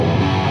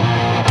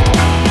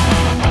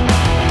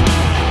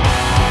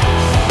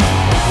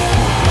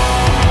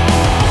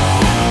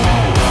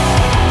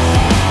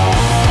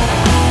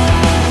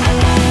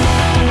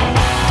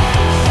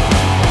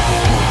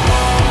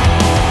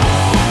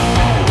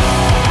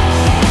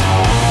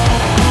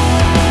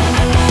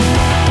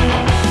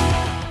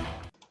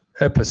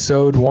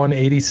Episode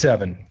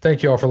 187.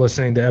 Thank you all for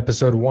listening to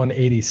episode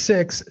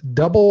 186,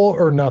 Double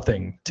or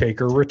Nothing,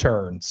 Taker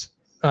Returns.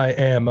 I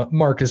am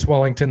Marcus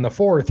Wellington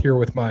IV here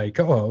with my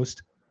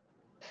co-host.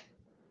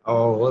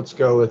 Oh, let's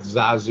go with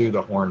Zazu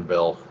the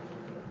Hornbill.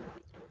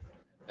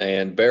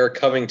 And Bear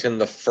Covington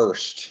the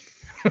First.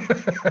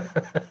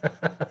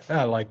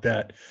 I like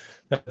that.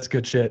 That's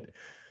good shit.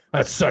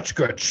 That's such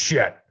good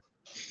shit.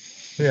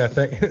 Yeah,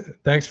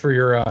 thanks for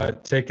your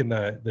taking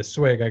the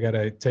swig. I got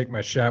to take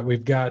my shot.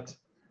 We've got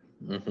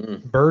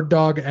Bird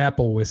Dog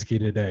Apple Whiskey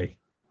today.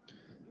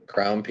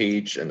 Crown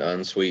Peach and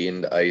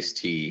unsweetened iced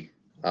tea.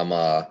 I'm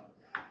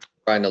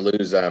trying to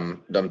lose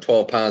them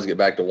 12 pounds, get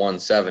back to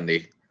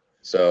 170.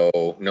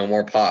 So no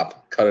more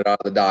pop. Cut it out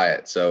of the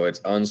diet. So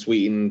it's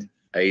unsweetened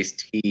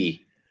iced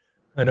tea.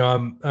 I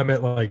know I'm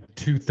at like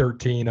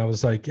 213. I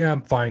was like, yeah,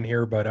 I'm fine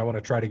here, but I want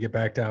to try to get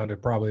back down to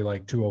probably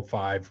like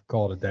 205.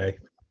 Call it a day.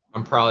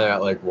 I'm probably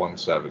at like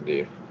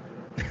 170.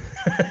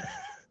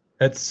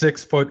 That's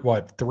 6 foot,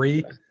 what,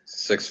 3?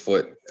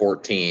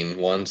 6'14",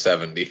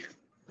 170.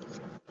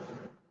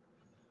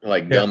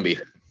 Like Yeah.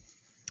 Gumby.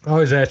 I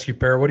always ask you,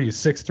 Bear, what are you,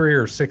 6'3"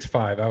 or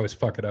 6'5"? I always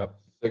fuck it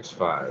up.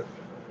 6'5".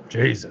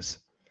 Jesus.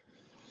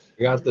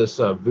 I got this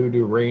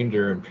Voodoo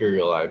Ranger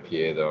Imperial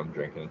IPA though I'm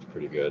drinking. It's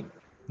pretty good.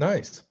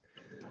 Nice.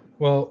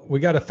 Well, we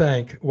got to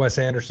thank Wes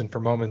Anderson for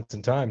Moments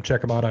in Time.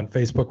 Check him out on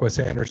Facebook, Wes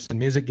Anderson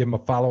Music. Give him a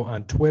follow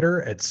on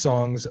Twitter at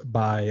Songs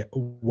by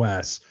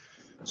Wes.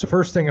 So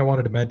first thing I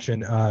wanted to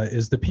mention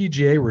is the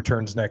PGA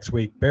returns next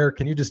week. Bear,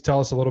 can you just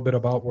tell us a little bit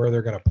about where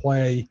they're going to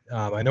play?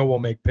 I know we'll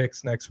make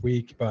picks next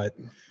week, but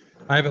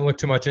I haven't looked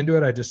too much into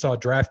it. I just saw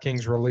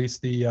DraftKings release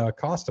the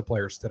cost of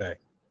players today.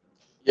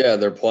 Yeah,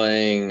 they're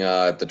playing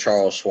at the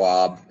Charles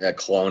Schwab at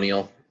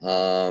Colonial.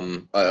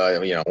 One of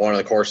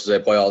the courses they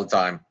play all the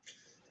time.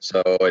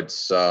 So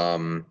it's,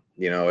 I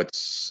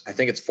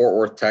think it's Fort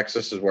Worth,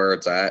 Texas is where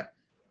it's at.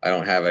 I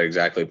don't have it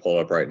exactly pulled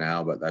up right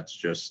now, but that's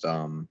just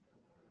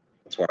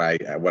that's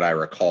what I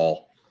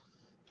recall.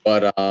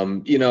 But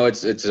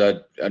it's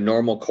a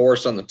normal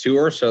course on the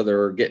tour, so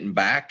they're getting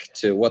back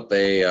to what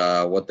they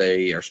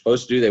are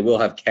supposed to do. They will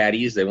have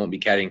caddies. They won't be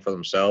caddying for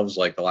themselves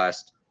like the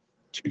last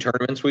 2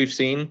 tournaments we've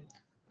seen.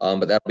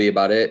 But that'll be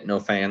about it. No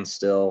fans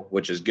still,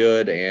 which is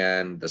good.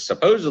 And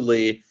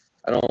supposedly,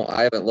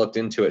 I haven't looked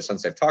into it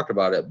since they've talked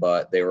about it,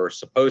 but they were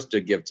supposed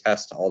to give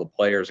tests to all the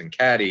players and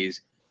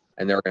caddies,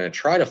 and they're going to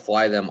try to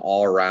fly them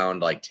all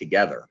around like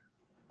together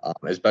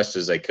as best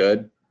as they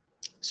could.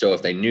 So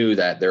if they knew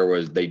that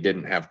they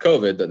didn't have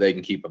COVID, that they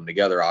can keep them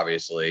together,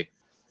 obviously,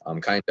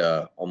 kind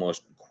of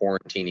almost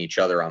quarantine each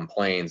other on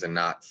planes and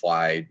not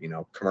fly,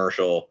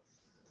 commercial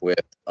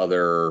with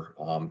other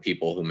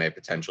people who may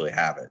potentially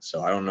have it.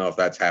 So I don't know if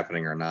that's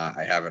happening or not.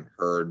 I haven't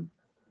heard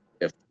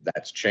if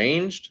that's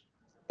changed.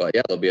 But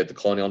yeah, they'll be at the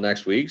Colonial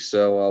next week,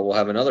 so we'll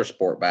have another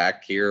sport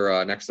back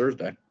here next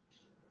Thursday.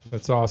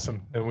 That's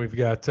awesome. And we've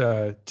got 2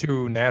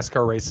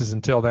 NASCAR races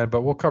until then,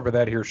 but we'll cover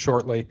that here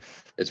shortly.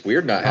 It's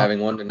weird not having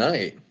one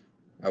tonight.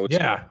 I was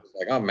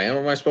like, oh man,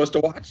 what am I supposed to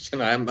watch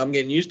tonight? I'm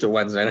getting used to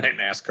Wednesday night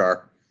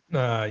NASCAR.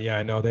 Yeah,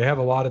 I know. They have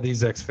a lot of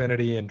these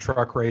Xfinity and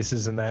truck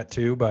races and that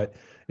too, but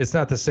it's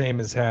not the same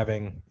as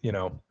having,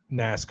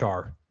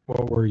 NASCAR,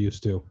 what we're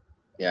used to.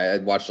 Yeah, I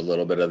watched a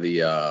little bit of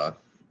the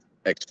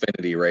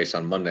Xfinity race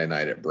on Monday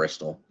night at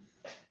Bristol.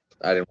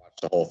 I didn't watch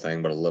the whole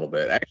thing, but a little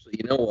bit. Actually,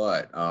 you know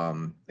what?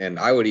 And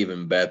I would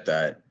even bet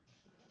that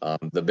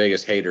the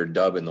biggest hater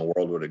Dub in the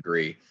world would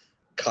agree.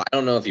 I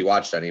don't know if you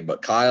watched any,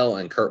 but Kyle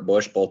and Kurt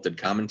Busch both did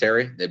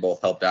commentary. They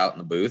both helped out in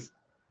the booth.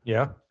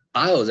 Yeah.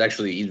 Kyle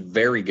he's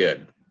very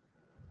good.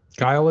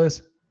 Kyle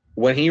is?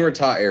 When he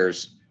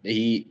retires,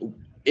 when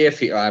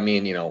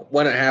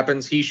it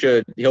happens,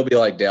 he'll be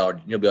like Dale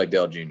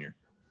Jr.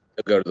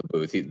 He'll go to the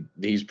booth.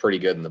 He's pretty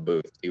good in the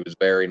booth. He was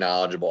very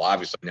knowledgeable,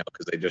 obviously,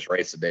 because they just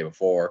raced the day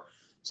before,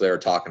 so they were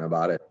talking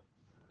about it.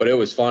 But it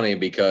was funny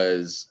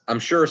because I'm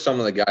sure some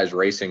of the guys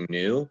racing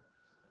knew,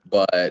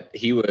 but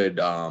he would,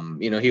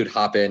 he would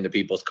hop into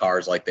people's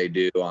cars like they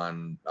do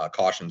on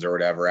cautions or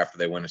whatever after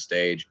they win a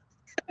stage.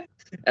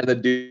 And the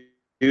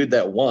dude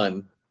that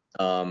won,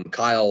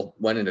 Kyle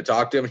went in to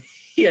talk to him.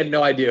 He had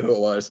no idea who it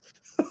was.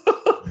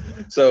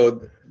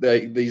 So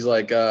he's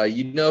like,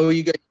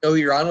 who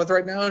you're on with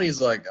right now? And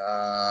he's like,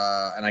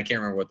 and I can't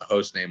remember what the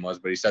host name was,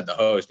 but he said the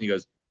host. And he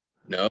goes,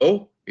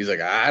 no. He's like,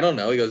 I don't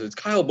know. He goes, it's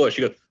Kyle Busch.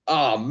 He goes,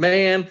 oh,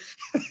 man.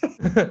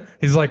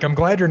 He's like, I'm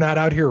glad you're not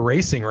out here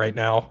racing right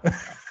now.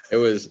 It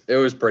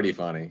was pretty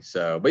funny.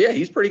 So, but yeah,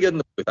 he's pretty good in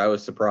the booth. I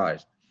was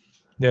surprised.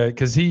 Yeah,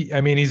 because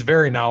he's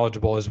very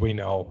knowledgeable, as we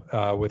know,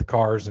 with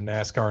cars and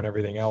NASCAR and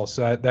everything else.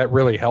 That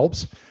really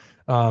helps.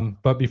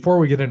 But before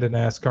we get into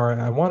NASCAR,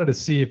 I wanted to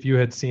see if you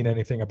had seen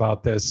anything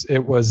about this. It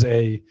was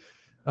how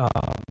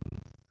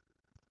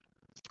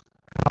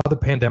the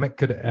pandemic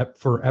could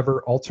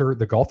forever alter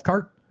the golf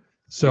cart.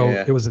 So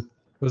Yeah. it was a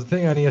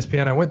thing on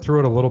ESPN. I went through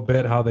it a little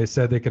bit, how they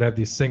said they could have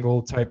these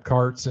single type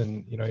carts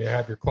and, you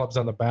have your clubs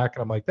on the back.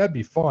 And I'm like, that'd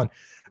be fun.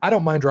 I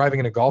don't mind driving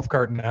in a golf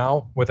cart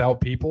now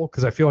without people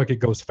because I feel like it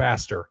goes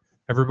faster.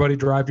 Everybody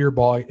drive your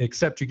ball,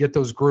 except you get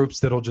those groups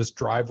that'll just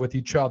drive with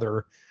each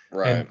other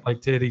Right. and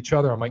like to hit each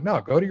other. I'm like,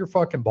 no, go to your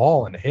fucking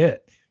ball and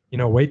hit.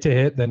 Wait to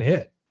hit, then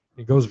hit.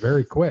 It goes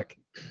very quick.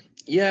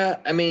 Yeah,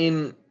 I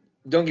mean,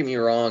 don't get me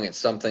wrong, it's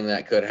something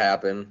that could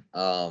happen.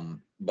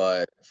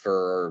 But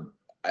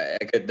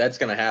that's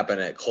going to happen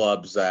at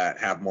clubs that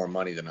have more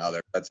money than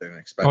others. That's an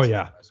expensive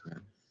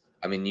investment.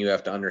 I mean, you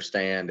have to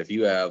understand if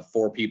you have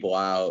 4 people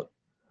out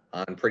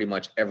on pretty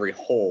much every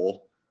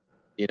hole,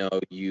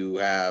 you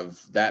have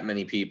that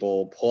many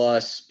people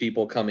plus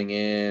people coming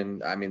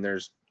in. I mean,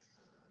 it's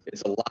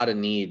a lot of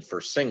need for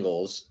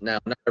singles. Now,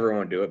 not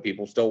everyone do it.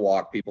 People still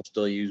walk. People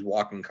still use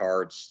walking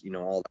carts,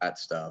 all that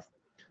stuff.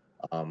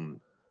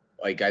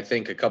 Like I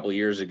think a couple of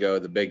years ago,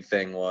 the big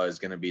thing was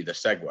going to be the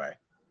Segway.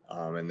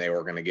 And they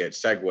were going to get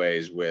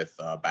Segways with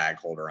a bag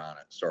holder on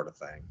it, sort of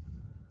thing.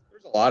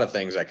 There's a lot of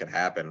things that could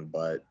happen,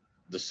 but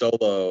the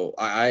solo,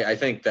 I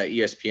think that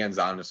ESPN's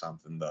onto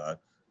something. The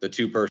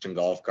 2-person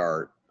golf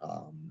cart,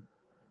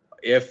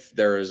 if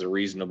there is a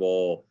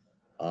reasonable,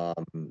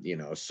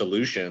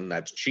 solution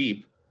that's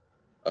cheap,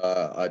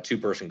 a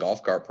 2-person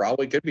golf cart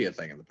probably could be a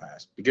thing in the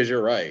past. Because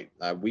you're right,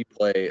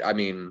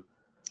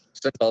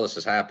 since all this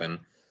has happened,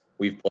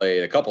 we've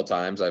played a couple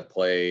times. I've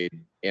played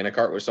in a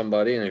cart with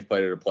somebody, and we've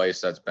played at a place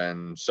that's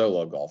been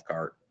solo golf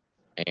cart.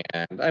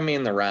 And I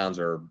mean, the rounds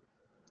are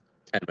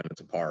 10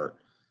 minutes apart,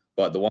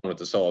 but the one with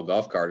the solo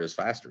golf cart is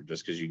faster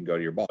just because you can go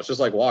to your ball. It's just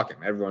like walking.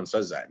 Everyone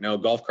says that. No,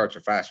 golf carts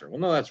are faster. Well,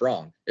 no, that's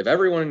wrong. If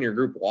everyone in your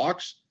group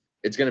walks,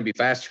 it's going to be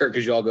faster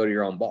because you all go to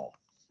your own ball.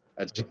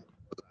 That's just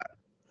that.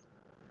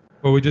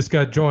 Well, we just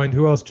got joined.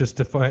 Who else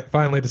just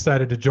finally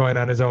decided to join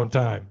on his own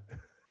time?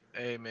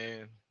 Hey,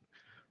 man.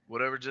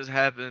 Whatever just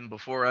happened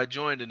before I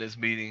joined in this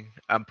meeting,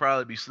 I'd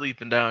probably be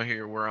sleeping down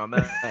here where I'm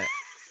at.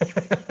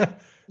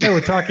 Hey, we're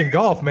talking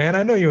golf, man.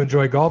 I know you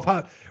enjoy golf.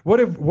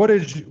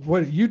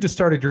 You just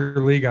started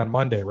your league on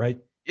Monday, right?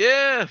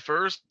 Yeah,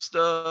 first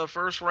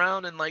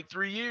round in like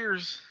 3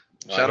 years.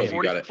 Shot a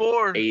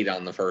 44. 8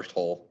 on the first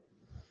hole.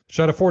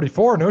 Shot a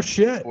 44. No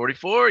shit.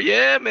 44.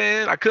 Yeah,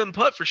 man. I couldn't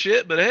putt for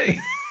shit, but hey.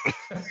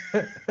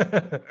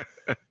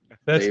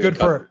 That's good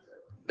for.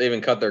 They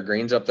even cut their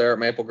greens up there at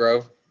Maple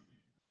Grove.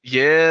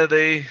 Yeah,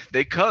 they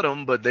cut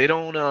them, but they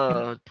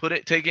don't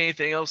take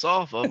anything else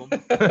off of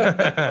them.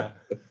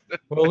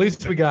 Well, at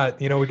least we got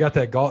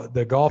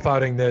the golf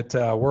outing that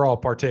we're all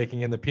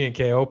partaking in, the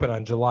P&K Open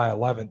on July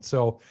 11th.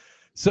 So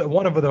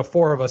one of the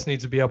 4 of us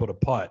needs to be able to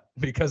putt,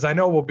 because I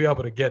know we'll be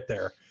able to get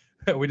there.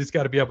 We just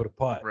got to be able to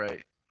putt.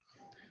 Right.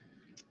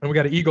 And we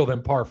got to eagle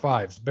them par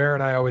 5s. Bear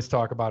and I always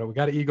talk about it. We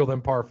got to eagle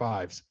them par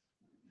 5s.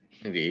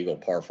 Need to eagle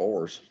par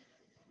 4s.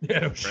 Yeah,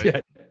 no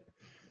shit.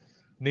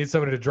 Need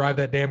somebody to drive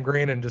that damn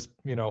green and just,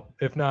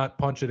 if not,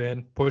 punch it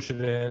in, push it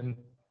in,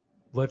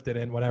 lift it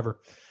in, whatever.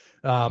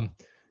 When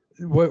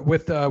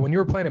you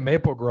were playing at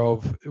Maple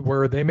Grove,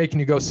 were they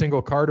making you go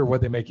single cart, or what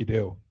they make you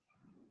do?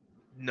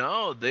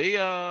 No, they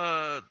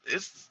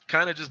it's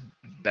kind of just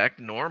back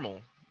to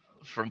normal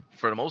for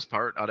the most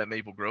part out at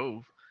Maple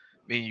Grove.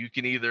 I mean, you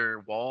can either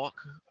walk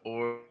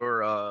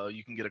or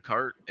you can get a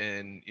cart,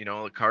 and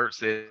a cart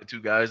said 2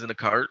 guys in a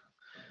cart.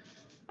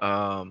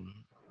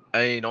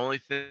 The only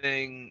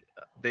thing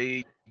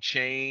they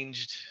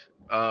changed,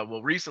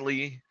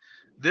 recently,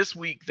 this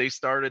week they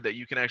started that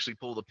you can actually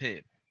pull the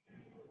pin.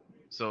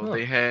 So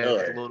they had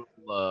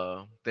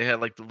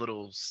like the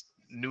little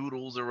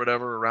noodles or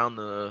whatever around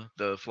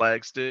the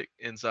flag stick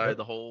inside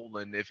the hole,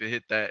 and if it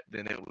hit that,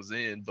 then it was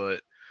in.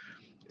 But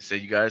they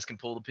said you guys can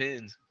pull the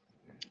pins.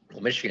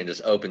 Well, Michigan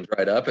just opens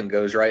right up and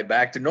goes right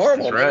back to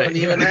normal. Right. They wouldn't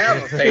even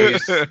have a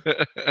face. I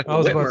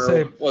was about to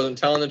say, wasn't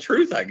telling the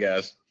truth, I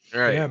guess.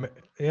 Right.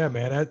 Yeah,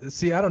 man. I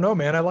don't know,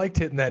 man. I liked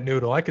hitting that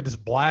noodle. I could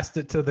just blast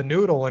it to the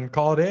noodle and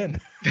call it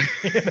in.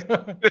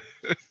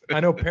 I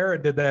know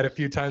Parrott did that a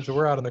few times when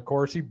we're out on the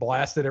course. He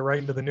blasted it right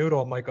into the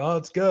noodle. I'm like, oh,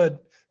 it's good.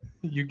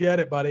 You get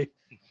it, buddy.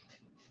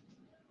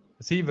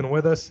 Is he even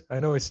with us? I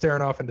know he's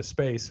staring off into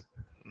space.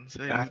 He's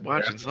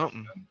watching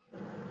something.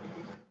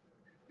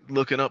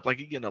 Looking up like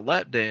he's getting a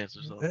lap dance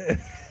or something.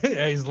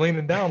 Yeah, he's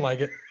leaning down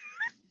like it.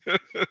 A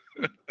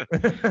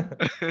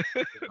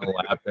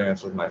lap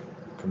dance with my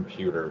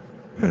computer.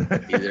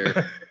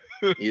 Either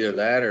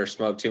that or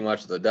smoke too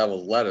much of the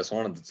devil's lettuce,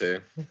 one of the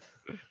two.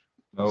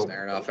 Nope.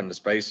 Staring off into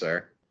space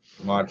there.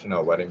 I'm watching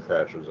Wedding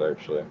Crashers,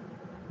 actually.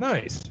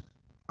 Nice.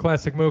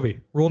 Classic movie.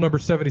 Rule number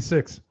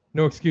 76.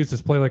 No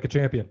excuses. Play like a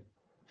champion.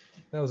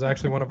 That was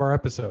actually one of our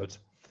episodes.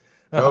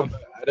 Nope,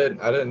 I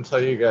didn't tell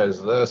you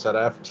guys this. At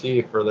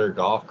FT, for their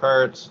golf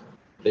carts,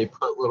 they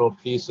put little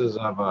pieces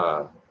of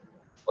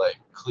like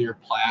clear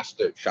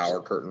plastic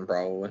Shower curtain,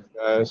 probably.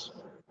 guys,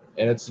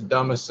 and it's the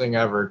dumbest thing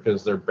ever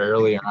because they're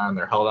barely on.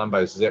 They're held on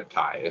by zip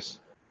ties.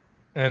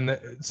 And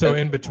so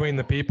in between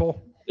the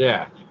people.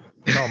 Yeah.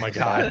 Oh my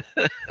God.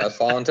 That's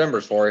fallen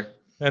timbers for you.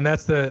 And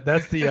that's the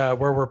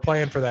where we're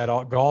playing for that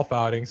golf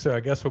outing. So I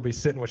guess we'll be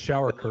sitting with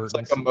shower curtains.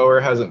 It's like a mower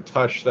hasn't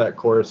touched that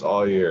course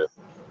all year.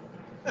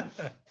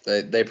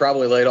 They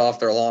probably laid off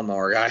their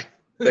lawnmower guy.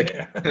 The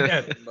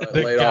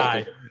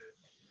guy.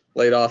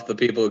 Laid off the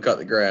people who cut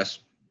the grass.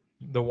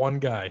 The one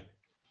guy.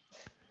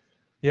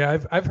 Yeah,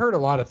 I've heard a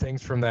lot of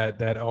things from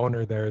that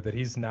owner there that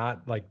he's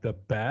not like the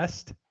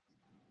best,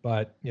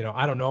 but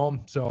I don't know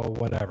him, so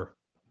whatever.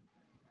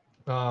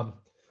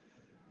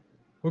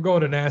 We'll go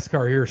into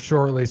NASCAR here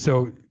shortly.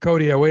 So,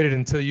 Cody, I waited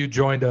until you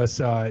joined us.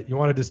 You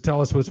want to just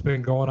tell us what's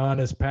been going on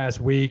this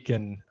past week?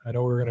 And I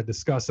know we're going to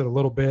discuss it a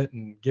little bit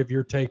and give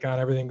your take on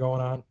everything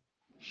going on.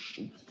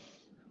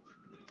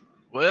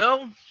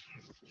 Well,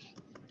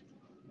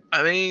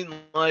 I mean,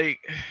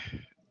 like,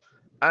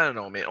 I don't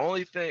know, man.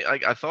 Only thing,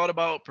 like, I thought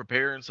about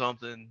preparing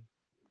something,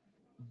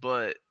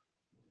 but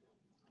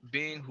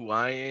being who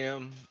I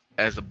am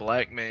as a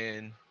black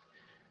man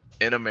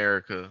in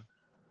America,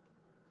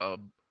 a,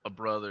 a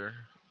brother,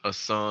 a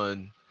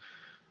son,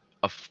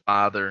 a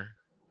father,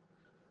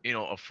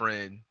 a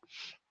friend,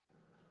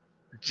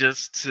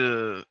 just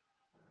to,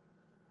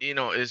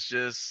 it's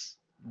just,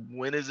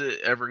 when is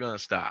it ever going to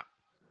stop?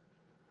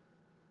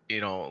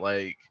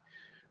 Like,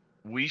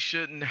 we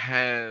shouldn't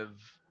have.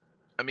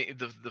 I mean,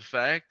 the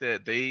fact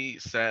that they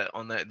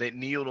they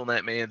kneeled on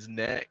that man's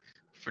neck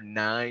for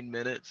 9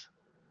 minutes.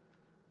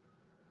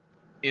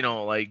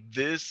 Like,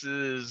 this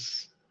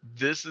is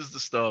the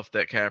stuff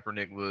that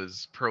Kaepernick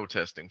was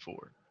protesting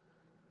for.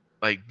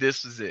 Like,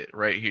 this is it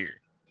right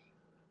here.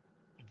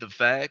 The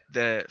fact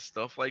that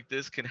stuff like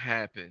this can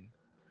happen,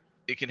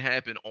 it can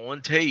happen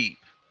on tape,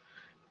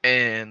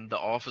 and the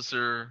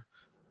officer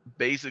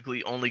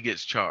basically only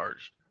gets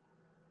charged.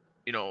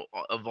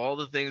 Of all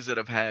the things that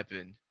have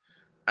happened,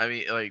 I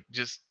mean, like,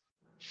 just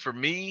for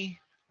me,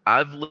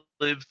 I've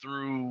lived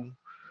through,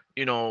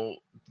 you know,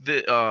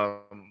 the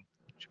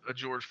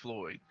George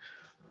Floyd,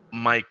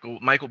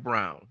 Michael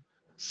Brown,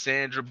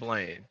 Sandra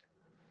Bland,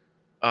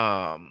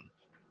 um,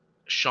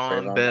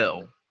 Sean Trayvon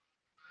Bell,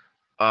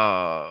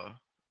 Martin.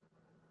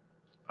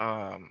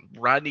 uh,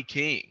 Rodney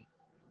King,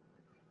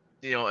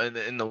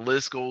 and the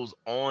list goes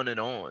on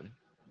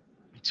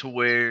to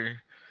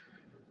where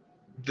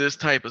this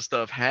type of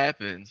stuff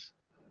happens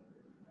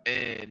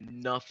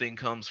and nothing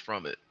comes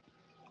from it.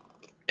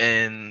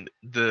 And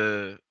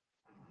there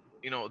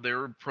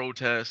were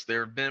protests,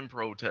 there have been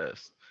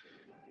protests.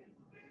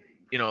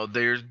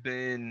 There's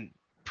been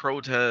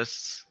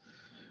protests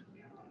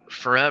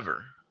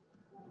forever.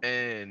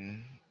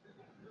 And,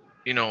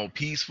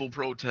 peaceful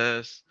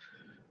protests,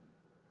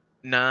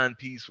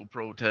 non-peaceful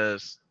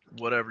protests,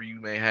 whatever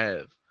you may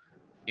have.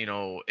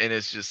 And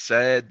it's just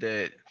sad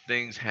that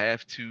things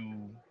have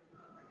to,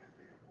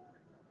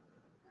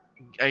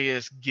 I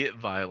guess, get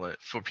violent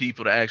for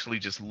people to actually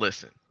just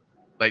listen.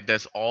 Like,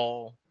 that's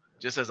all.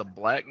 Just as a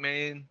black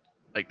man,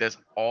 like, that's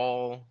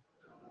all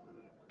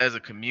as a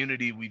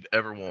community we've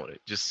ever wanted.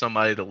 Just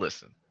somebody to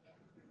listen.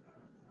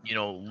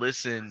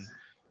 Listen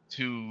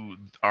to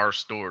our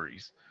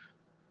stories.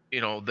 They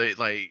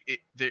like it,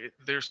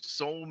 there's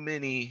so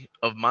many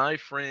of my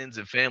friends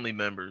and family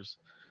members.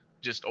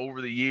 Just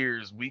over the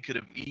years, we could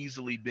have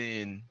easily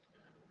been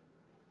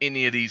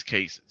any of these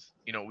cases.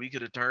 We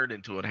could have turned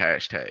into a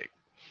hashtag.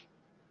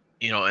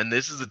 And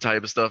this is the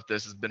type of stuff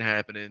that has been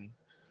happening,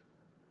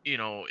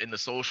 in the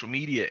social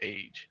media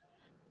age.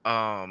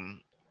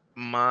 Um,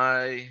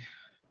 my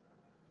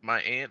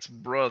my aunt's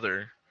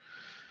brother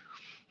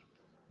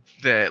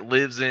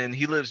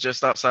he lives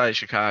just outside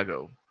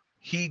Chicago.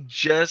 He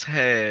just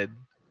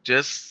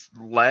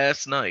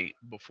last night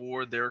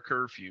before their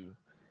curfew,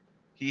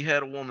 he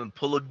had a woman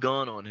pull a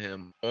gun on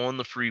him on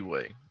the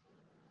freeway.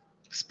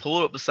 Just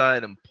pull up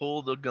beside him,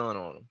 pull the gun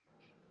on him.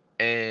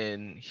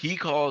 And he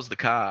calls the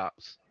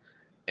cops,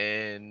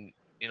 and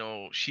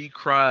she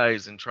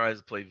cries and tries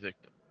to play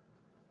victim.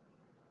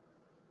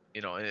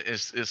 And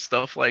it's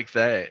stuff like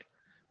that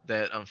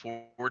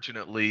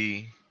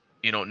unfortunately,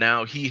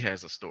 now he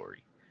has a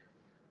story.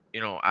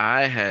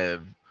 I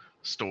have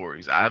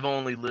stories. I've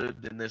only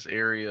lived in this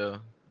area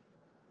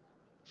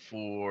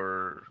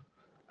for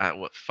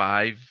what,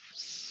 5,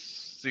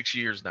 6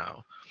 years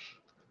now.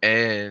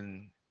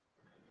 And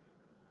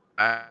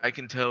I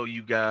can tell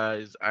you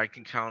guys, I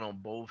can count on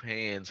both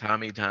hands how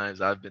many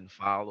times I've been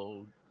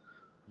followed,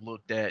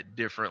 looked at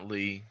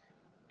differently.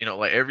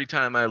 Like, every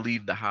time I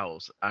leave the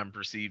house, I'm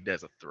perceived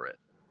as a threat.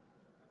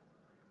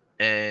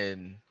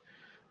 And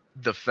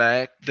the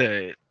fact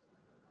that,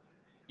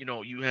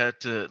 you had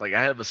to, like,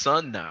 I have a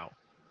son now.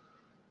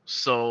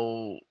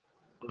 So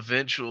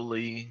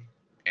eventually,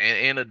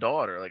 and a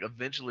daughter, like,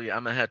 eventually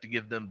I'm gonna have to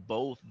give them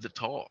both the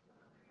talk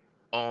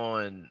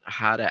on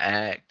how to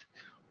act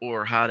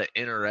or how to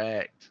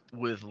interact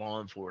with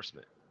law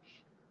enforcement,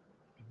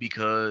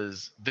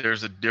 because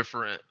there's a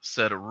different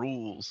set of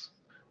rules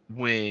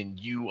when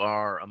you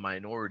are a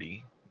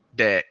minority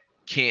that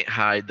can't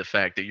hide the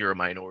fact that you're a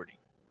minority.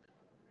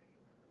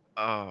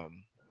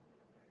 um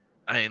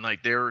I mean,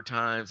 like, there are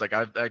times, like,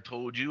 I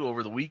told you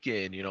over the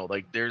weekend,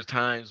 like, there's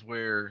times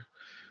where,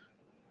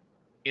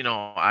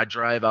 I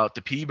drive out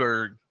to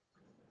Peaburg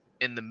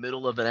in the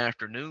middle of an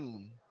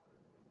afternoon,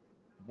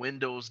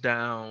 windows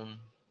down,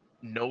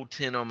 no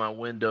tint on my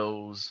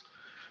windows,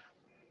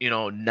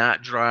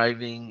 not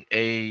driving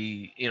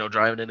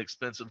driving an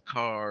expensive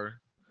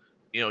car,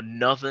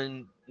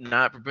 Nothing,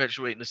 not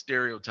perpetuating the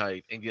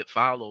stereotype, and get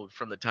followed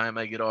from the time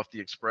I get off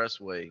the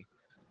expressway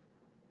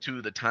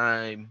to the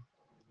time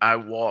I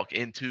walk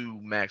into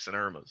Max and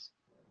Irma's.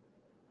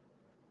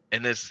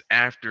 And this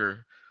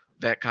after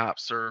that cop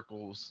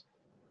circles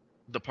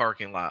the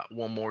parking lot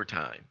one more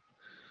time.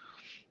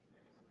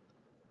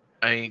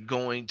 I ain't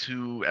going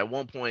to, at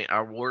one point,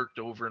 I worked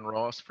over in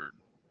Rossford,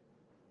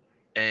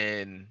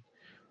 and,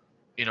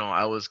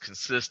 I was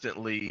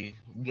consistently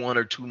 1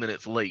 or 2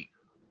 minutes late,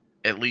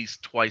 at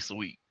least twice a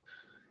week.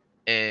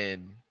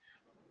 And,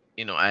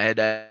 I had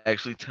to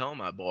actually tell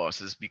my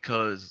bosses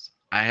because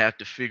I have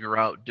to figure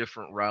out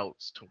different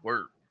routes to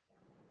work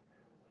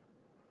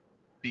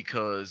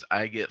because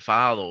I get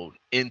followed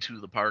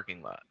into the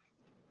parking lot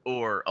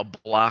or a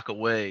block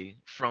away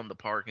from the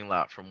parking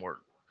lot from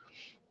work.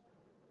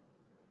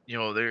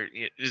 There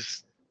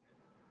is,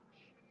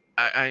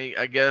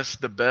 I guess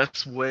the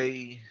best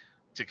way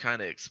to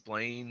kind of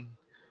explain,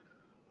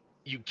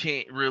 you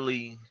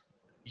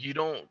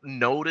don't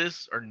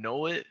notice or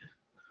know it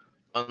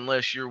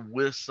unless you're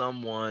with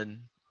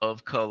someone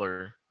of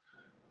color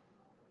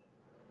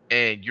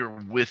and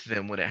you're with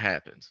them when it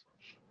happens.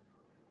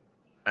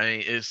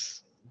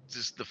 It's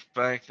just the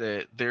fact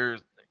that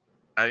there's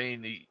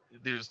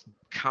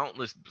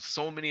countless,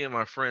 so many of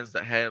my friends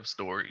that have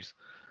stories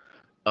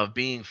of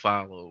being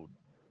followed,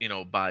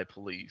 by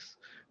police,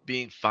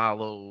 being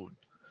followed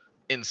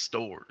in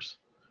stores,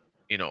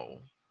 you know,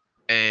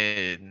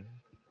 and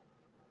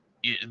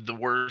the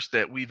worst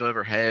that we've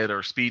ever had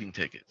are speeding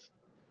tickets.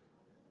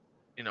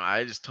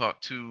 I just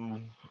talked to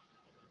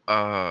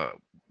uh,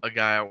 a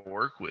guy I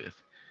work with,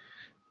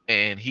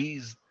 and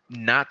he's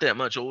not that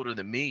much older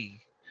than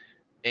me,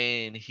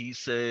 and he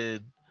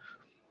said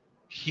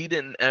he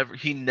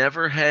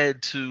never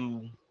had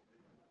to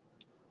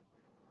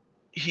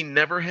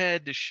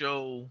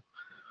show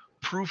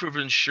proof of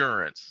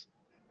insurance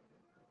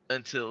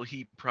until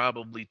he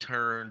probably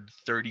turned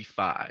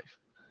 35.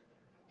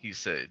 He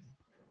said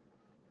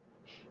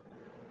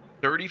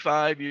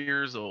 35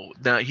 years old.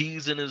 Now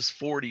he's in his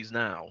 40s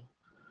now,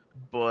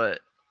 but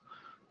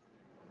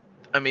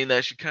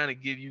that should kind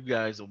of give you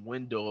guys a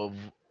window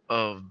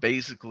of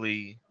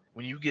basically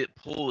when you get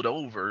pulled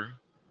over,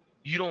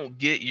 you don't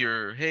get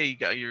your, hey, you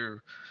got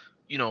your,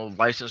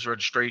 license,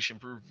 registration,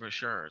 proof of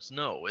insurance.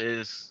 No,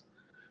 it's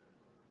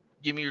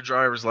give me your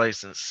driver's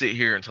license, sit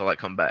here until I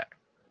come back.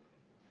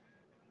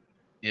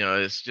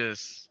 It's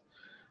just,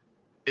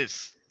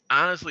 it's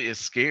honestly, it's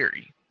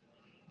scary.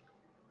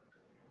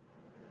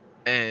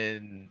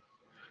 And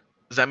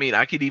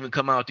I could even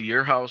come out to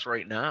your house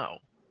right now.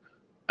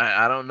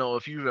 I don't know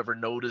if you've ever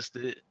noticed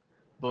it,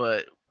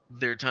 but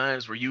there are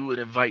times where you would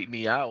invite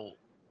me out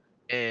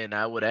and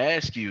I would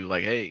ask you,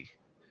 like, hey,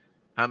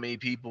 how many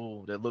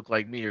people that look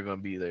like me are going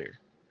to be there?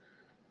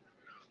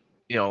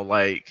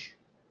 Like,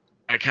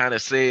 I kind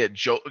of say it,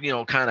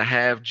 kind of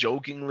have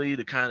jokingly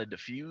to kind of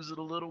diffuse it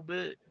a little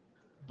bit.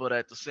 But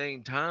at the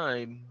same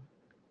time,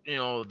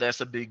 that's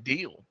a big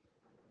deal.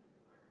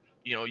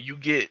 You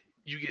get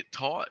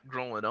taught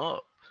growing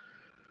up,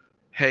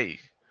 hey,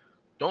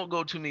 don't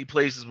go too many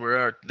places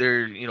where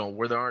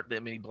where there aren't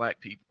that many black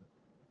people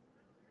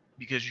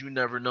because you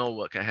never know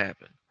what could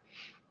happen.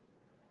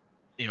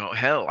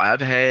 Hell,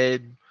 I've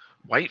had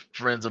white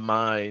friends of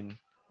mine,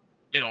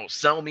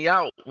 sell me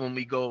out when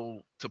we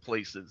go to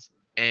places,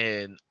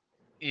 and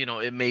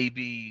it may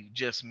be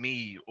just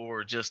me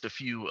or just a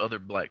few other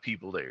black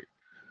people there.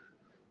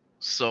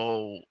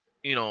 So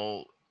you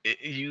know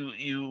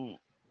you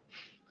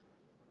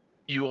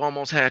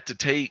almost had to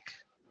take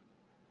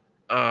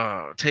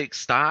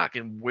stock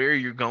in where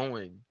you're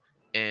going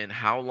and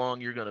how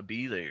long you're going to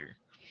be there.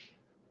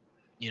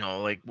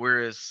 Like,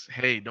 whereas,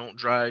 hey, don't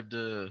drive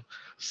to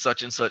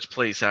such and such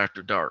place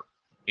after dark.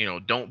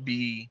 Don't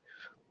be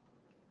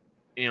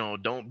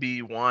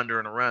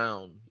wandering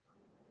around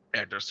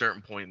at a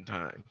certain point in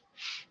time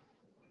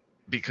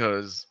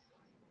because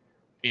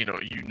you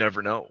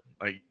never know.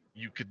 Like,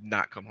 you could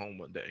not come home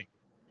one day.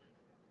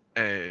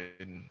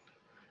 And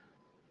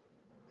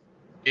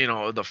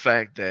the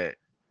fact that,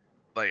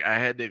 like, I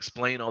had to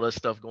explain all this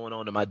stuff going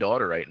on to my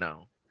daughter right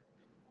now.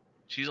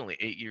 She's only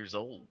 8 years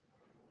old.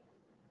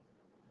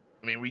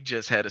 We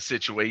just had a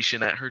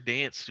situation at her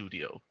dance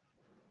studio.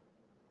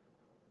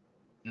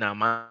 Now,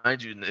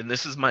 mind you, and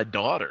this is my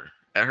daughter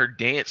at her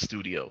dance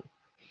studio.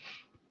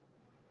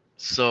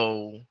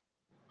 So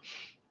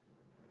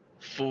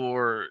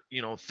for,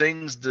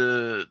 things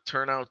to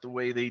turn out the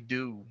way they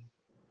do,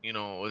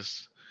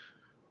 it's,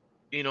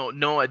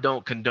 no, I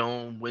don't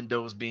condone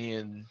windows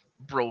being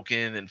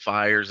broken and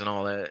fires and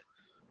all that.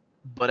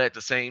 But at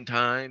the same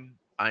time,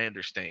 I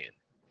understand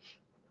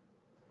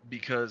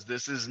because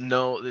this isn't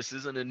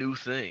a new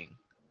thing.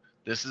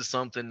 This is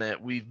something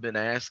that we've been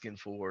asking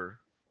for.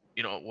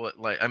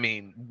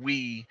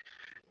 We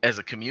as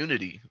a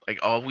community, like,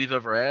 all we've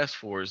ever asked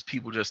for is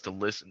people just to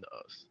listen to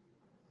us,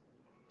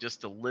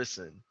 just to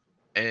listen,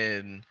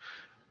 and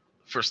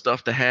for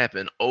stuff to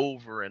happen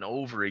over and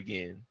over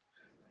again,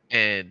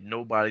 and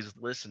nobody's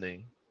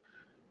listening.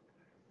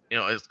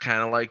 It's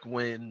kind of like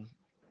when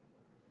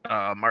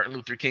Martin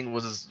Luther King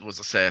was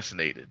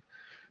assassinated.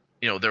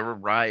 There were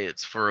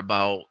riots for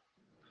about,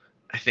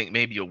 I think,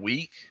 maybe a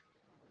week,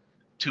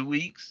 2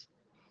 weeks.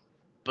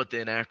 But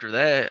then after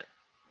that,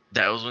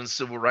 that was when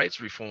civil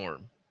rights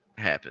reform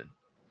happened.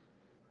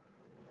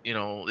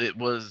 It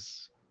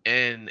was,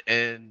 and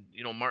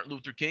Martin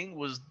Luther King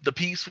was the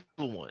peaceful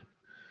one.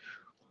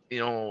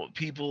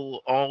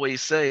 People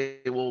always say,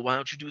 well, why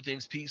don't you do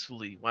things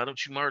peacefully? Why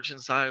don't you march in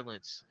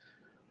silence?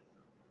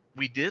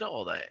 We did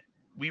all that.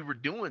 We were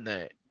doing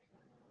that.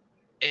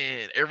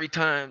 And every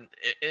time,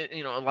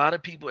 a lot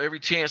of people, every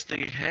chance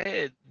they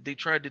had, they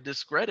tried to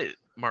discredit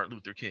Martin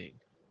Luther King.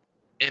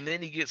 And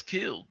then he gets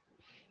killed.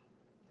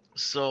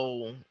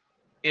 So,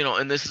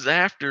 and this is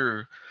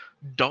after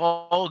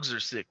dogs are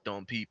sicked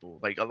on people.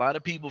 Like, a lot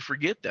of people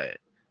forget that.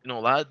 A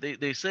lot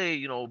they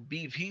say,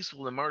 be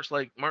peaceful and march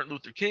like Martin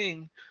Luther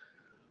King,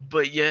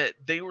 but yet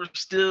they were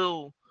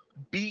still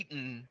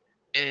beaten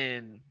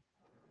and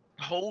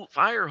hold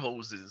fire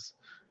hoses.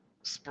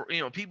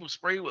 People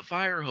spray with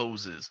fire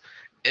hoses,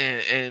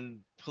 and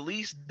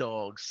police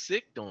dogs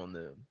sicked on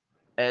them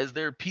as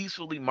they're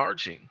peacefully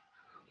marching.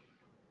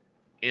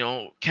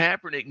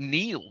 Kaepernick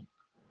kneeled,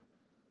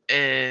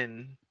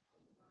 and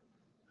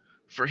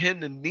for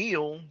him to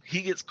kneel,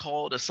 he gets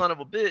called a son of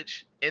a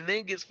bitch and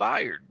then gets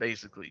fired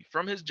basically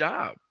from his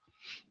job.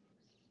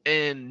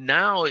 And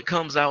now it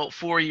comes out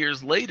 4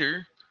 years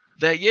later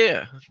that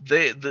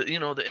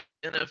the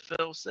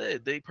NFL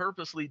said they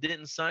purposely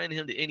didn't sign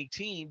him to any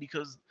team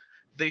because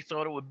they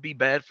thought it would be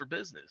bad for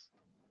business.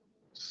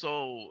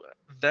 So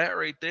that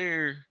right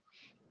there,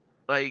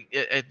 like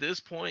at this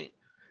point,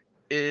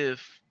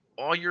 if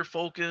all you're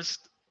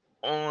focused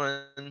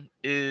on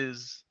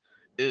is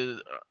if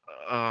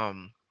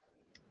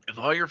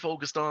all you're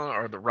focused on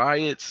are the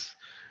riots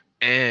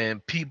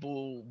and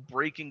people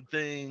breaking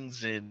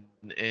things and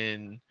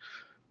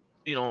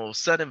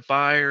setting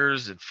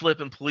fires and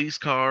flipping police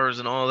cars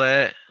and all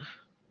that,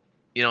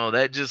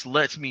 that just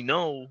lets me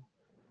know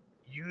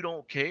you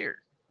don't care.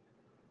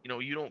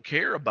 You don't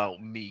care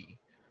about me.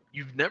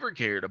 You've never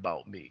cared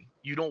about me.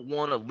 You don't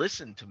want to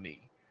listen to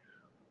me.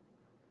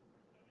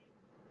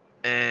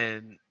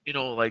 And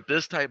like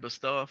this type of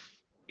stuff,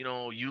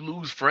 you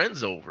lose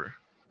friends over.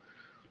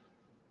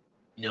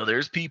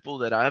 There's people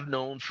that I've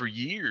known for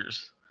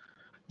years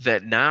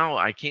that now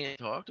I can't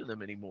talk to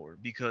them anymore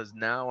because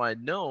now I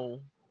know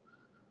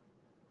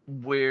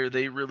where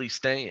they really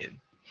stand.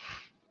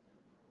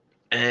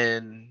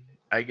 And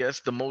I guess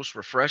the most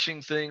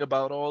refreshing thing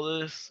about all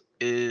this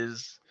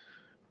is,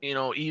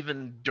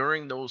 even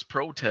during those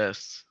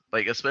protests,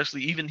 like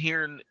especially even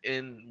here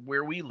in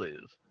where we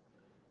live,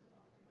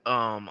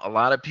 a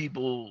lot of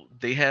people,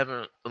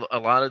 a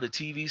lot of the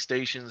TV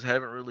stations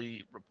haven't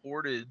really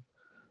reported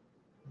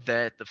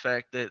that the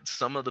fact that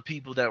some of the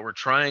people that were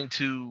trying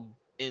to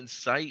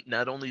incite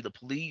not only the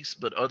police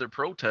but other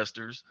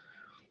protesters,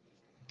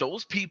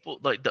 those people,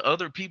 like the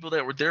other people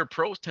that were there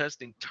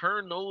protesting,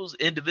 turned those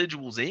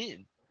individuals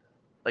in.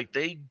 Like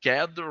they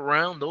gathered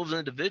around those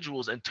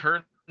individuals and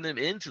turned them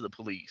into the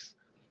police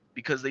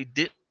because they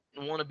didn't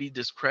want to be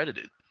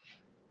discredited.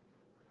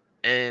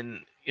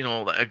 And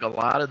like a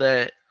lot of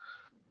that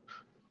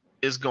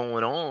is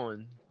going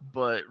on,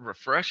 but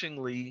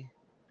refreshingly,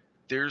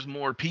 there's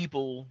more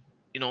people,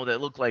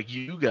 that look like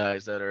you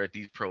guys that are at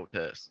these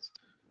protests.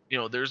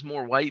 There's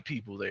more white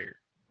people there.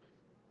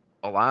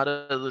 A lot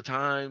of the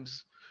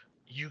times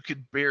you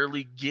could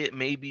barely get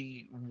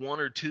maybe one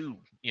or two.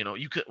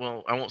 You could,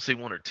 well, I won't say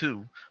one or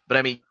two, but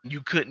I mean,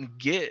 you couldn't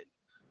get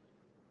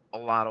a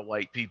lot of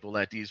white people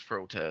at these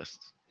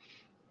protests.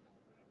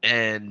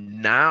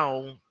 And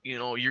now,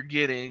 you're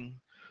getting,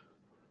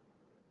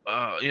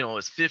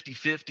 it's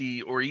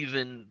 50-50 or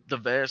even the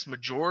vast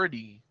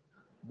majority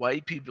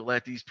white people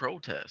at these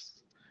protests.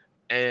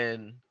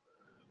 And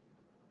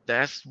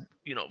that's,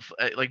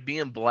 like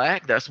being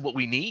black, that's what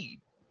we need.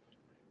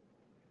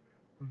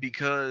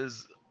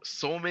 Because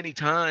so many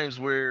times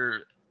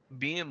where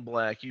being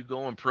black, you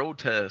go and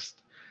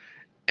protest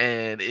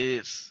and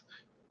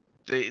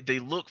they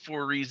look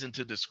for a reason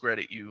to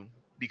discredit you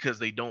because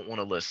they don't want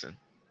to listen.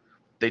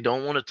 They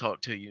don't want to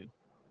talk to you.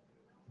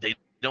 They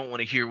don't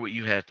want to hear what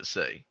you have to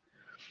say.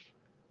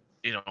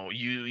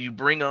 You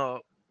bring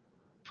up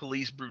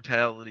police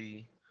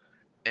brutality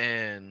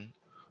and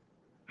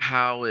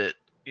how it,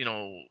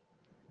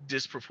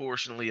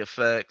 disproportionately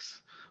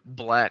affects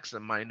blacks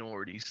and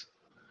minorities.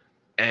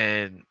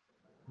 And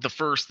the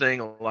first thing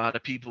a lot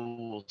of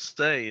people will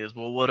say is,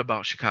 well, what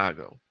about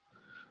Chicago?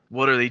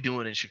 What are they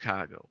doing in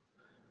Chicago?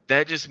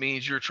 That just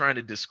means you're trying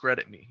to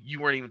discredit me. You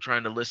weren't even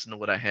trying to listen to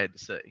what I had to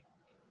say.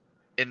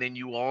 And then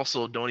you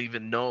also don't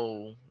even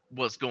know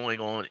what's going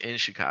on in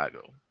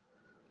Chicago.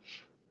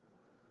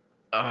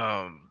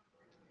 Um,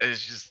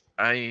 it's just,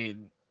 I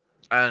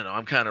don't know,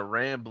 I'm kind of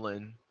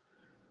rambling,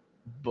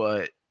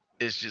 but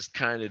it's just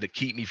kind of to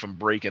keep me from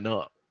breaking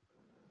up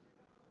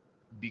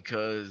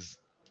because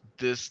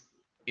this,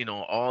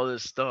 all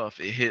this stuff,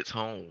 it hits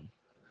home.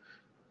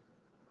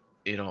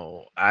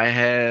 I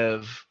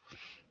have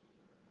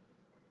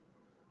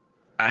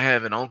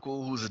an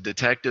uncle who's a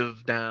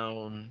detective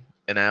down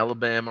in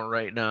Alabama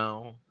right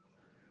now.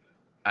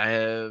 I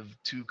have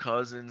two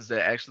cousins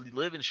that actually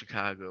live in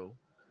Chicago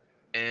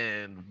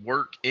and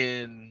work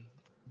in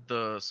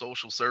the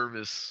social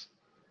service,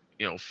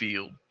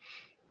 field.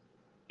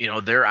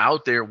 They're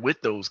out there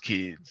with those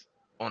kids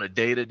on a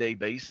day-to-day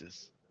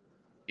basis.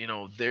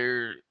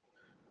 They're,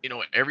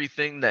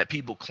 everything that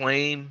people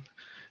claim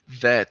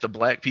that the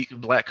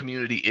black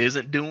community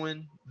isn't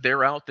doing,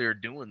 they're out there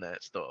doing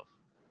that stuff,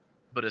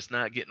 but it's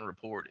not getting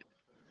reported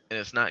and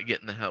it's not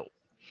getting the help.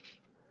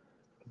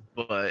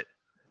 But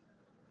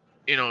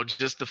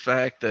just the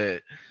fact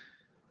that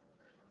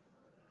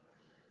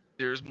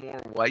there's more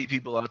white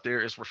people out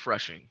there is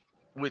refreshing,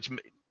 which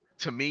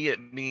to me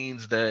it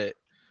means that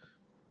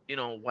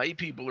white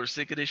people are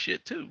sick of this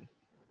shit too.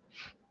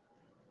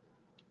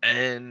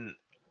 And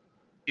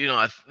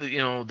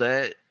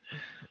that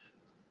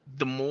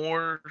the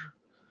more,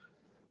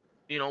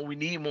 we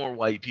need more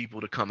white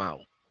people to come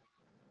out.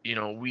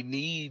 We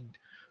need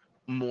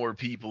more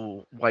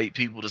people, white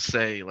people, to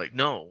say like,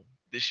 no,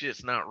 this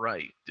shit's not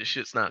right, this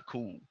shit's not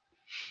cool.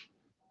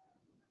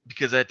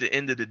 Because at the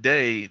end of the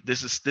day,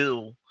 this is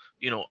still,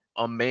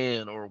 a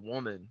man or a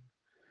woman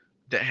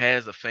that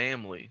has a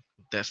family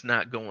that's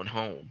not going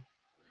home.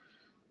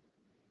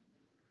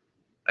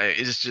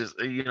 It's just,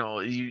 you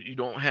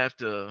don't have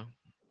to.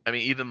 I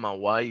mean, even my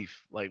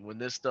wife, like when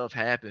this stuff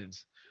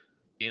happens,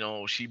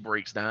 she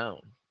breaks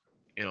down.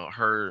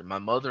 My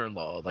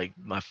mother-in-law, like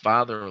my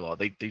father-in-law,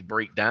 they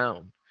break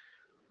down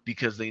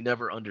because they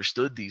never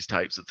understood these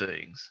types of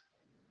things.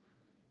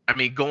 I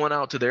mean, going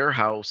out to their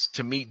house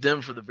to meet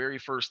them for the very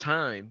first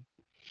time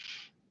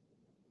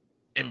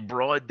in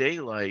broad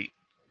daylight,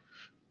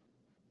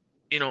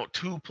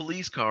 two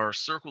police cars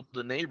circled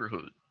the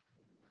neighborhood.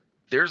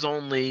 There's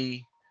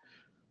only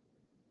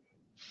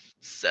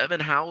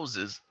 7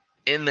 houses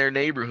in their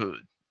neighborhood.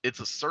 It's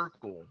a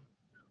circle.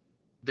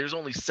 There's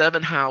only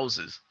 7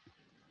 houses.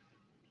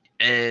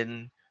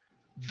 And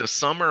the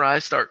summer I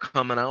start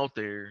coming out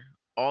there,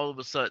 all of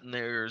a sudden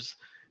there's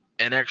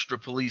an extra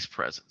police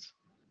presence.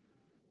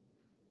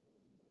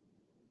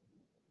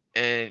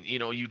 And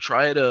you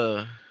try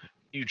to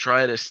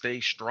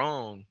stay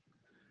strong,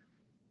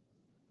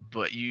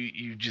 but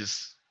you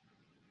just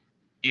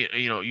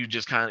you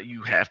just kind of,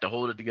 you have to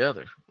hold it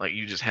together. Like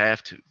you just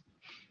have to.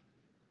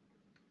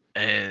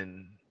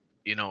 And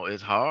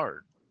it's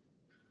hard.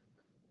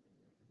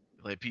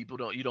 Like people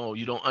don't you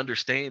don't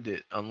understand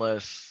it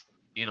unless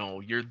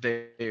you're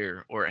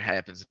there or it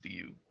happens to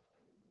you.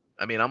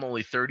 I mean, I'm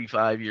only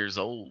 35 years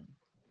old,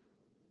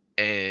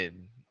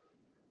 and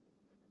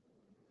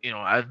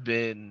I've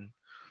been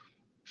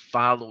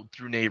followed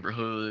through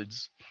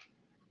neighborhoods.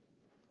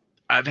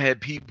 I've had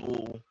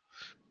people,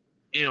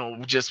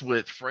 just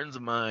with friends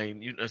of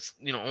mine,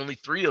 only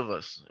 3 of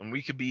us, and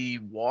we could be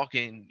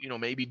walking,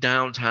 maybe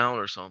downtown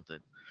or something.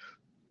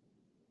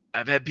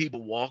 I've had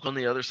people walk on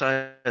the other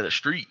side of the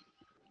street.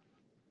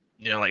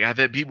 Like I've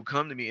had people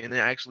come to me and they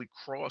actually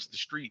cross the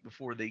street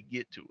before they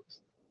get to us.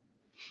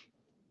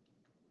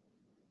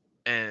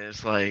 And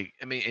it's like,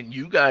 I mean, and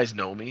you guys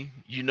know me,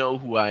 you know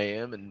who I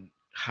am and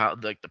how,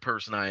 like, the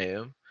person I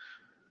am.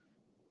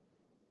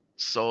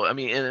 So, I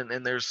mean,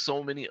 and there's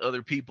so many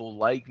other people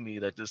like me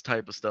that this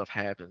type of stuff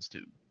happens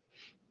to,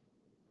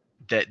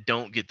 that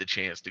don't get the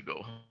chance to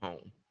go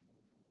home.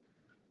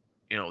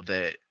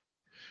 That,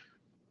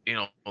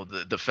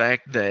 the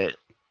fact that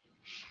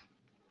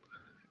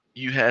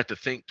you have to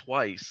think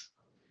twice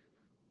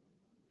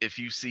if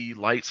you see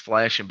lights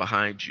flashing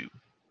behind you.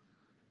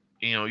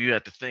 You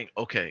have to think,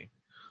 okay,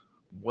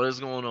 what is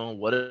going on?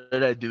 What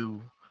did I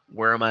do?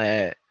 Where am I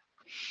at?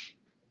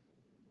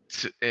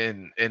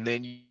 And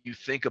then you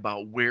think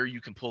about where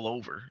you can pull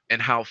over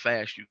and how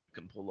fast you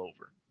can pull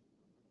over.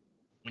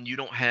 When you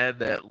don't have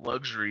that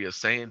luxury of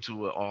saying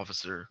to an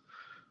officer,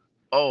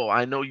 oh,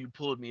 I know you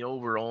pulled me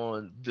over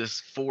on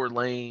this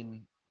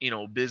 4-lane,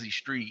 busy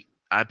street.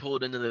 I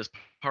pulled into this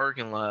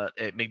parking lot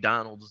at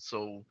McDonald's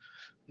so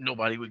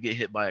nobody would get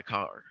hit by a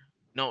car.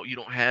 No, you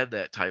don't have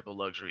that type of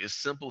luxury. It's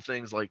simple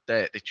things like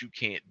that that you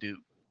can't do.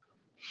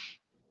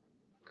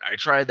 I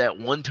tried that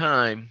one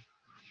time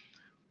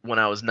when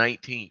I was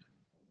 19.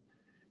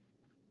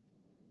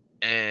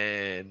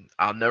 And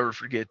I'll never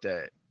forget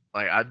that.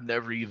 Like I've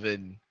never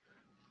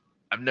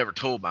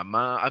told my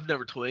mom, I've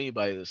never told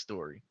anybody this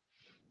story.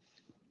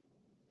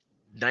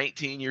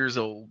 19 years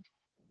old,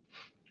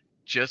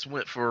 just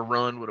went for a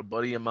run with a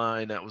buddy of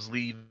mine that was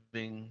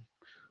leaving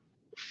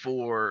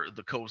for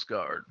the Coast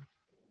Guard.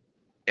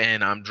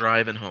 And I'm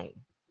driving home.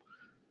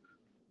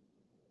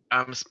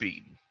 I'm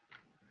speeding.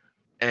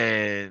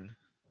 And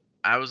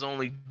I was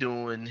only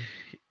doing,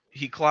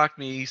 he clocked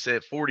me, he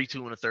said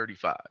 42 and a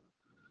 35.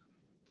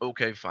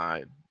 Okay,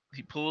 fine.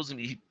 He pulls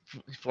me, he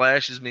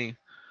flashes me.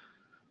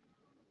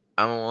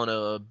 I'm on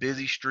a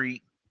busy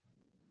street,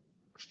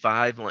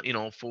 4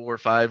 or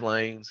 5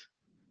 lanes.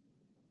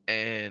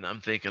 And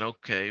I'm thinking,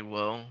 okay,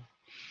 well,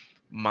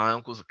 my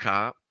uncle's a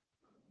cop.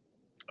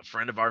 A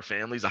friend of our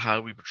family's a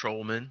highway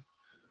patrolman.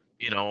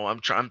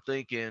 I'm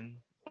thinking,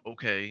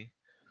 okay,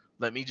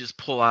 let me just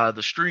pull out of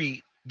the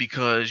street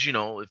because, you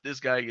know, if this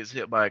guy gets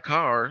hit by a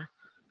car,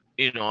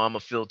 you know, I'm gonna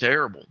feel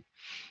terrible.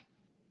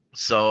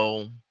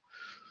 So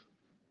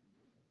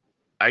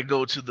I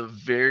go to the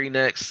very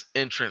next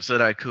entrance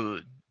that I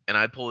could, and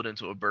I pulled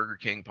into a Burger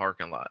King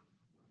parking lot.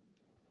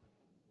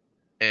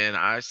 And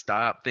I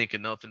stopped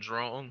thinking nothing's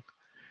wrong.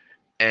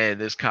 And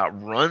this cop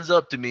runs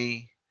up to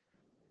me,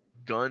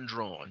 gun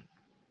drawn.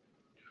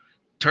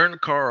 Turn the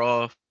car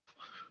off,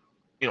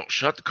 you know,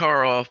 shut the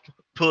car off,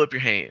 pull up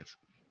your hands.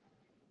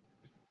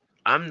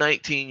 I'm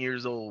 19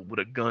 years old with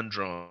a gun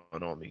drawn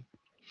on me,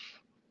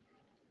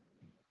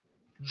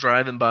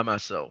 driving by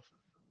myself.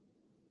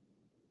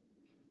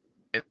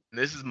 And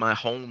this is my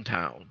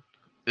hometown.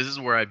 This is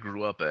where I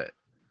grew up at.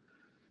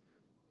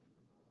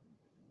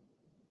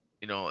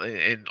 You know,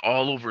 and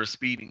all over a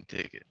speeding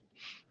ticket.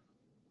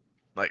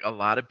 Like, a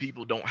lot of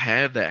people don't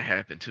have that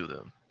happen to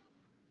them.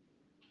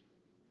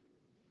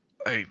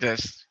 Like,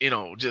 that's, you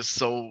know, just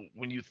so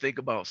when you think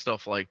about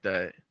stuff like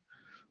that,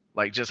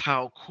 like just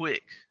how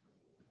quick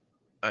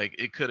like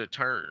it could have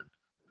turned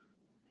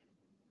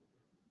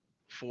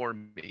for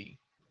me.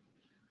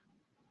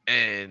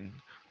 And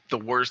the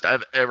worst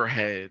I've ever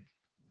had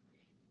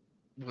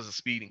was a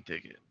speeding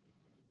ticket.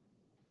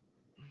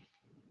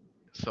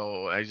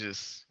 So I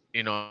just,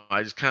 you know,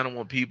 I just kind of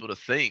want people to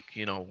think,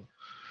 you know,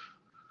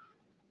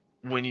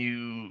 when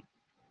you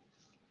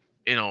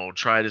know,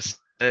 try to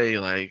say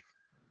like,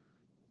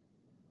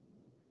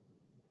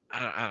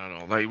 I don't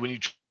know, like when you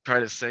try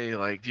to say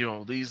like, you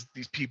know, these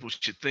people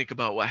should think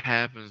about what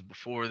happens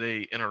before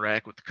they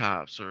interact with the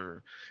cops,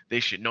 or they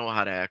should know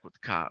how to act with the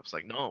cops.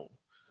 Like, no,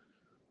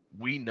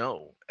 we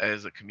know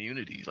as a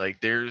community,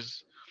 like you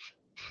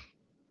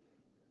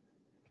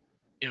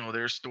know,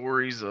 there's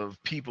stories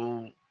of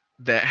people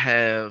that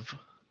have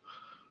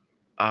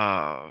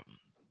uh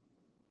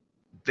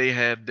they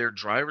have their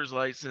driver's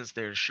license,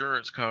 their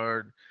insurance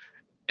card,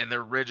 and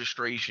their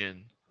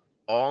registration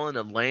all in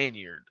a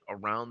lanyard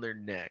around their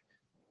neck,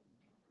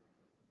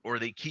 or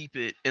they keep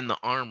it in the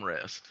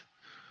armrest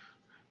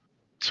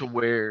to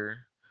where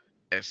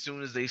as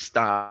soon as they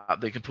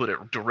stop, they can put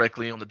it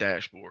directly on the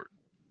dashboard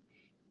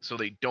so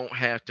they don't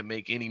have to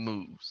make any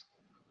moves.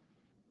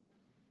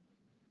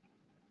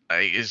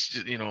 It's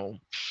just, you know,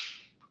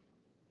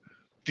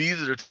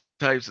 these are the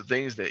types of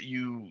things that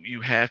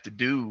you have to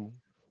do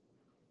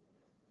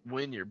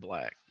when you're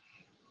black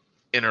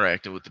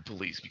interacting with the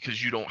police,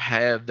 because you don't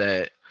have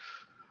that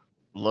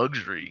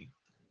luxury,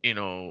 you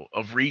know,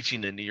 of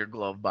reaching into your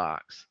glove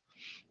box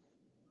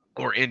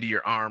or into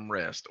your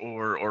armrest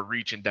or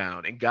reaching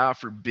down. And God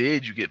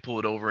forbid you get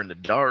pulled over in the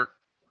dark.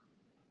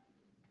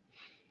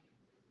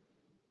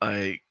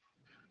 Like,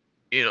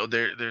 you know,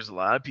 there's a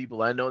lot of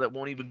people I know that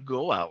won't even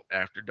go out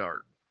after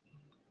dark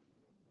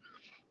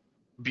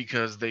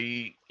because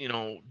they, you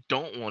know,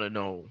 don't want to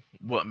know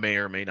what may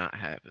or may not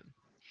happen.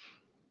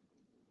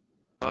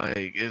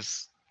 Like,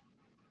 it's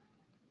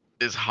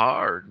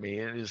hard,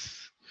 man.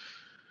 It's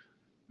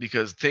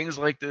because things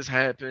like this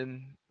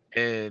happen,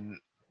 and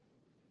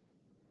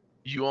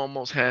you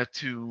almost have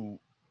to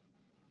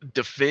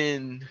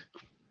defend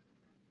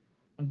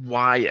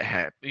why it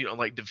happened. You know,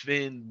 like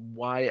defend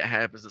why it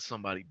happens to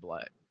somebody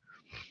black,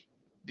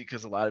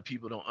 because a lot of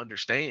people don't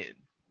understand.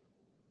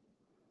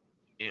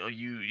 You know,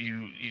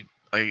 you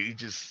like you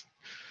just,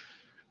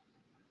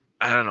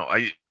 I don't know.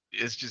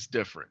 It's just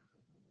different.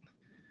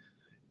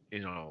 You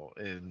know,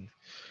 and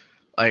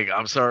like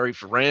I'm sorry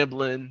for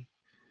rambling,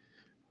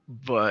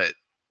 but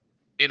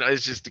you know,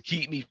 it's just to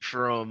keep me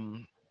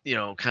from, you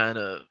know, kind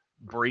of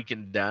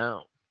breaking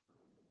down,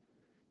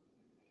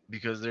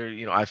 because there,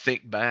 you know, I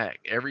think back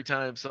every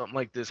time something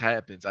like this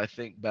happens. I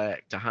think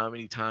back to how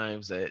many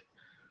times that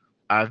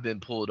I've been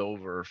pulled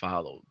over or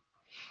followed.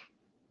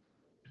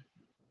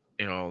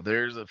 You know,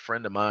 there's a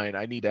friend of mine.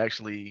 I need to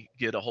actually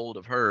get a hold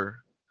of her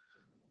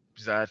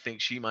because I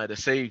think she might have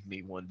saved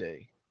me one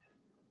day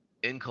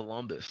in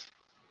Columbus.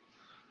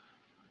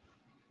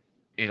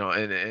 You know,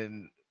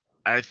 and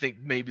I think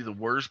maybe the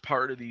worst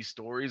part of these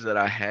stories that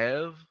I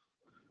have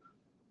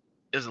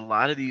is a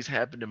lot of these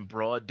happened in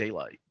broad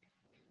daylight.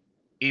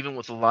 Even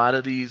with a lot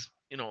of these,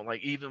 you know,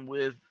 like even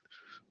with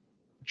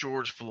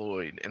George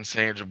Floyd and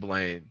Sandra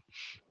Bland,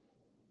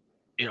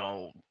 you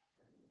know,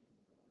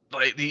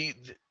 like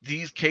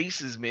these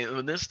cases, man,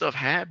 when this stuff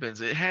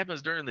happens, it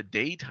happens during the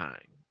daytime,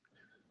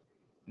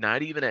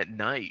 not even at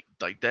night.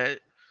 Like that,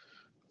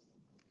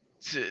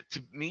 to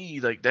me,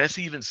 like that's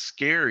even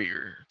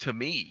scarier to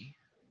me.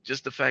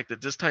 Just the fact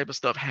that this type of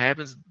stuff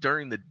happens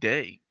during the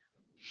day.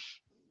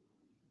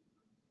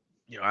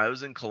 You know, I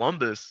was in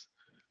Columbus,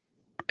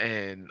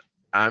 and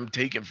I'm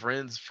taking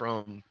friends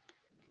from,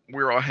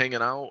 we're all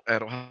hanging out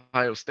at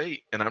Ohio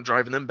State, and I'm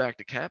driving them back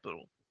to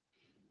Capitol.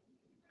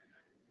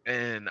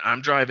 And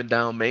I'm driving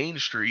down Main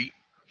Street,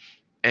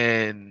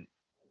 and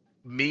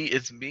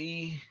it's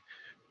me,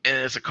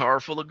 and it's a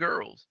car full of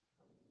girls.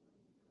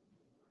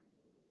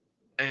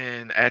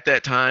 And at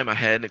that time, I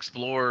had an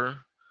Explorer.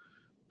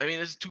 I mean,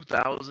 it's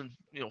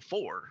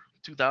 2004,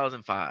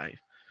 2005.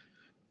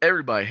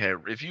 Everybody had,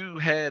 if you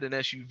had an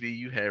SUV,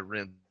 you had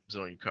rims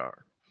on your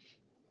car.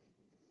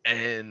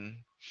 And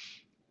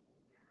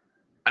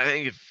I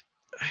think if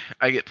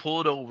I get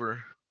pulled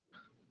over,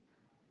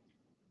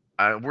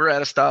 we're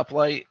at a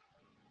stoplight,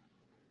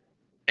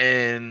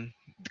 and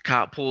the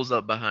cop pulls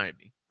up behind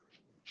me.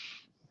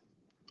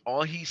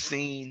 All he's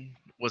seen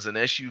was an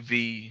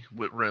SUV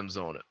with rims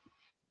on it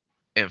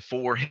and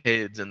 4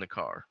 heads in the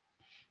car.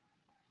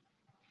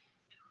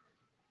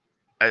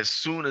 As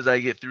soon as I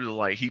get through the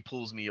light, he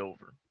pulls me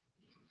over.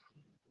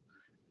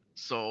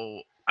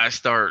 So I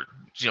start,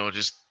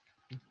 just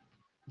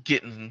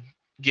getting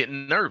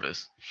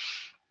nervous.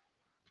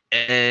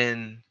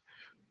 And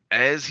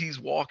as he's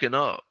walking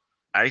up,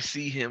 I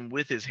see him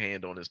with his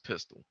hand on his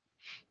pistol.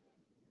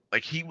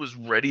 Like he was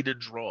ready to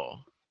draw.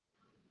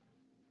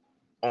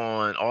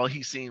 On all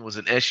he's seen was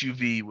an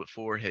SUV with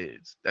 4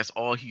 heads. That's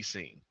all he's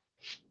seen.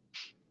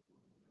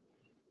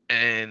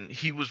 And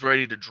he was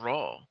ready to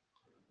draw.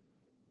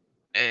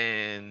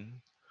 And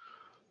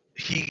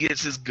he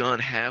gets his gun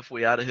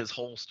halfway out of his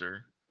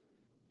holster,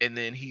 and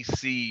then he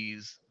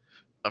sees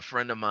a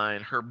friend of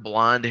mine, her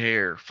blonde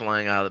hair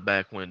flying out of the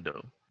back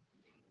window.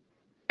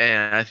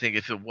 And I think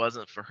if it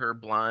wasn't for her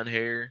blonde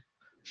hair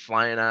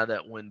flying out of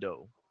that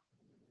window,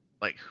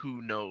 like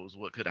who knows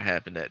what could have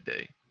happened that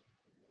day.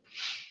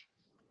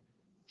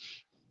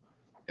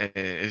 And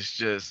it's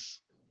just,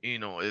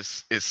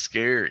 it's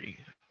scary.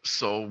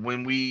 So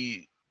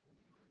when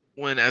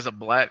as a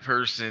black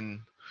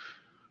person,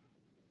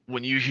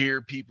 when you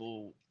hear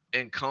people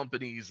and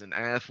companies and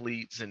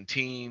athletes and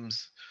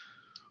teams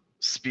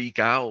speak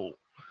out,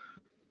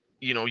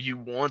 you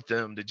want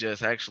them to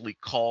just actually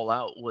call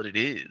out what it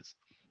is.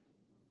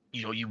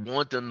 You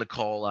want them to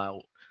call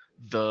out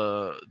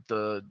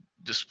the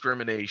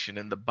discrimination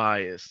and the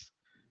bias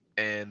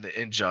and the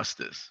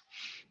injustice,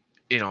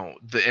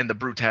 the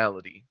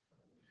brutality,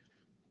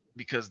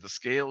 because the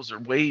scales are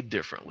weighed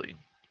differently.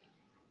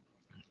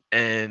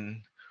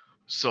 And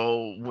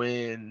so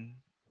when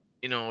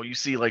you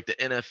see like the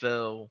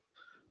NFL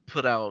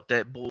put out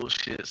that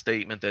bullshit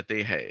statement that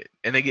they had,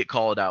 and they get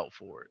called out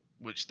for it,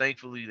 which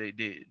thankfully they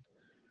did.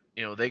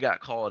 They got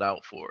called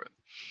out for it.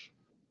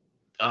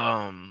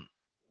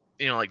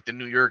 Like the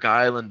New York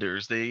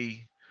Islanders,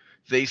 they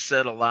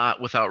said a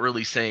lot without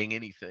really saying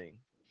anything.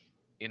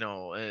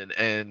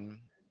 And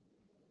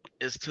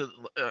it's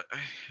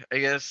I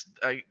guess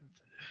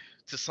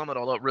to sum it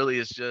all up, really,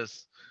 it's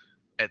just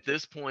at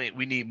this point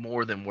we need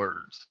more than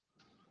words.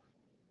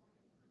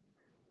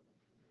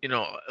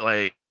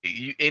 Like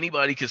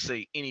anybody could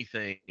say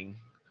anything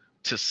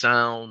to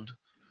sound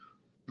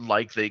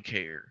like they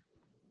care.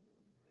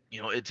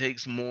 It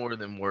takes more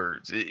than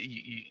words.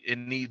 It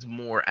needs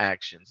more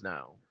actions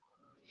now.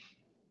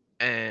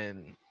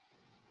 And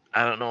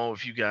I don't know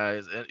if you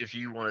guys, if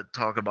you want to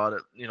talk about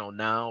it,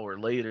 now or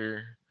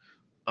later,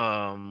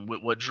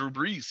 with what Drew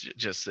Brees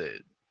just said.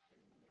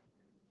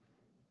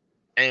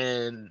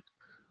 And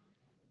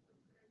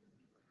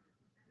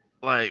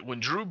like when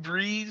Drew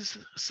Brees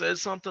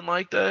says something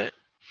like that,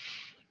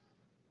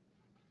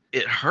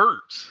 it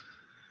hurts.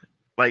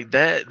 Like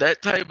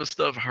that type of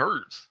stuff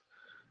hurts.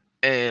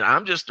 And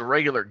I'm just a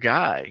regular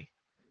guy.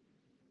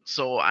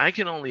 So I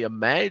can only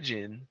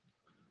imagine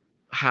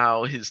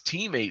how his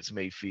teammates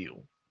may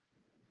feel.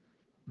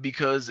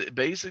 Because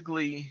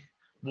basically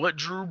what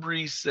Drew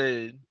Brees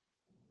said,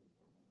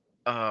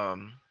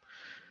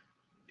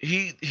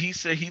 he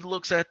said he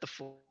looks at the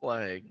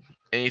flag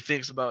and he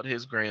thinks about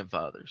his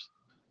grandfathers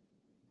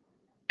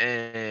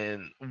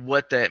and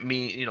what that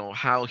means,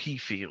 how he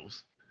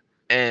feels.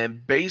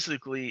 And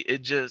basically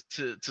it just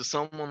to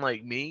someone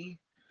like me,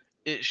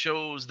 it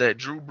shows that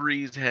Drew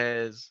Brees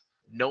has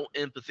no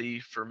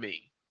empathy for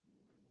me.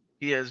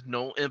 He has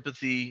no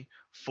empathy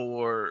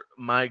for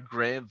my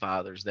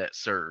grandfathers that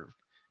served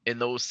in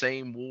those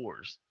same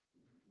wars.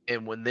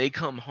 And when they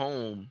come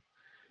home,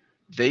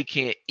 they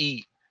can't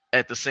eat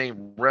at the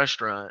same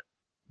restaurant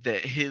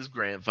that his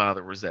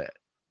grandfather was at.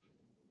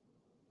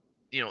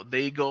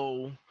 They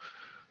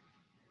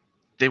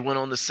went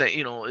on the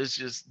same, it's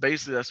just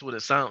basically that's what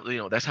it sounds,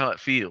 that's how it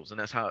feels and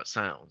that's how it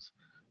sounds.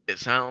 It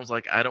sounds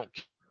like I don't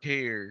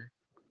care,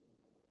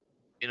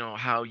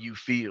 how you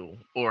feel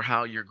or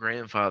how your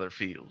grandfather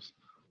feels.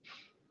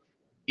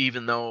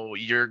 Even though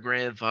your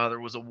grandfather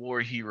was a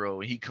war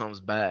hero and he comes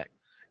back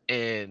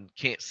and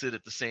can't sit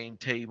at the same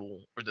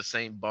table or the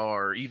same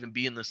bar or even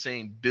be in the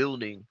same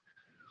building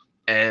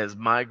as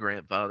my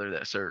grandfather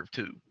that served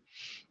too.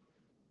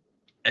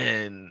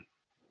 And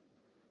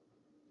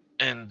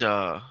and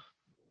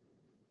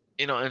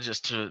and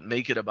just to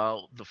make it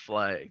about the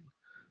flag,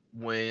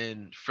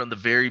 when from the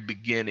very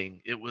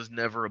beginning it was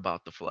never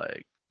about the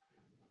flag.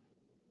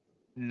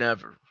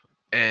 Never.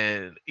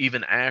 And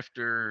even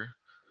after,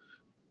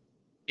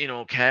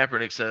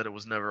 Kaepernick said it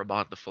was never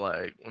about the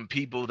flag, when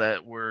people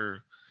that were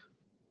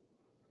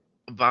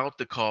about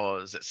the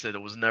cause that said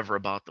it was never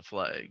about the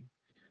flag,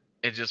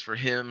 and just for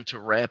him to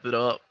wrap it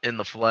up in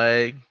the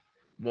flag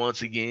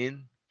once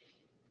again,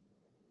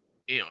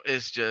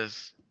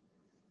 it's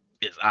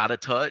out of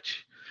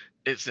touch,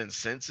 it's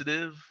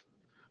insensitive,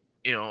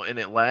 and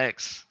it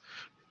lacks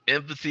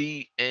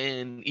empathy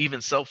and even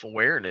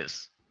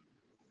self-awareness.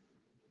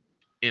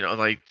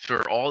 like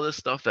for all this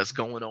stuff that's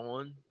going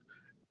on,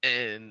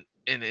 and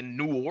in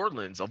New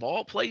Orleans of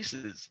all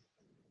places,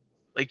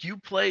 like you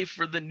play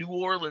for the New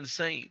Orleans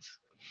Saints.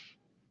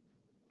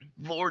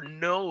 Lord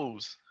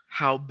knows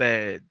how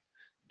bad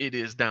it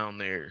is down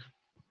there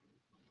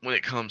when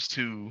it comes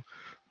to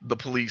the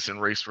police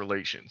and race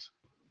relations.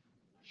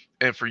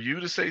 And for you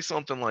to say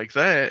something like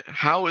that,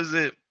 how is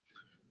it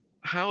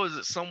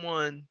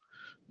someone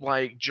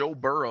like Joe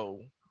Burrow?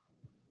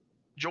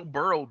 Joe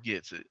Burrow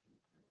gets it.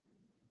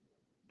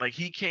 Like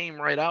he came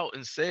right out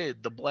and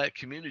said the black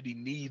community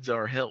needs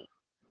our help.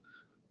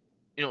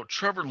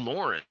 Trevor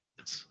Lawrence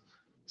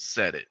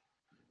said it.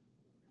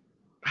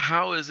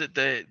 How is it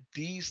that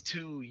these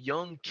two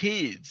young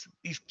kids,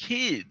 these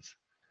kids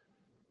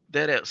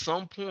that at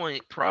some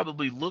point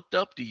probably looked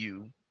up to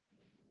you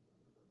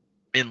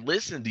and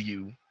listened to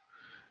you,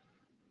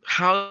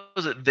 how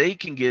is it they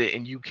can get it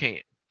and you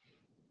can't?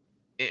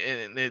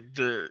 And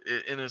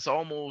it's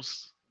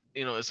almost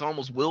it's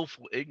almost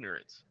willful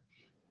ignorance,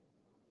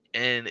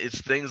 and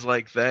it's things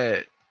like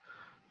that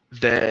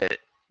that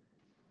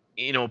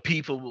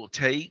people will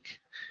take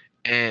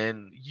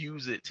and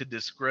use it to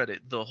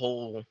discredit the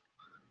whole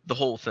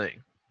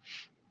thing.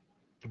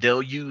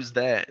 They'll use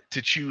that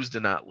to choose to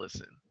not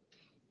listen,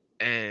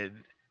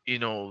 and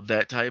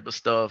that type of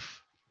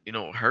stuff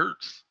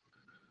hurts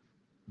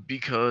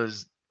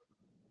because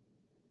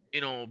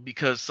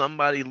because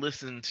somebody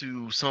listened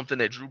to something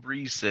that Drew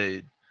Brees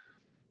said.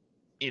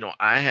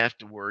 I have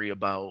to worry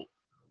about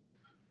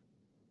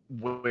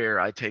where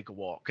I take a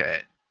walk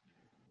at.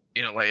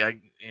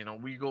 Like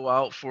we go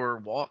out for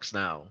walks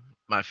now,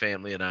 my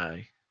family and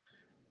I,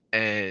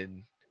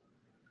 and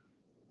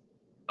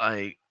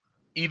like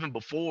even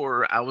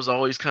before, I was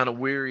always kind of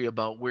weary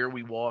about where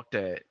we walked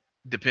at,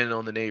 depending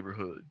on the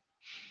neighborhood.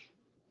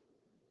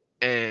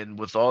 And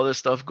with all this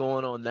stuff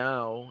going on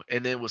now,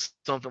 and then with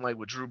something like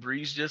what Drew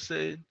Brees just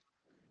said,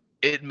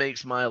 it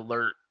makes my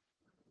alert.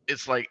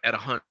 It's like at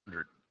 100,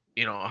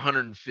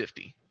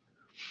 150,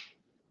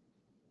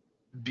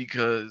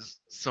 because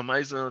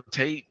somebody's gonna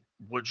take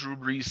what Drew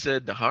Brees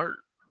said to heart,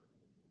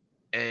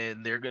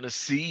 and they're gonna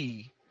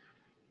see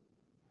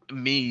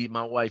me,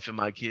 my wife, and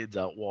my kids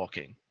out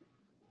walking.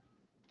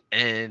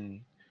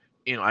 And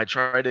I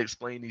try to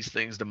explain these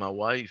things to my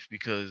wife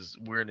because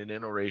we're in an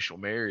interracial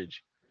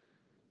marriage,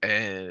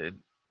 and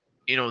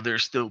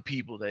there's still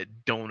people that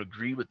don't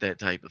agree with that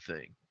type of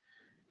thing.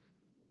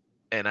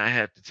 And I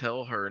have to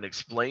tell her and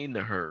explain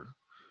to her,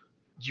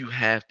 you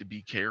have to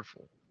be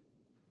careful.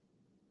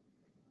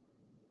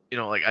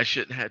 Like I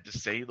shouldn't have to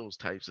say those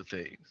types of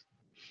things.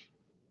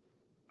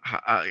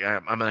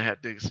 I'm gonna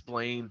have to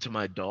explain to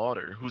my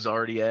daughter, who's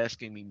already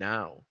asking me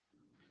now.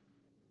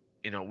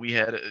 We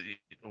had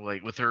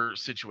like with her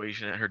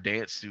situation at her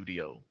dance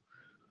studio,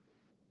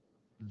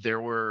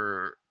 there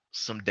were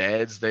some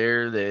dads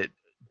there that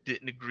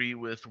didn't agree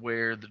with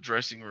where the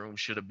dressing room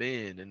should have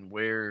been and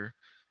where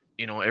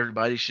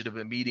everybody should have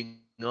been meeting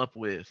up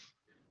with.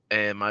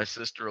 And my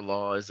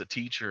sister-in-law is a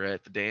teacher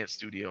at the dance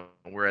studio,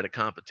 and we're at a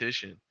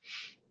competition.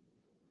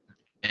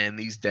 And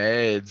these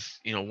dads,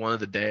 one of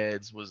the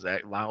dads was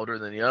act louder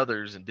than the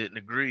others and didn't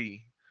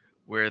agree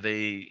where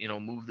they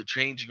moved the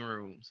changing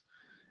rooms.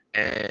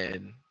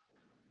 And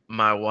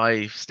my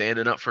wife,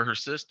 standing up for her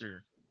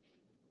sister,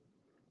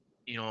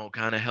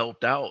 kind of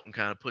helped out and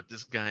kind of put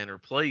this guy in her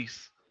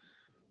place.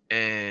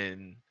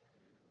 And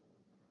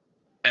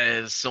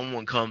as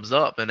someone comes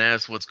up and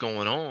asks what's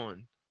going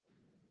on,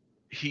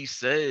 he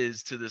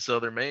says to this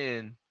other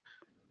man,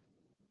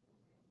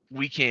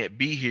 we can't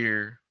be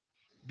here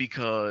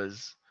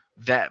because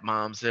that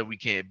mom said we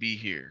can't be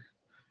here.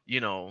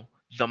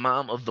 The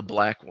mom of the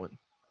black one.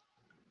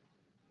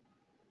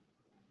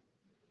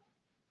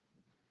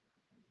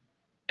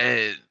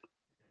 And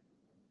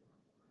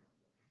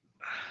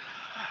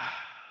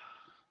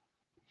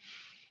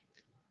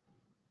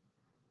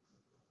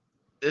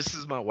this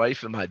is my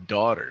wife and my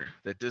daughter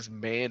that this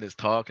man is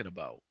talking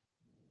about.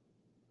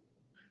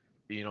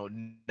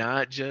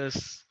 Not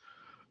just,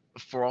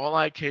 for all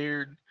I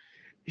cared,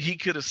 he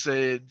could have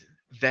said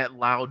that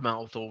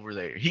loudmouth over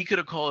there. He could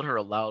have called her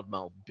a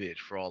loudmouth bitch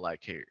for all I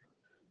cared.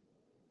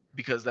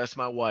 Because that's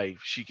my wife.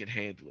 She can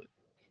handle it.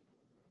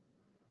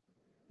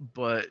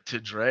 But to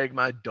drag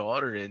my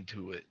daughter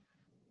into it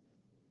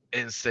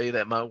and say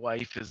that my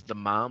wife is the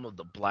mom of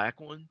the black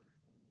one,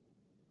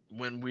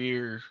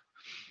 when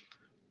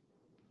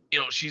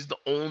she's the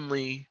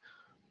only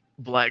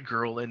black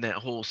girl in that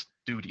whole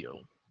studio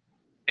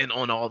and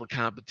on all the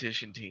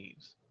competition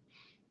teams.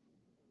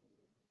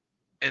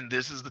 And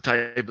this is the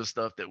type of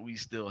stuff that we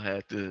still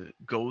have to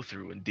go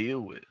through and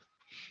deal with.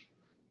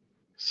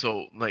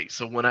 So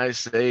when I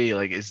say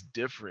like it's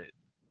different,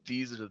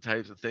 these are the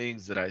types of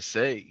things that I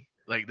say.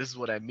 Like this is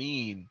what I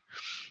mean,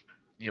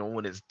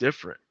 when it's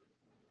different.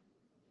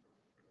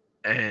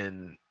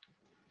 And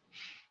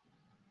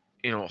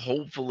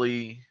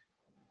hopefully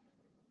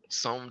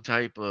some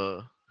type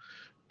of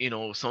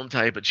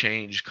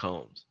change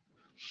comes.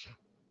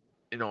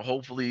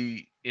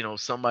 Hopefully,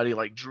 somebody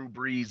like Drew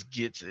Brees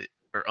gets it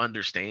or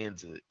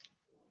understands it.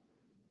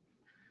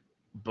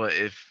 But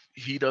if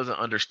he doesn't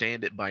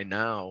understand it by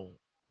now,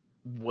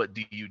 what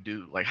do you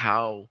do? Like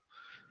how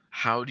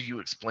do you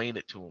explain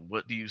it to him?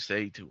 What do you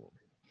say to him?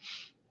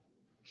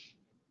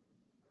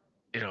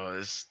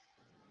 It's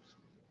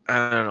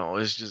I don't know.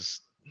 It's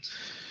just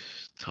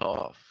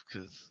tough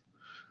because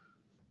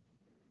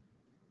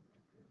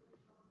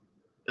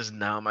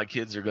now my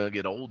kids are gonna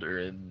get older,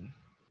 and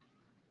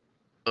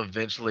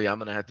eventually I'm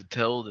gonna have to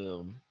tell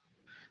them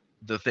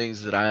the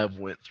things that I have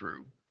went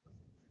through,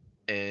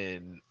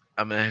 and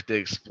I'm gonna have to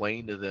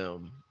explain to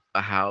them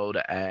how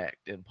to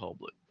act in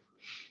public.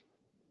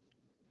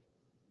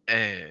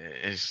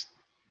 And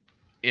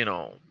you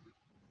know,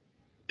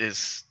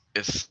 it's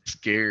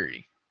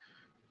scary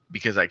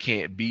because I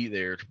can't be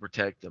there to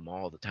protect them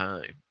all the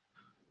time.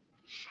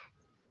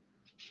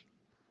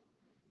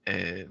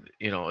 And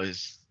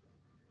it's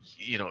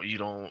you don't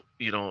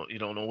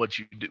know what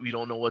you do. You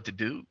don't know what to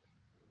do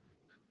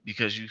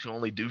because you can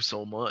only do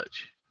so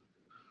much.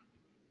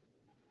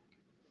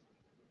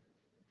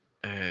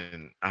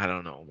 And I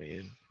don't know,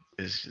 man.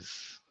 It's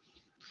just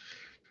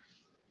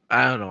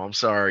I don't know. I'm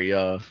sorry.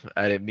 I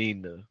didn't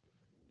mean to.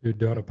 Dude,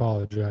 don't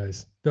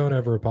apologize. Don't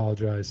ever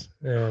apologize.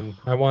 And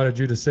I wanted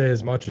you to say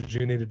as much as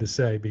you needed to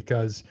say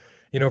because,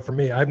 for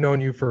me, I've known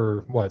you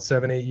for what,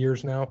 7, 8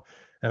 years now,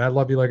 and I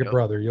love you like a Yep.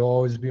 brother. You'll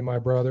always be my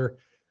brother.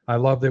 I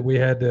love that we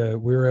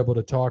were able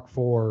to talk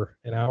for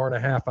an hour and a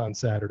half on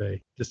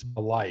Saturday, just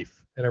about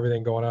life and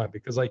everything going on.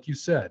 Because, like you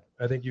said,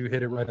 I think you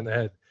hit it right in the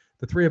head.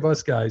 The three of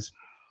us guys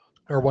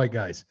are white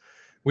guys.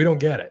 We don't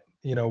get it.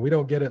 We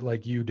don't get it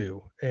like you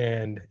do.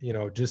 And,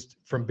 just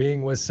from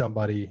being with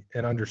somebody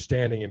and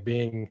understanding and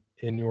being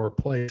in your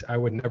place, I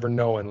would never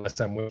know unless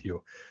I'm with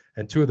you.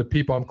 And two of the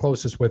people I'm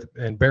closest with,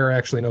 and Bear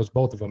actually knows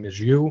both of them, is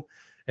you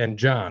and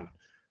John,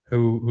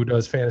 who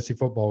does fantasy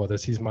football with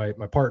us. He's my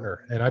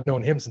partner. And I've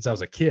known him since I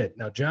was a kid.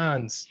 Now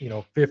John's,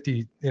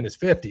 50 in his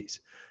 50s.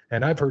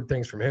 And I've heard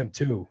things from him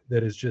too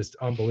that is just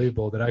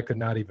unbelievable that I could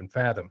not even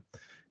fathom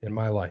in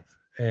my life.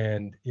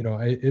 And,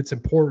 it's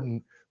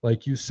important,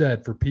 like you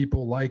said, for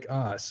people like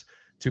us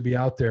to be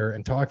out there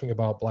and talking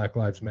about Black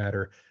Lives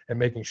Matter and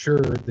making sure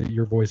that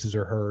your voices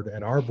are heard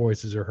and our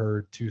voices are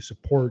heard to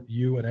support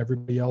you and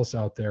everybody else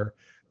out there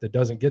that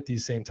doesn't get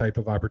these same type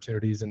of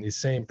opportunities and these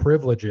same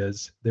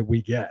privileges that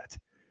we get.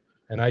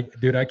 And I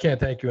can't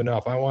thank you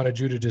enough. I wanted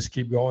you to just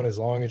keep going as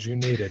long as you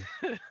needed.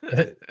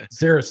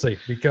 Seriously,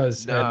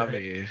 because Nah, and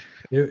man.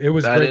 it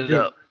was I great, ended dude.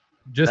 up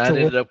Just I to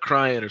ended up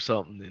crying or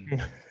something.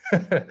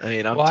 And I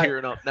mean, I'm well,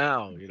 tearing up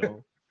now.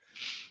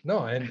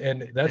 no,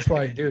 and that's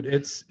why, dude.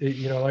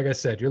 Like I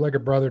said, you're like a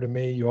brother to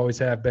me. You always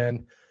have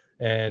been,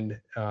 and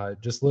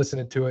just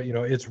listening to it,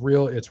 it's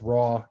real, it's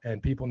raw,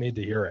 and people need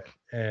to hear it.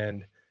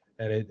 And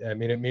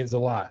it means a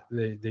lot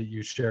that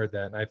you shared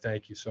that, and I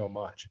thank you so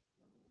much.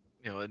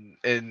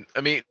 And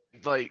I mean,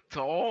 like,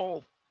 to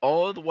all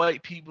the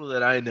white people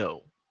that I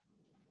know,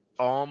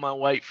 all my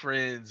white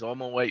friends, all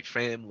my white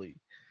family,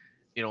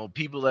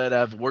 people that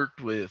I've worked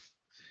with,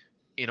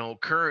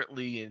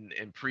 currently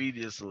and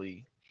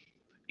previously,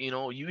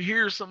 you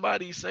hear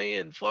somebody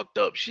saying fucked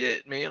up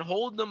shit, man,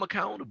 hold them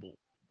accountable.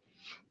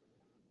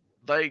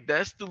 Like,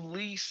 that's the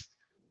least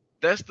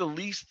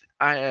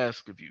I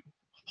ask of you.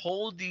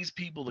 Hold these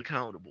people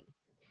accountable.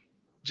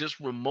 Just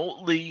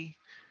remotely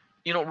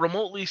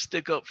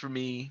stick up for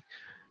me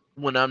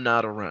when I'm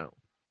not around.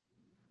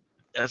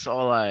 That's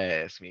all I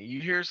ask, man. You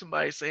hear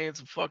somebody saying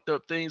some fucked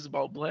up things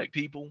about black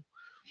people,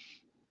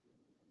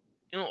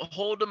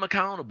 hold them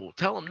accountable.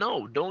 Tell them,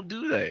 no, don't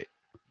do that.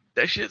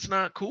 That shit's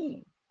not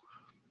cool.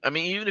 I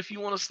mean, even if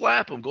you want to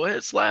slap them, go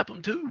ahead, slap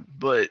them too.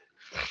 But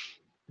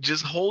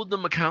just hold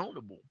them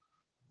accountable.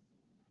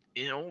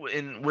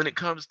 And when it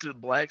comes to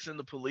blacks in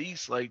the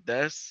police, like,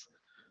 that's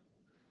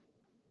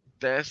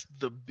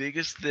the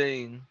biggest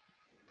thing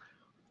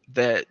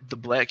that the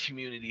black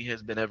community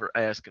has been ever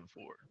asking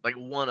for. Like,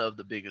 one of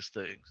the biggest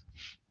things.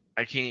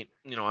 I can't,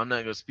 I'm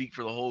not going to speak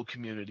for the whole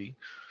community,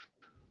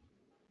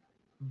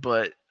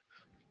 but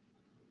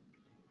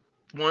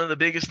one of the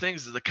biggest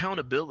things is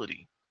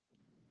accountability.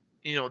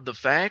 The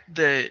fact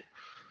that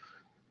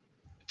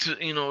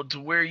to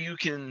where you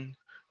can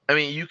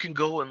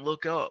go and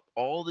look up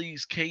all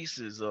these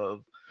cases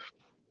of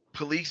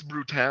police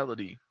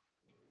brutality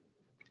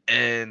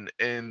and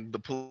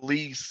the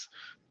police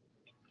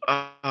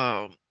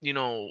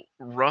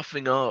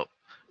roughing up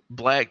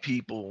black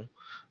people,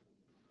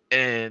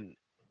 and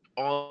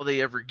all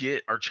they ever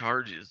get are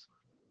charges.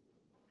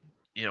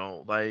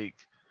 Like,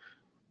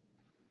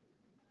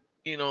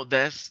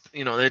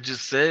 that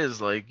just says,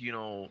 like,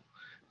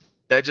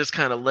 that just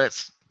kind of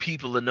lets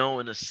people to know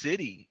in the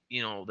city,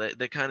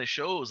 that kind of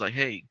shows, like,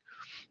 hey,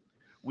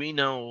 we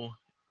know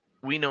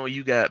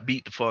you got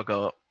beat the fuck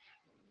up,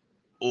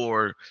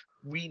 or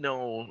we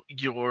know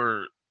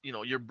your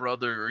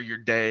brother or your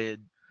dad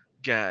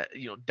got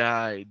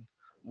died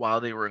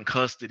while they were in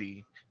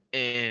custody,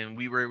 and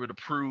we were able to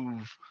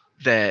prove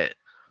that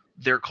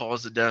their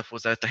cause of death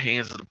was at the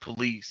hands of the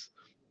police,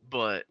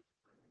 but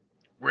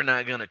we're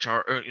not gonna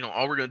charge, or,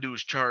 all we're gonna do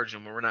is charge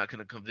them, and we're not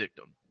gonna convict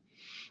them.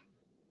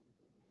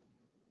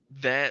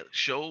 That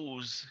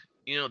shows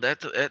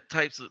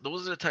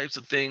those are the types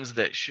of things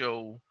that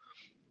show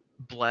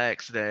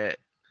blacks that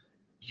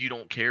you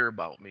don't care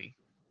about me.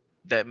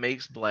 That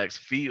makes blacks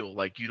feel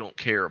like you don't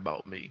care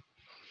about me.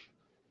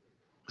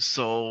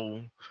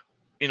 So,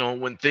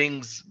 when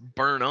things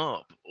burn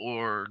up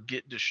or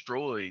get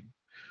destroyed,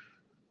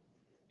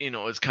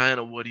 it's kind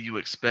of, what do you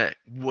expect?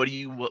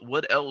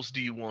 What else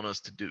do you want us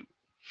to do?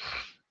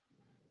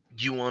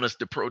 You want us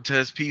to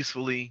protest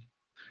peacefully?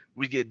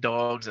 We get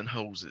dogs and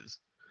hoses.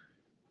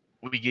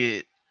 We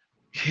get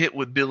hit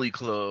with billy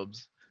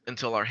clubs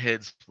until our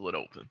heads split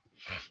open.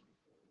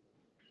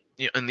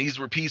 And these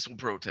were peaceful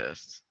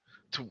protests.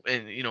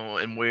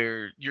 And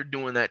where you're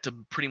doing that to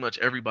pretty much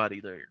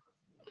everybody there.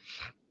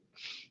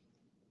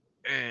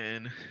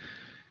 And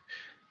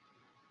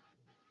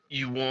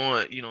you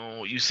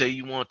say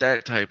you want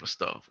that type of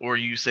stuff, or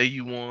you say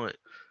you want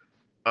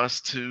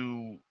us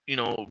to,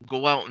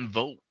 go out and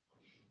vote.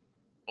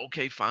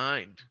 Okay,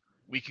 fine.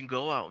 We can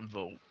go out and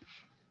vote.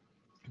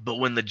 But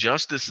when the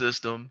justice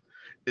system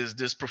is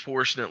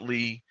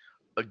disproportionately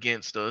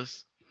against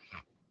us,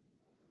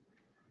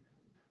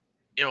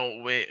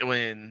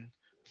 when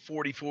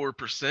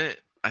 44%,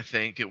 I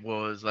think it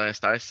was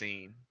last I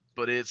seen,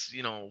 but it's,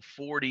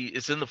 40,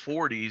 it's in the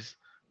 40s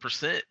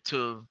percent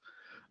to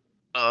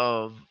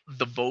of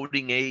the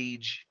voting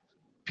age,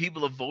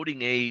 people of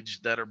voting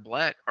age that are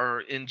black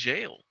are in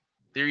jail.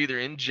 They're either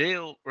in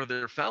jail or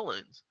they're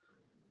felons.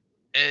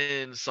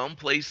 And some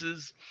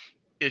places,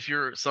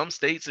 some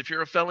states, if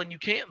you're a felon, you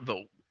can't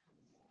vote.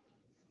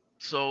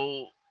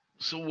 So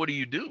what do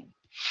you do?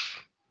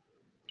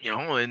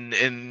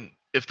 And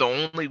if the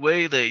only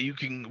way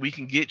that we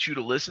can get you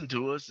to listen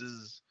to us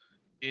is,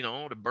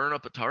 to burn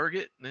up a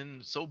target,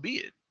 then so be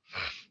it.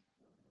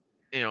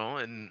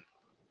 And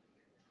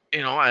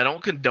I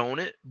don't condone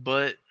it,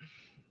 but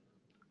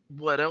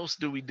what else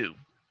do we do?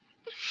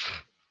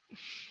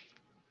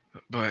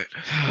 But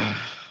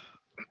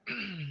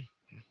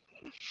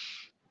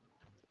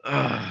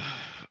I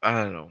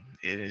don't know.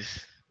 It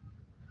is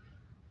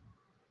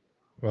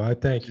Well, I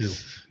thank you.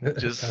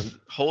 just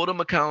hold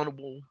them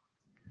accountable.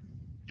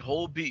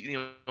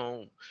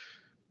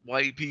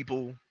 White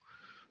people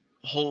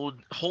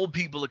hold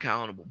people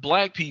accountable.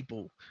 Black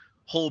people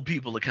hold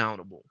people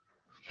accountable.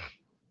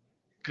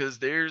 Because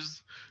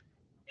there's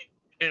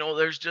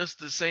just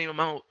the same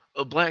amount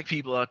of black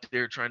people out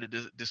there trying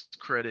to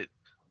discredit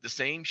the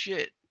same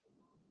shit.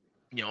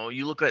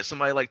 You look at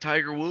somebody like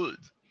Tiger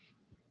Woods.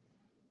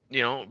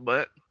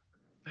 But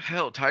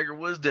hell, Tiger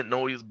Woods didn't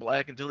know he was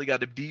black until he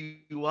got a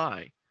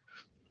DUI.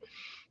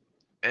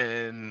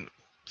 And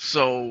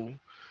so,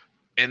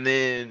 and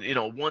then,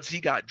 once he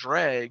got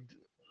dragged,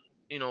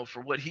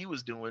 for what he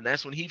was doing,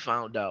 that's when he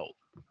found out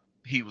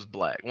he was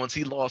black. Once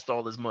he lost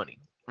all his money.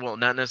 Well,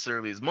 not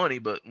necessarily his money,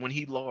 but when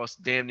he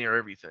lost damn near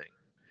everything.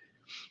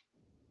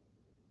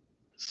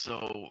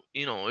 So,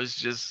 it's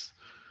just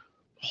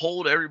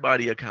hold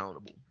everybody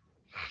accountable.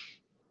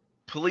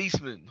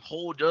 Policemen,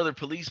 hold other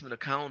policemen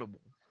accountable.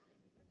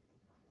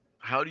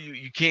 How do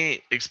you can't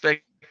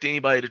expect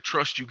anybody to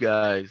trust you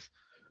guys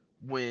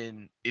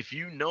when, if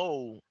you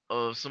know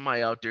of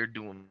somebody out there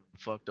doing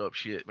fucked up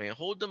shit, man,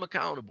 hold them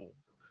accountable.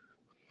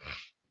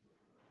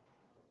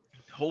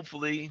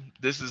 Hopefully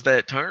this is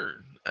that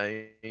turn.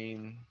 I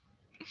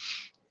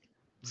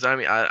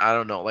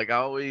don't know. Like,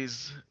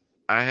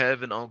 I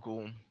have an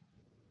uncle,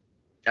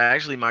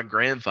 actually my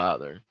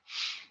grandfather,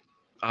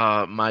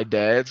 my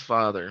dad's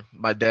father,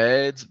 my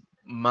dad's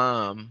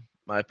mom,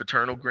 my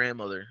paternal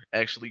grandmother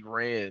actually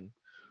ran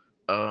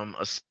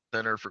a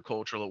center for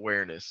cultural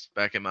awareness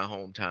back in my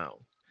hometown.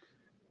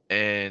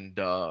 And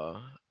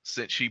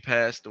since she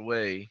passed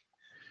away,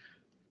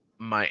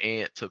 my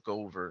aunt took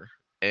over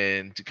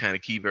and to kind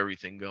of keep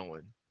everything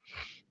going.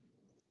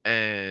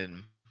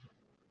 And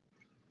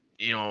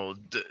you know,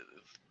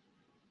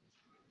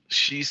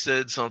 she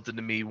said something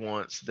to me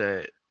once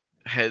that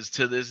has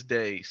to this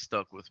day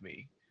stuck with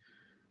me.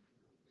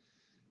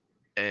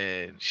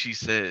 And she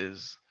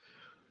says,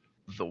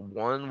 the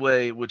one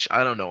way, which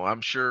I don't know,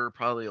 I'm sure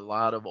probably a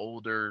lot of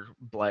older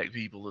black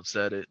people have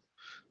said it.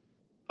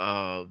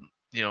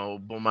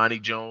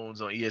 Bomani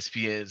Jones on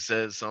ESPN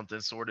says something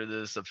sort of to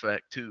this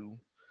effect too.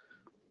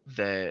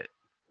 That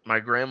my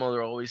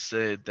grandmother always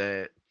said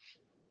that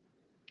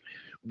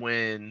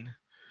when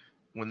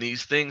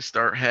these things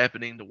start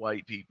happening to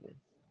white people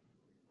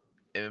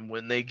and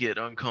when they get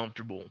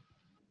uncomfortable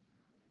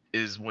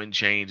is when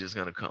change is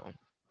going to come.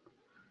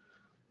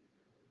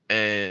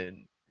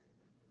 And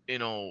you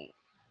know,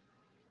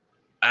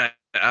 I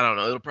don't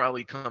know, it'll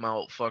probably come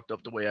out fucked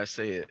up the way I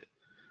say it,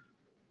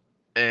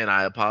 and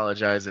I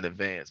apologize in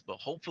advance, but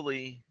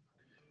hopefully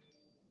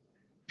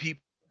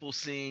people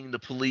seeing the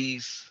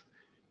police,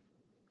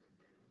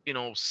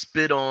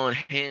 spit on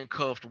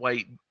handcuffed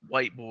white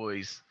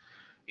boys,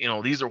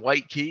 these are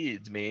white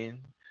kids, man,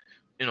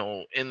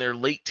 in their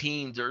late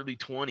teens, early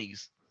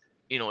 20s,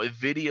 if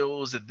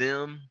videos of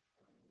them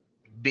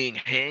being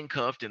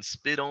handcuffed and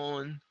spit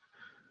on,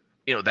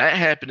 that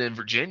happened in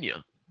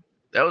Virginia.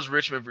 That was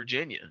Richmond,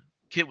 Virginia.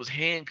 Kid was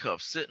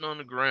handcuffed, sitting on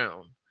the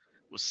ground,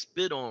 was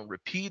spit on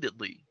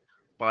repeatedly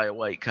by a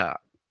white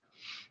cop.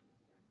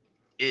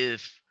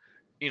 If,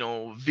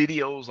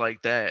 videos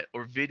like that,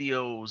 or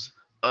videos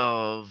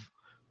of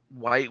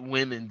white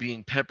women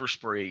being pepper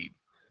sprayed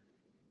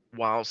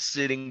while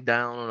sitting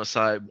down on a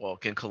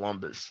sidewalk in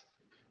Columbus,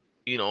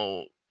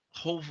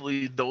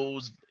 hopefully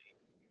those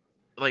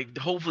are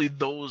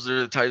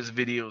the types of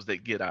videos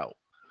that get out.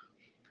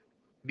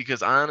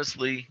 Because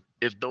honestly,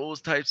 if those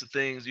types of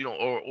things,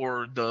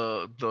 or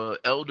the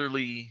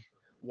elderly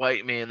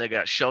white man that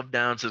got shoved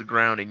down to the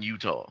ground in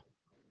Utah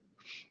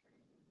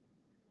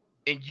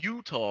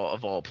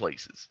of all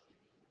places,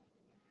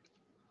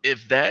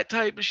 if that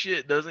type of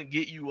shit doesn't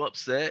get you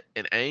upset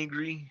and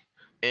angry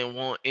and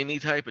want any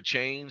type of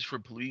change for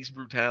police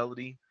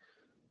brutality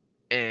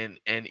and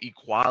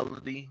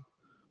equality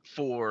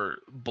for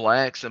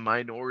blacks and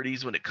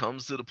minorities when it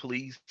comes to the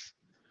police,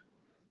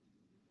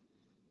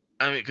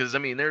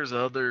 there's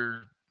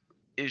other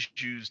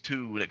issues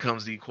too when it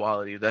comes to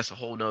equality. That's a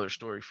whole nother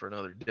story for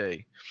another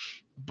day.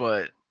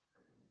 But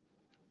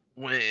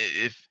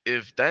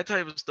if that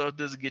type of stuff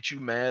doesn't get you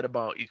mad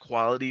about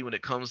equality when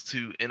it comes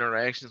to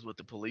interactions with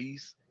the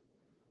police,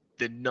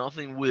 then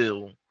nothing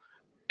will,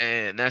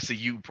 and that's a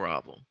you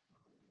problem.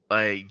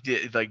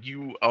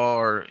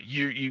 You're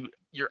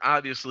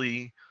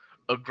obviously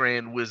a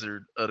grand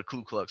wizard of the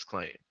Ku Klux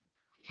Klan.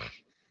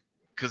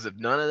 Because if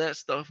none of that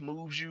stuff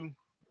moves you,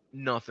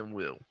 nothing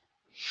will.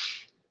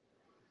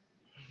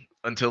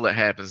 Until it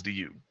happens to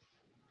you.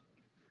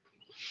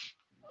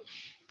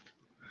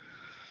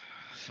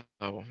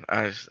 So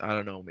I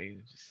don't know,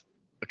 man. Just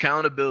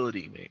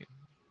accountability, man,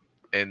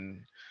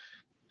 and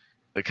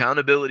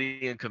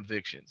accountability and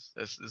convictions.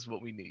 That's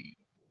what we need.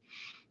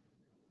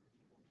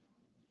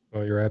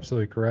 Well, you're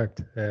absolutely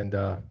correct, and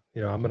I'm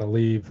going to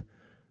leave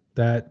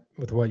that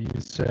with what you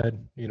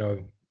said.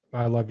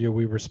 I love you,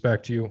 we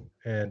respect you,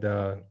 and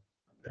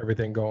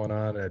everything going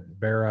on at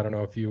Bear. I don't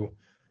know if you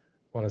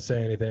want to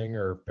say anything,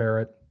 or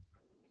Parrot.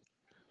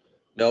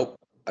 Nope.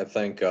 I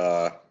think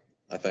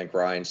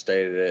Ryan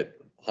stated it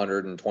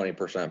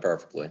 120%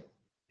 perfectly.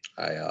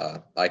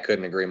 I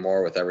couldn't agree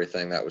more with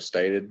everything that was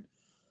stated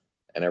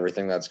and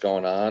everything that's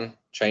going on.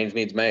 Change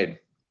needs made.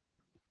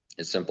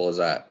 It's simple as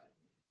that.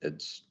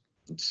 It's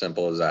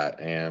simple as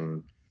that,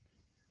 and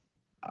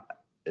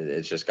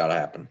it's just got to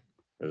happen.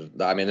 There's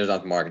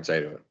nothing more I can say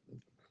to it.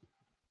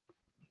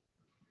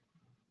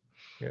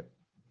 Yeah.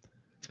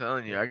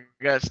 Telling you, I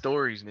got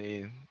stories,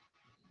 man.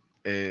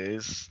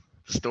 It's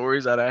the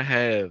stories that I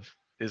have.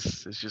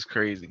 It's just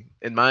crazy.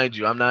 And mind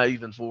you, I'm not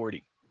even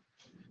 40.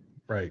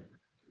 Right.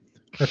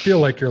 I feel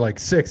like you're like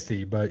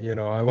 60, but we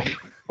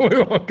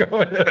won't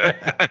go into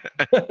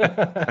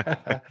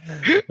that.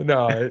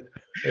 No,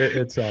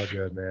 it's all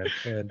good, man.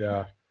 And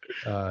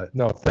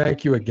no,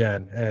 thank you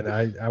again. And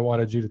I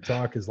wanted you to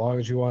talk as long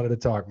as you wanted to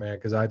talk, man,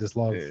 because I just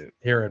love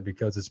hearing,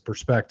 because it's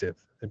perspective,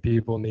 and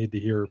people need to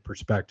hear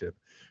perspective.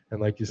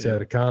 And like you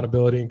said,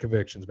 accountability and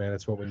convictions, man,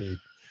 that's what we need.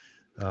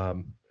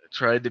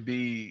 Tried to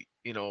be,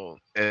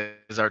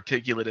 as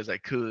articulate as I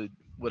could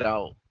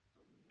without,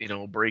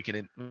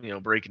 breaking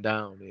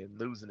down and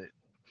losing it.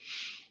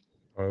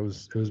 Oh,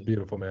 it was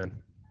beautiful, man.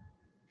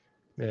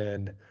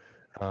 And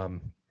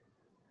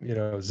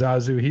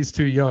Zazu, he's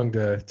too young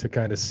to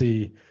kind of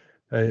see.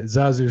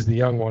 Zazu's the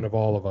young one of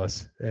all of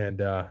us, and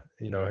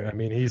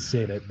he's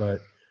seen it,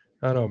 but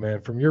I don't know,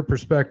 man. From your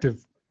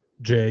perspective,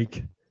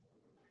 Jake,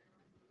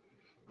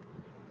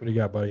 what do you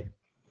got, buddy?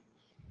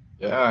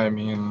 Yeah,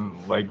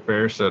 like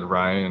Bear said,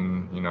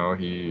 Ryan,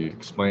 he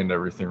explained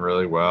everything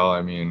really well.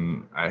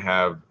 I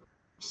have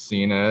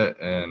seen it,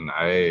 and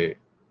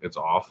it's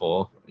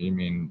awful.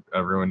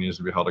 Everyone needs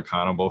to be held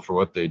accountable for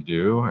what they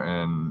do,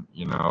 and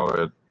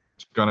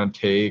it's gonna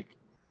take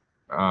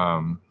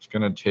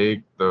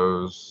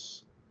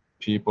those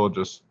people.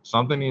 Just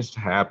something needs to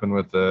happen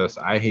with this.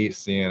 I hate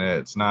seeing it.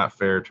 It's not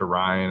fair to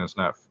Ryan. It's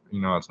not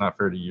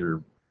fair to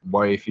your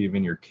wife,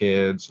 even your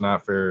kids.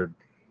 Not fair,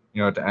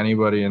 to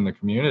anybody in the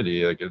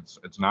community. Like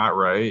it's not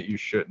right. You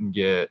shouldn't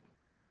get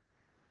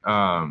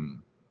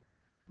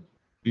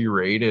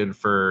berated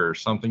for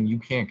something you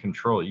can't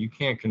control. You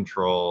can't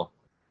control,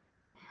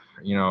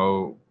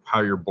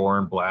 how you're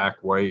born, black,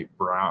 white,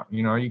 brown.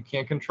 You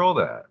can't control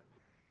that.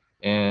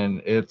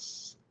 And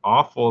it's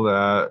awful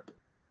that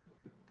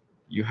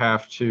you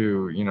have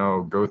to,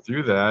 go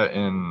through that.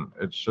 And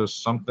it's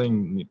just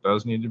something that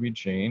does need to be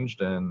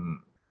changed. And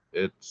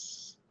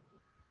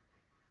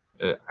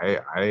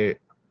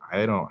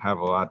I don't have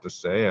a lot to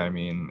say.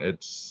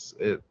 It's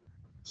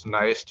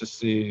nice to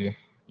see,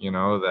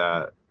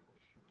 that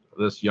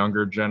this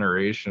younger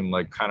generation,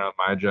 like kind of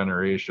my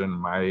generation,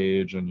 my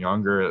age and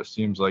younger, it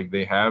seems like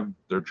they're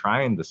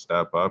trying to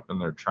step up, and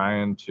they're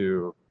trying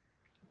to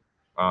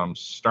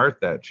start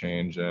that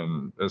change,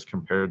 and as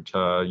compared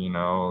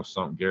to,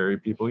 some Gary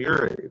people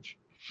your age.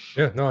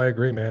 Yeah, no, I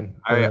agree, man.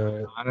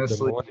 I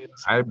honestly,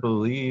 I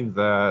believe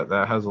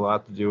that has a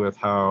lot to do with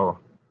how,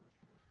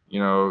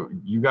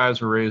 you guys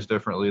were raised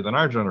differently than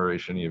our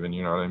generation, even,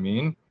 you know what I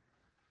mean?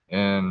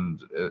 And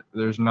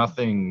there's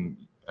nothing,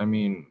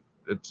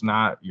 it's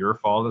not your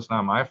fault, it's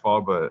not my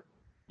fault, but,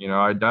 you know,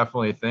 I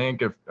definitely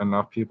think if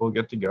enough people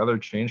get together,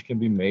 change can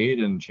be made,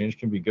 and change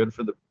can be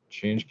for the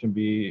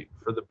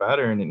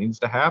better, and it needs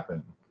to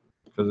happen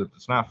because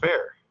it's not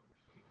fair.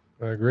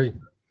 I agree.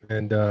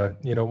 And,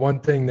 you know, one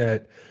thing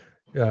that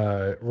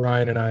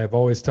Ryan and I have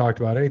always talked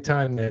about,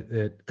 anytime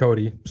that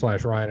Cody /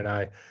 Ryan and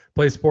I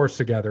play sports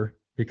together,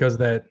 because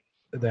that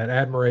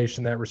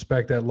admiration, that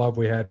respect, that love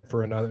we had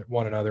for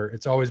one another,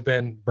 it's always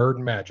been Bird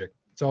and Magic.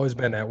 It's always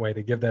been that way,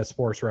 to give that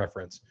sports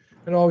reference.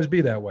 It'll always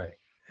be that way.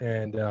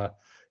 And,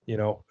 you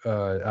know,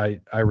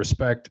 I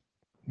respect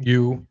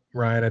you,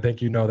 Ryan. I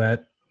think you know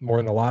that more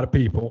than a lot of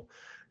people.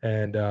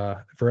 And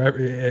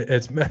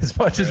as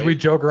much as we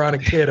joke around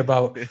and kid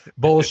about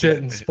bullshit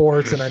in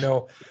sports, and I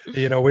know,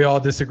 you know, we all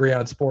disagree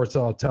on sports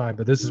all the time,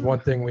 but this is one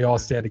thing we all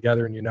stand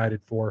together and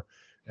united for,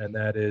 and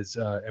that is,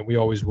 and we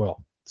always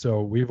will.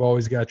 So we've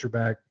always got your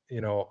back,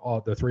 you know,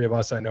 all the three of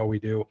us. I know we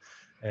do,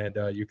 and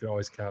you can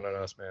always count on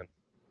us, man.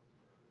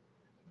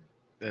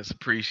 That's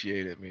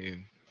appreciated,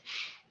 man.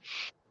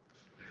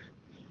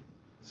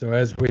 So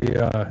as we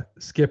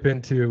skip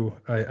into,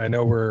 I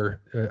know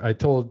I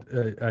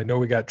know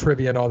we got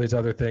trivia and all these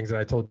other things, and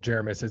I told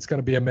Jeremy, it's going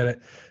to be a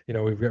minute. You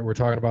know, we're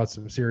talking about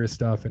some serious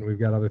stuff, and we've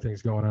got other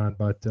things going on,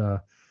 but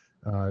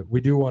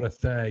we do want to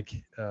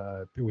thank.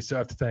 We still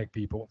have to thank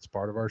people. It's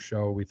part of our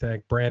show. We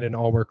thank Brandon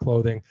All Wear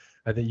Clothing.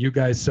 I think you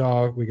guys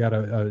saw we got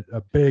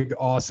a big,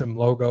 awesome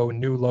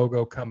new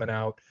logo coming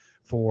out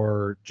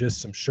for just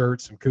some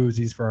shirts, some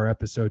koozies for our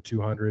episode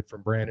 200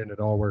 from Brandon at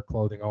All Wear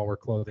Clothing,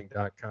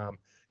 allwearclothing.com.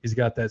 He's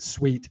got that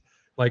sweet,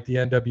 like the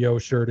NWO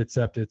shirt,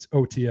 except it's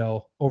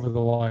OTL, Over the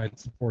Line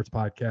Sports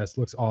Podcast.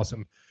 Looks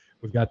awesome.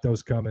 We've got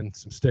those coming,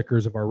 some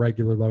stickers of our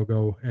regular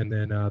logo, and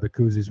then the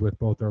koozies with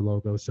both our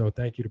logos. So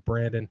thank you to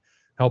Brandon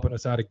helping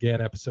us out again.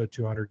 Episode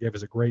 200 gave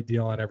us a great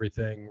deal on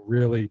everything,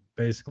 really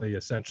basically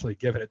essentially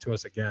giving it to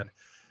us again.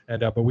 And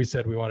but we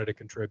said we wanted to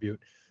contribute.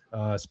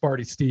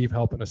 Sparty Steve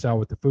helping us out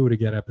with the food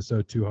again,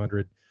 episode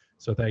 200.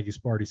 So thank you,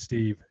 Sparty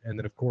Steve. And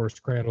then, of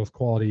course, Crandall's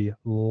Quality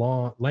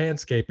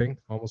Landscaping,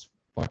 almost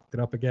fucked it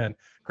up again.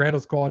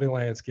 Crandall's Quality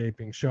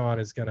Landscaping. Sean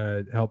is going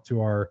to help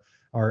to our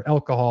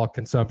alcohol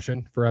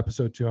consumption for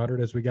episode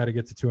 200, as we got to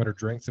get to 200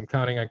 drinks. I'm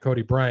counting on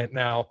Cody Bryant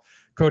now.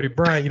 Cody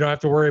Bryant, you don't have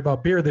to worry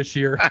about beer this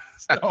year.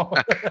 So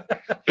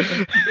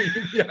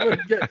you'll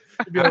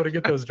be able to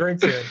get those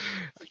drinks in.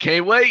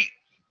 Can't wait.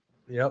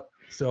 Yep.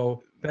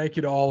 So thank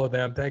you to all of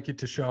them. Thank you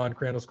to Sean,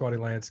 Crandall's Quality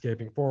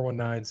Landscaping,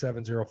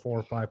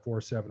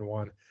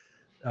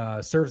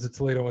 419-704-5471. Serves the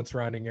Toledo and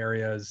surrounding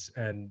areas,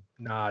 and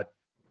not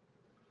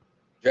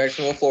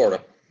Jacksonville,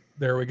 Florida.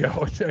 There we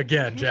go.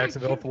 Again,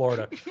 Jacksonville,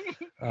 Florida.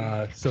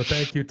 So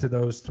thank you to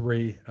those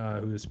three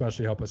who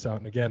especially help us out.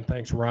 And again,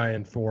 thanks,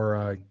 Ryan,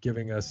 for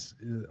giving us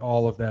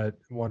all of that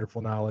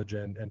wonderful knowledge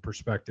and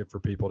perspective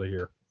for people to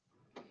hear.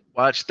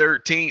 Watch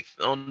 13th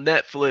on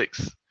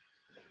Netflix.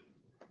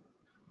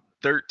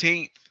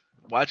 13th.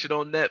 Watch it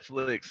on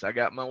Netflix. I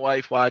got my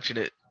wife watching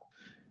it,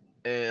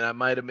 and I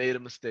might have made a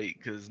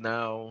mistake because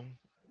now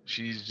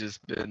she's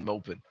just been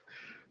moping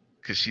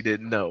because she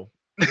didn't know.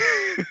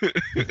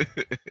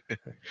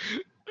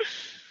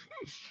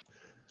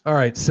 All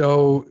right,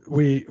 so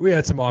we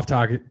had some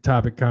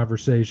off-topic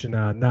conversation,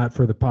 not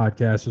for the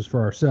podcast, it was for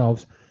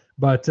ourselves.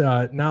 But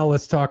now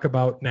let's talk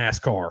about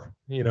NASCAR.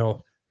 You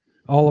know,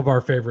 all of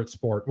our favorite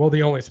sport. Well,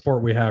 the only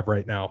sport we have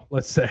right now,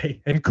 let's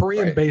say, and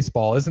Korean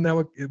baseball. Isn't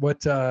that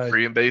what?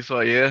 Korean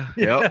baseball, yeah.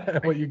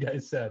 Yep. What you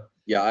guys said.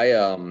 Yeah,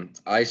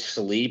 I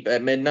sleep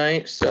at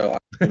midnight, so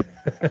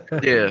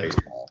yeah.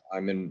 Baseball.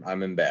 I'm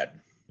in bed.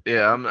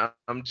 Yeah,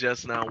 I'm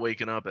just now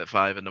waking up at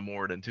 5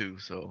 a.m. too.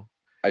 So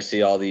I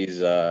see all these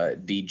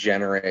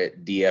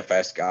degenerate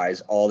DFS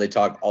guys. All they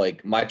talk,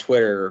 like my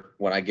Twitter,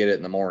 when I get it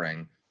in the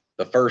morning,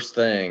 the first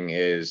thing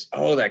is,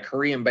 oh, that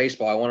Korean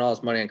baseball. I won all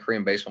this money on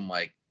Korean baseball. I'm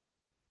like,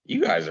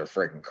 you guys are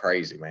freaking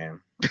crazy, man.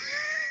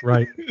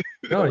 Right.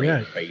 Oh,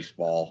 yeah.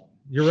 Baseball.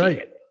 You're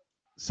right.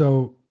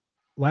 So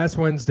last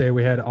Wednesday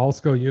we had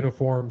Alsco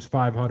Uniforms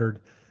 500,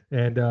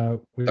 and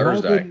we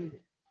Thursday.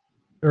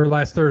 Or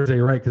last Thursday,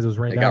 right? Because it was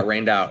rained out. It got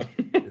rained out.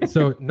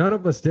 So none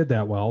of us did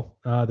that well.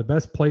 The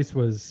best place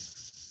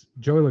was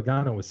Joey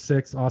Logano was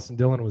 6th. Austin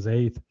Dillon was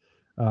 8th.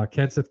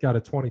 Kenseth got a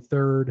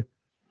 23rd.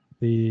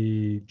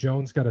 The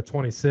Jones got a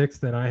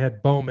 26th. And I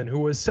had Bowman,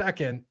 who was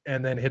 2nd,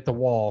 and then hit the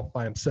wall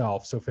by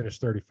himself, so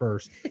finished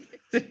 31st.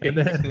 And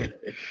then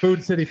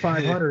Food City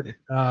 500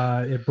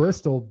 in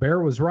Bristol,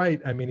 Bear was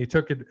right. I mean, he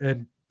took it,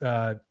 and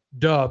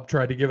Dub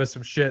tried to give us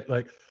some shit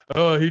like,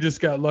 oh, he just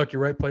got lucky,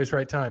 right place,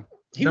 right time.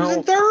 He was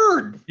in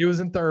 3rd. He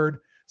was in 3rd.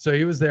 So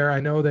he was there. I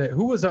know that.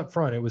 Who was up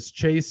front? It was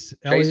Chase.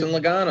 Chase and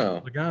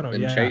Logano.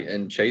 And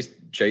yeah. Chase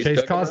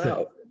cost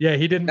it. Yeah,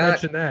 he didn't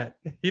mention that.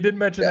 He didn't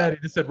mention that. He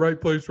just said right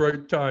place,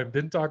 right time.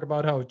 Didn't talk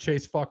about how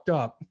Chase fucked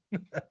up.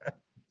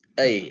 Look,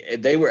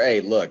 they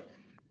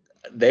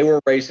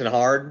were racing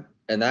hard,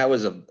 and that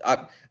was I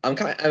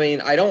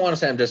don't want to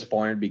say I'm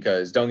disappointed,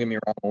 because don't get me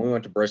wrong, when we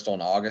went to Bristol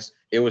in August,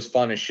 it was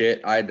fun as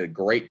shit. I had a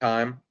great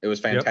time. It was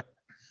fantastic. Yep.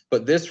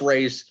 But this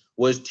race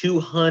was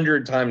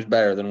 200 times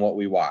better than what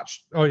we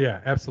watched. Oh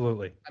yeah,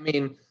 absolutely. I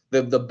mean,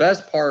 the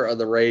best part of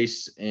the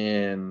race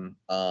in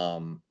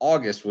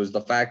August was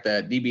the fact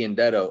that DB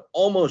Benedetto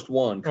almost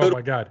won. Oh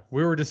my God,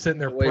 we were just sitting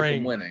there away praying.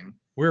 from winning.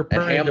 We were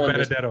praying to Hamlin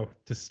Benedetto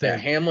to stay. Yeah,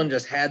 Hamlin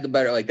just had the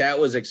better. Like that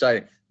was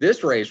exciting.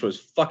 This race was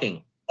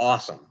fucking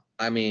awesome.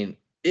 I mean,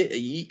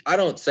 I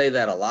don't say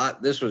that a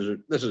lot. This was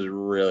a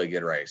really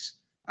good race.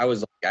 I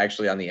was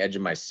actually on the edge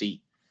of my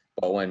seat,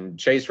 but when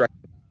Chase ran,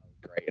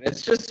 great, and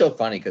it's just so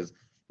funny because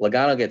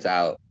Logano gets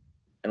out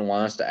and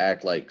wants to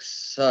act like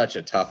such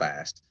a tough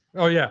ass.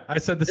 Oh yeah, I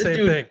said the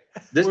same thing.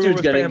 This dude's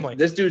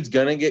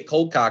gonna get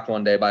cold cocked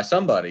one day by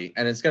somebody,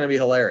 and it's gonna be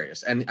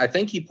hilarious. And I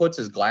think he puts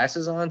his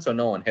glasses on so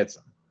no one hits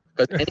him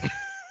because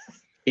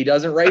he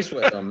doesn't race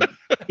with them.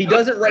 He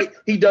doesn't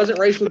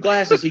race with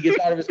glasses. He gets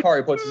out of his car.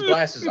 He puts his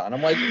glasses on.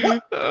 I'm like,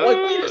 what? Like,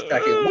 wait a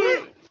second.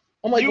 What?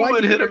 I'm like, you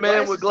would hit a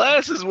man with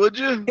glasses, would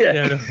you?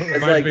 Yeah, no,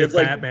 it's like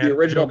the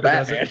original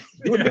Batman.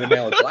 You wouldn't hit a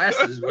man with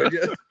glasses, would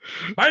you?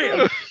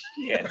 Bam!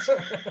 Shit.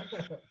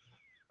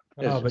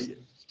 But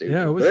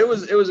yeah, it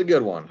was a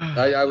good one.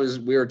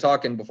 We were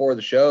talking before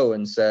the show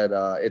and said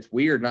it's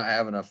weird not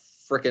having a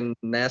freaking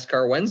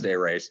NASCAR Wednesday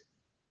race.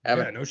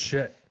 No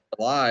shit.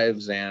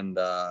 Lives and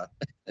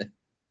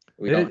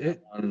we don't have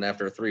one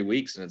after 3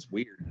 weeks, and it's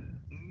weird.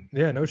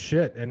 Yeah, no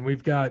shit. And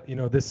we've got,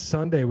 this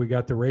Sunday, we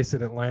got the race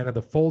in Atlanta,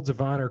 the Folds of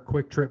Honor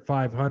Quick Trip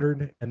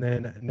 500. And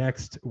then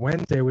next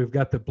Wednesday, we've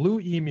got the Blue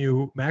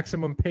Emu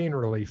Maximum Pain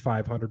Relief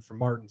 500 from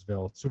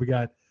Martinsville. So we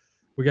got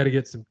to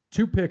get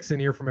two picks in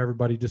here from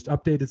everybody. Just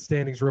updated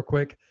standings real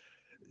quick.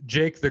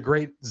 Jake, the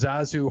great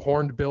Zazu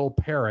Hornbill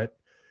Parrot,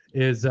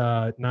 is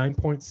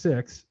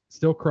 9.6,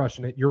 still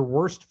crushing it. Your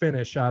worst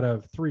finish out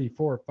of 3,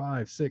 4,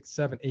 5, 6,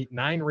 7, 8,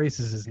 9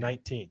 races is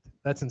 19th.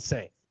 That's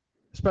insane,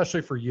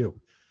 especially for you.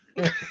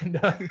 I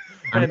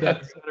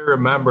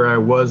remember I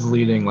was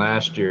leading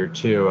last year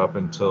too, up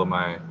until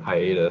my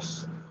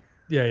hiatus.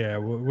 Yeah,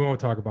 we won't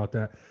talk about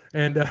that.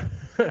 And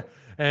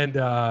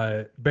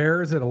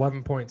Bears at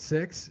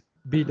 11.6,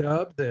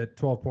 B-Dubs at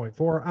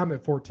 12.4, I'm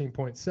at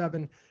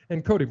 14.7,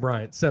 and Cody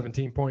Bryant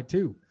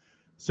 17.2.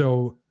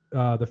 So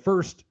the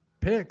first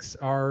picks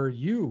are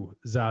you,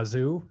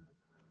 Zazu.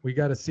 We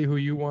got to see who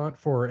you want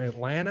for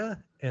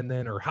Atlanta,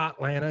 or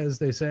Hotlanta, as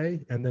they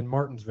say, and then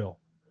Martinsville.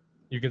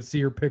 You can see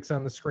your picks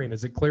on the screen.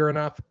 Is it clear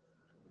enough?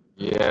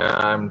 Yeah,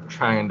 I'm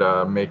trying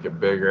to make it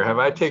bigger. Have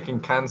I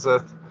taken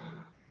Kenseth?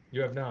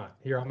 You have not.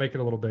 Here, I'll make it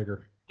a little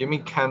bigger. Give me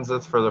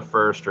Kenseth for the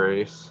first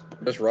race.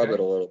 Just rub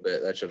it a little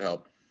bit. That should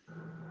help.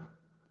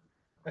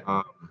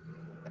 Helps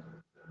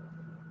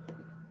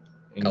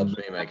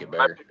me make it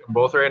bigger. Am I picking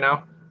both right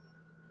now?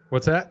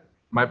 What's that?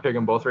 Am I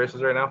picking both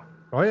races right now?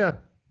 Oh, yeah.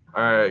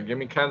 All right, give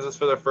me Kenseth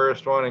for the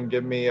first one and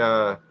give me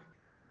De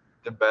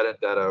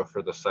Benedetto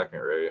for the second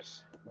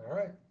race. All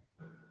right.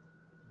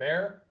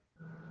 Bear?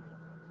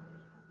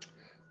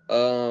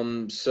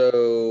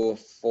 So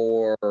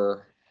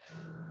for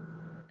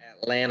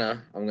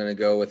Atlanta, I'm going to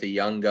go with a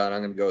young gun.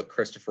 I'm going to go with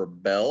Christopher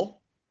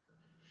Bell.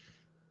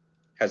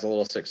 Has a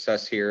little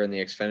success here in the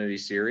Xfinity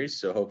Series,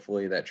 so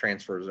hopefully that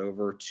transfers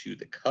over to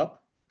the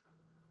Cup.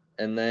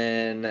 And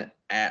then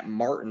at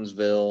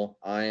Martinsville,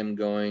 I am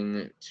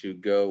going to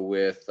go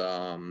with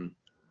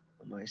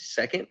my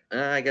second.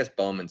 I guess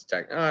Bowman's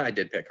I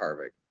did pick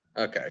Harvick.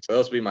 Okay, so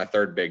this will be my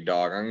third big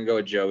dog. I'm going to go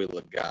with Joey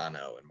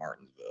Logano in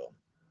Martinsville.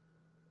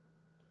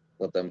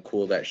 Let them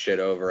cool that shit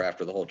over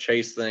after the whole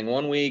Chase thing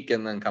 1 week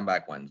and then come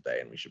back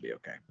Wednesday, and we should be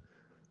okay.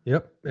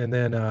 Yep. And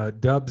then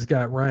Dubs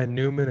got Ryan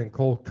Newman and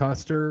Cole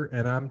Custer,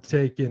 and I'm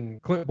taking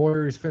Clint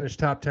Bowyer. He's finished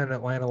top 10 in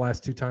Atlanta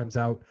last 2 times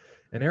out.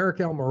 And Eric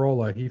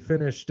Almirola, he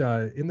finished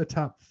in the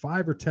top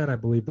 5 or 10, I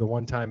believe, the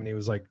one time, and he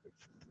was like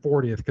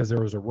 40th because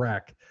there was a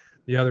wreck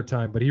the other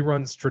time. But he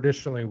runs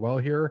traditionally well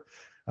here.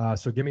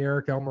 So give me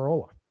Eric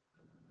Almirola.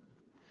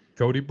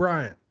 Cody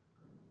Bryant.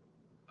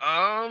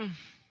 And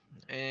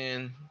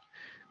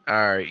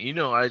all right,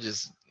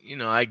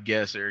 I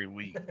guess every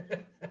week.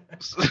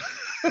 So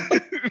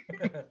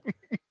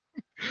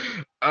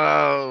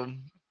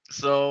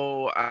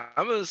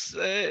I'm gonna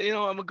say,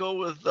 I'm gonna go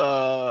with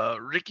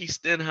Ricky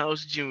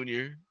Stenhouse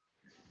Jr.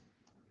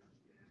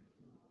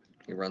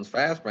 He runs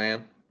fast,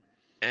 man.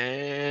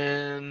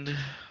 And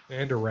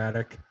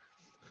erratic.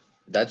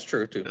 That's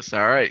true too. That's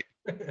all right.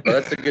 Well,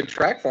 that's a good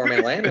track for him,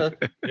 Atlanta.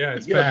 Yeah,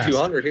 it's you fast. Have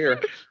 200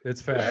 here.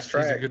 It's fast.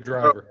 He's a good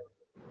driver.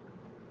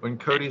 When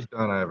Cody's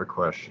done, I have a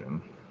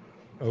question.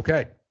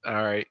 Okay.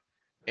 All right.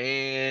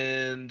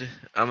 And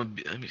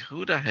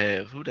who'd I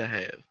have?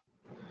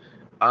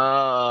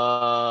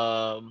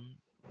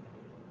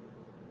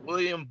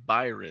 William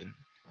Byron.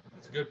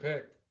 That's a good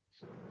pick.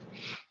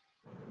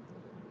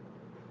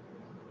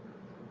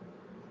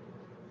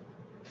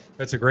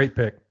 That's a great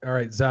pick. All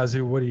right,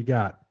 Zazu, what do you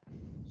got?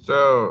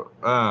 So,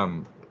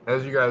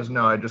 as you guys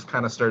know, I just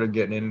kind of started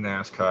getting into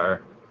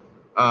NASCAR.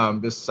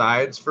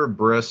 Besides for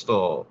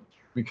Bristol,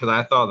 because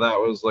I thought that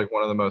was like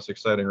one of the most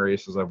exciting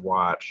races I've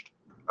watched.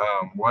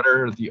 What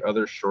are the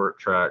other short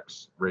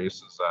tracks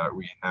races that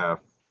we have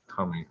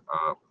coming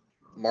up?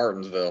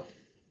 Martinsville.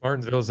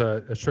 Martinsville's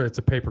it's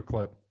a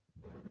paperclip.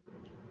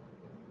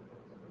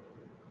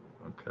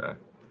 Okay.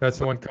 That's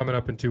the one coming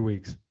up in 2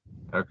 weeks.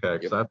 Okay,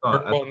 because Yep. I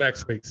thought Well,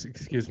 next week.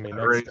 Excuse me.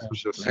 that race Next.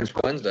 was just Next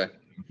Wednesday.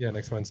 Yeah,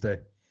 next Wednesday.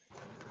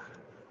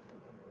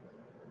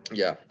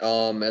 Yeah.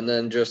 And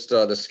then just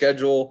the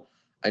schedule.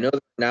 I know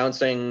they're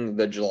announcing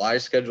the July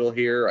schedule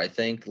here, I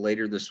think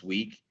later this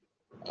week.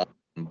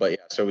 But yeah,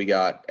 so we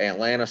got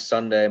Atlanta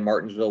Sunday,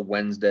 Martinsville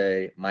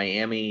Wednesday,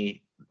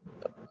 Miami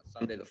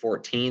Sunday the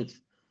 14th,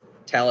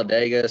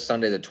 Talladega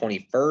Sunday the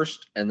 21st,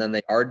 and then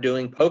they are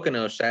doing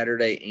Pocono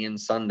Saturday and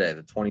Sunday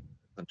the 20th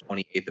and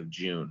 28th of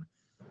June.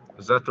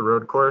 Is that the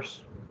road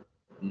course?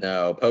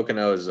 No,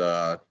 Pocono is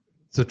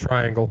It's a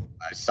triangle.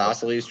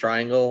 isosceles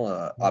triangle,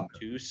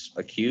 obtuse,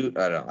 acute.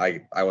 I don't.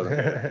 I wasn't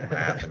good at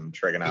math and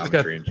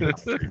trigonometry and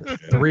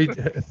geometry.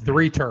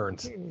 Three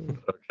turns.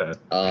 Okay.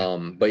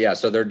 But yeah,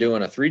 so they're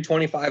doing a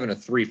 325 and a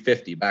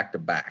 350 back to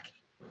back.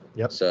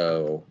 Yep.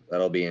 So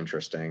that'll be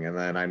interesting. And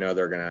then I know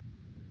they're gonna have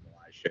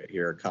July shit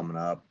here coming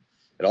up.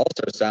 It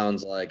also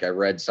sounds like I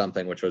read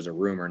something which was a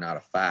rumor, not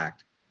a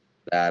fact,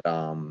 that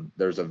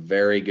there's a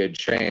very good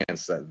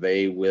chance that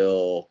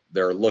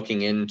they're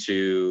looking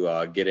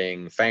into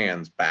getting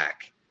fans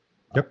back.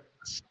 Yep.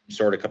 Some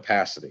sort of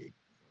capacity.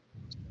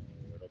 So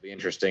it'll be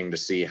interesting to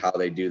see how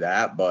they do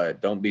that,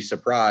 but don't be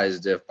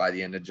surprised if by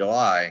the end of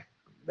July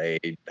they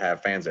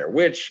have fans there,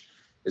 which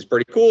is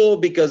pretty cool,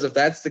 because if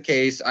that's the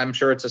case, I'm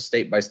sure it's a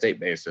state by state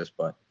basis,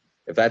 but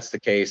if that's the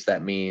case,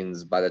 that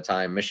means by the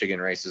time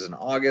Michigan races in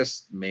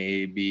August,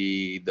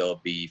 maybe there'll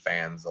be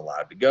fans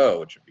allowed to go,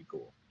 which would be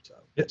cool. So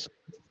Yes.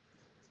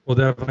 We'll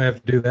definitely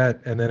have to do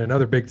that. And then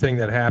another big thing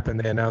that happened,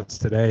 they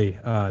announced today,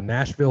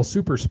 Nashville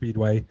Super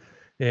Speedway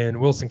in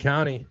Wilson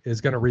County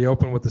is going to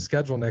reopen with the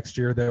schedule next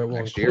year that will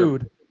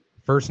include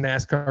first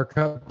NASCAR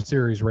Cup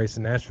Series race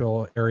in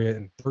Nashville area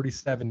in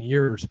 37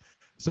 years.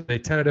 So they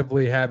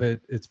tentatively have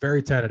it. It's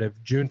very tentative,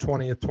 June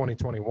 20th,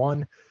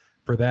 2021.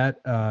 For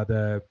that,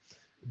 the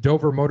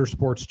Dover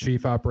Motorsports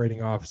Chief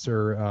Operating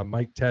Officer,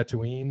 Mike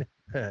Tatooine,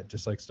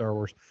 just like Star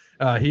Wars,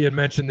 he had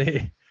mentioned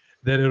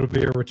that it'll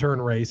be a return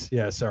race.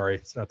 Yeah, sorry,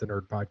 it's not the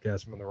Nerd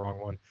Podcast. I'm on the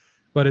wrong one.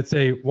 But it's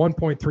a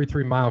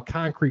 1.33 mile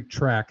concrete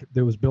track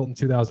that was built in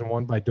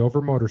 2001 by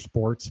Dover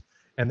Motorsports,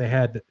 and they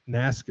had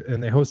NASCAR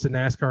and they hosted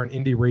NASCAR and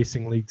Indy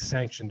Racing League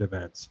sanctioned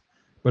events.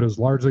 But it was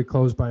largely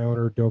closed by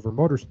owner Dover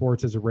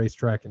Motorsports as a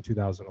racetrack in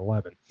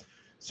 2011.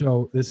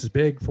 So this is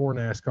big for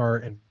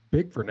NASCAR and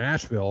big for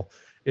Nashville.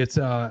 It's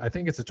I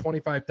think it's a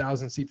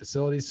 25,000 seat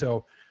facility.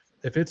 So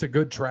if it's a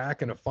good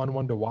track and a fun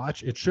one to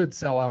watch, it should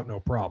sell out no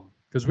problem.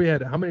 Because we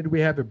had, how many did we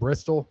have at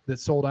Bristol that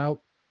sold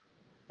out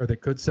or that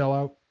could sell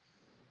out?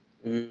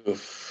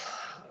 Oof.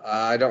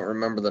 I don't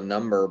remember the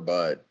number,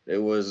 but it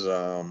was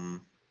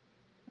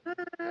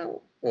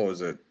what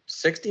was it,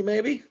 60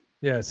 maybe?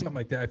 Yeah, something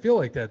like that. I feel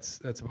like that's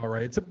about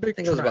right. It's a big I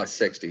think it was track, about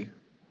 60.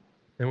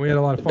 and we had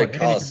a lot of The fun. big And you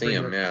can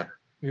Coliseum, bring yeah.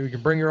 you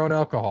can bring your own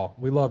alcohol.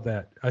 We love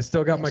that. I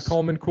still got my Yes.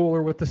 Coleman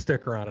cooler with the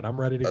sticker on it. I'm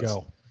ready to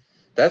go.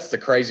 That's the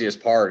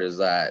craziest part, is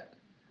that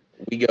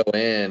we go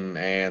in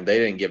and they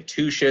didn't give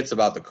two shits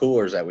about the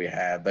coolers that we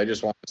had. They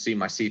just wanted to see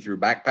my see-through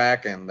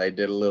backpack, and they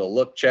did a little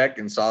look check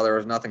and saw there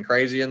was nothing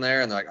crazy in there,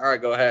 and they're like, all right,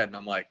 go ahead. And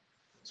I'm like,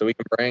 so we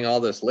can bring all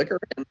this liquor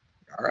in?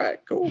 All right,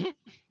 cool.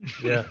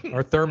 Yeah,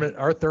 our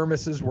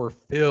thermoses were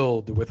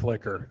filled with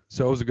liquor,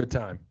 so it was a good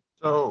time.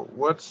 So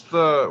what's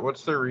the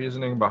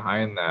reasoning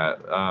behind that?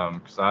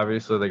 Because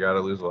obviously they got to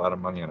lose a lot of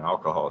money in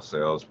alcohol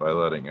sales by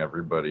letting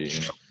everybody,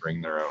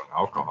 bring their own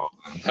alcohol.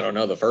 I don't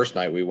know. The first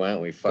night we went,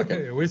 we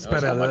fucking we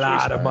spent a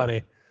lot of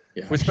money.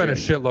 Yeah, We spent a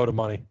shit. shitload of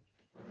money.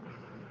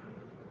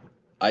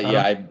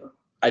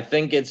 I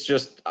think it's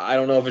just, I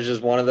don't know if it's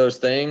just one of those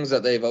things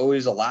that they've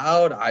always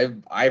allowed.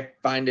 I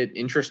find it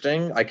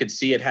interesting. I could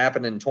see it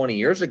happening 20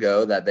 years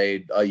ago that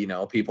they,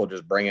 people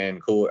just bring in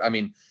cooler. I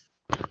mean,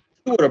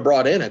 we would have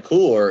brought in a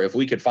cooler if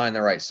we could find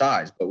the right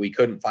size, but we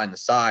couldn't find the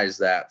size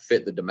that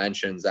fit the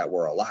dimensions that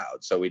were allowed.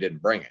 So we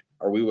didn't bring it,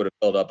 or we would have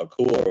filled up a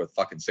cooler with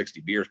fucking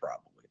 60 beers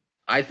probably.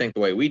 I think the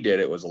way we did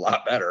it was a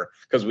lot better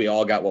because we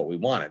all got what we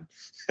wanted.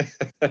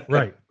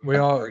 Right. We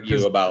all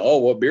Argue about,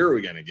 what beer are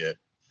we going to get?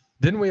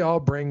 Didn't we all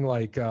bring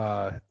what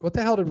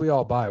the hell did we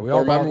all buy? We all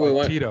remember bought we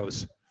went-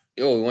 Tito's.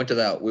 We went to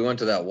that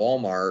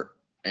Walmart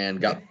and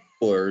got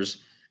coolers,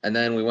 and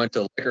then we went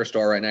to the liquor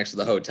store right next to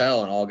the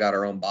hotel and all got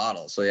our own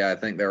bottles. So yeah, I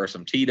think there were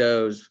some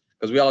Tito's,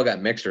 because we all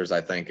got mixers, I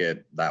think,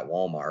 at that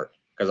Walmart,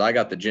 because I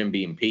got the Jim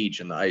Beam Peach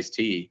and the iced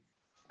tea,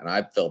 and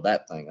I filled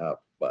that thing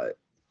up. But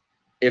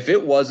if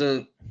it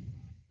wasn't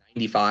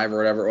 95 or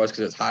whatever it was,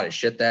 because it's hot as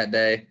shit that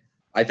day,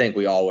 I think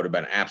we all would have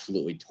been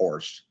absolutely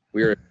torched.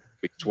 We were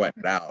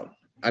sweating it out.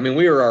 I mean,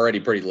 we were already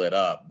pretty lit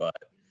up, but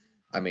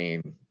I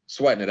mean,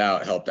 sweating it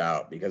out helped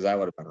out, because that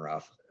would have been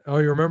rough. Oh,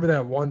 you remember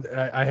that one?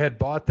 I had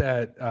bought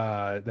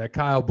that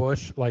Kyle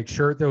Busch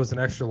shirt that was an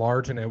extra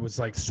large, and it was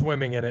like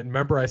swimming in it. And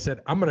remember, I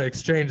said I'm gonna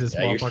exchange this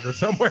motherfucker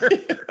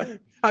somewhere.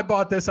 I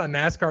bought this on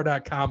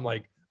NASCAR.com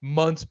like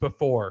months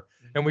before,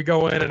 and we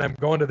go in, and I'm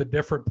going to the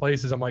different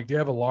places. I'm like, do you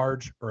have a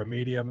large or a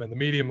medium? And the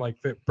medium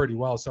fit pretty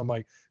well, so I'm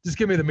like, just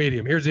give me the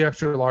medium. Here's the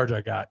extra large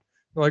I got.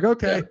 They're like,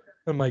 okay. Yeah.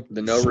 I'm like,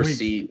 The no sweet.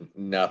 receipt,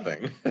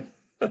 nothing.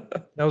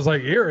 I was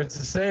like, here, it's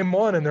the same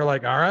one. And they're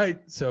like, all right.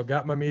 So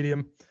got my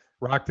medium.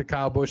 rock the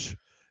Kyle Busch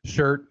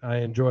shirt. I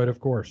enjoy it, of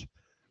course.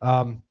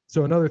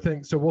 So another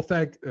thing, so we'll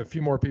thank a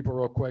few more people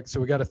real quick. So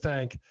we got to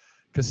thank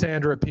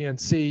Cassandra at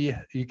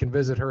PNC. You can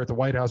visit her at the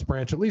White House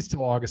branch at least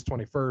till August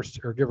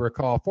 21st, or give her a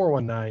call,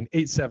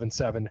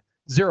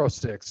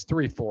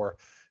 419-877-0634.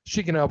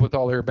 She can help with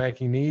all your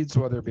banking needs,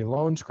 whether it be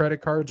loans,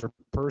 credit cards, or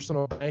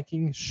personal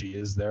banking. She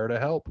is there to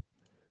help.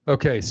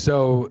 Okay,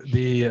 so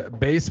the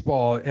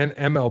baseball and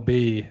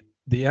MLB,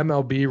 the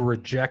MLB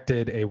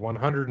rejected a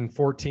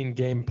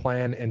 114-game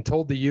plan and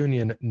told the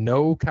union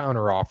no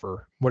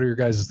counteroffer. What are your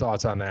guys'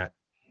 thoughts on that?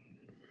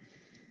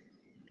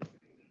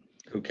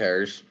 Who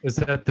cares? Is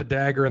that the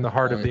dagger in the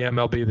heart of the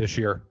MLB this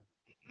year?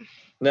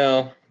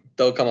 No,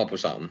 they'll come up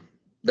with something.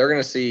 They're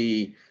going to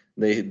see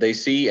they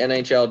see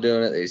NHL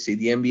doing it. They see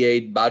the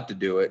NBA about to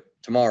do it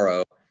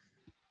tomorrow.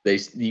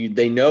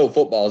 They know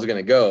football is going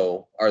to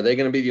go. Are they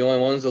going to be the only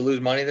ones that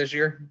lose money this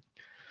year?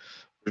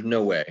 There's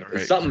no way.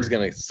 Right. Something's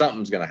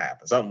gonna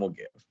happen. Something will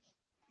give.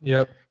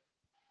 Yep.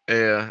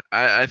 Yeah,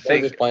 I They're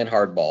think. just playing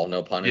hardball.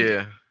 No pun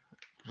intended.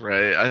 Yeah,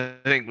 right. I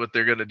think what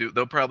they're gonna do,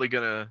 they'll probably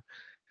gonna,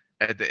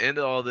 at the end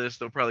of all this,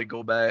 they'll probably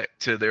go back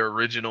to their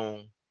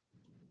original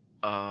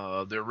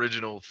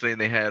thing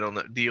they had on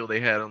the deal they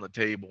had on the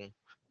table,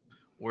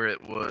 where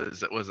it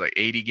was like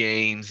 80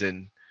 games,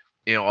 and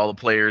all the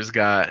players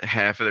got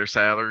half of their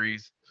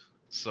salaries.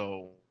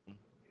 So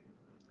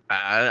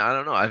I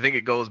don't know. I think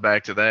it goes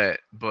back to that.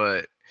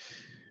 But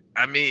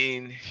I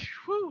mean,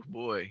 whew,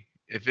 boy,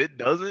 if it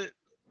doesn't,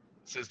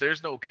 since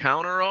there's no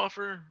counter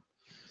offer,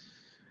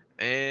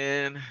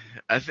 and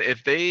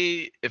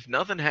if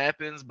nothing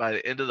happens by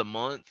the end of the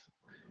month,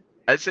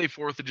 I'd say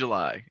 4th of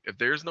July. If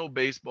there's no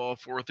baseball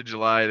 4th of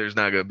July, there's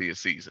not going to be a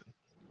season.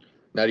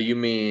 Now, do you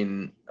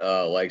mean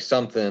like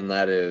something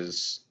that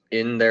is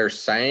in there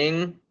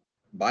saying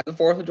by the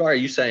 4th of July? Or are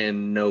you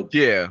saying no?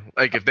 Yeah,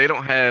 like if they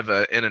don't have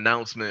an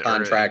announcement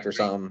contract or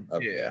something.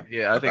 Okay.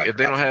 Yeah. I think if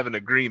they don't have an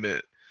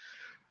agreement,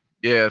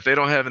 if they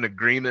don't have an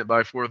agreement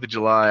by 4th of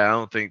July, I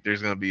don't think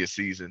there's going to be a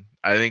season.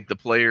 I think the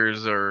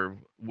players are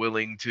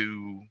willing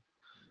to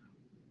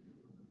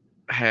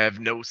have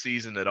no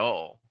season at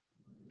all.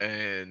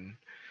 And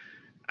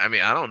I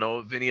mean, I don't know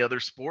of any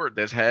other sport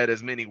that's had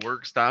as many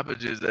work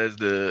stoppages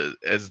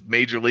as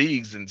major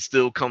leagues and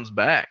still comes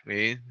back,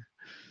 man.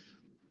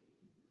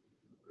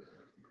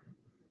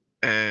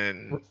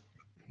 And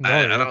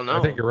I don't know.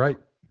 I think you're right.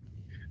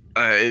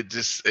 It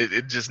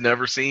just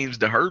never seems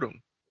to hurt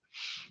them.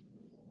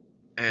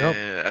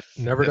 And nope,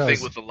 never does. I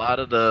think with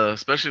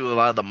especially with a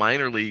lot of the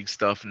minor league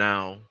stuff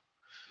now,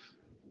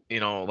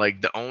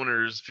 like the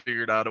owners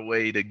figured out a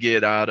way to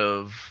get out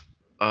of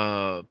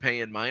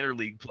paying minor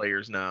league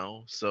players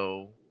now.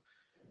 So,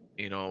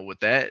 with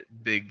that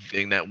big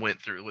thing that went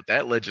through, with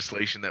that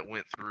legislation that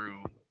went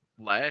through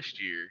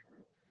last year,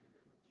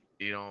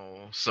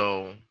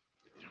 so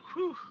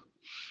whew,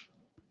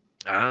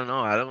 I don't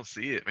know. I don't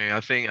see it, man. I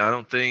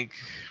don't think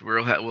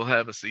we'll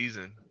have a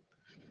season.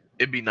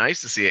 It'd be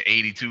nice to see an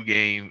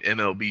 82-game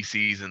MLB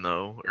season,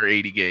 though, or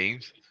 80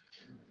 games.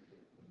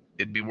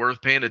 It'd be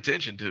worth paying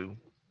attention to.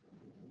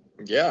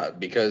 Yeah,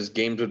 because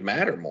games would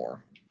matter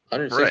more.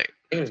 160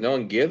 games, no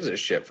one gives a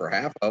shit for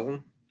half of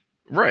them.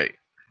 Right.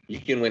 You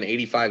can win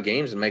 85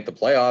 games and make the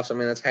playoffs. I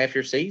mean, that's half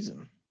your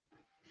season.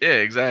 Yeah,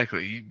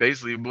 exactly. You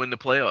basically win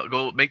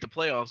the make the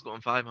playoffs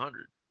going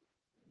 500.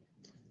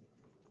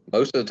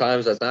 Most of the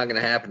times, that's not going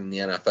to happen in the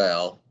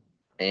NFL.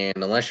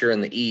 And unless you're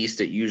in the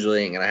East, it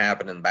usually ain't going to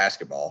happen in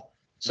basketball.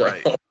 So,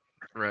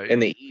 right. In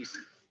the East,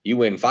 you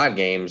win 5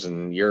 games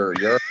and you're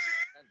you're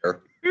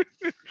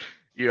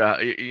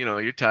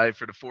tied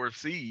for the 4th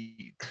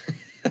seed.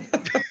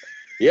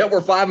 Yeah,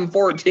 we're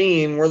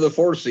 5-14. We're the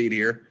 4th seed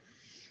here.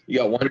 You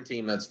got one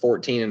team that's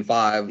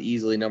 14-5,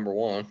 easily number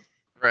 1.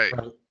 Right.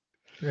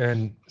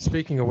 And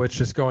speaking of which,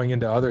 just going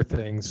into other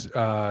things,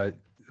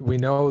 we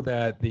know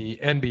that the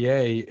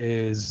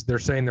NBA they're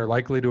saying they're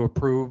likely to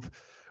approve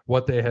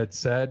what they had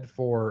said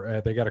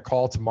for they got a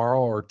call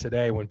tomorrow or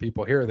today when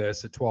people hear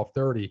this at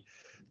 12:30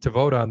 to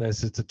vote on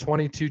this. It's a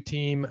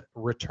 22-team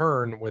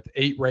return with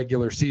 8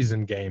 regular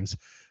season games.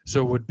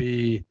 So it would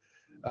be,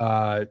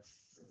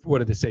 what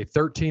did they say,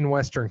 13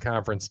 Western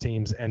Conference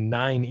teams and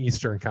 9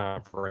 Eastern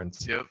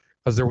Conference. Yep.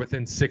 Because they're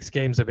within 6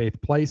 games of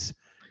 8th place.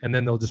 And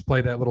then they'll just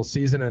play that little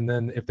season. And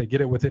then if they get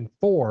it within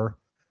 4,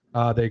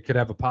 they could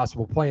have a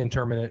possible play-in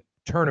tournament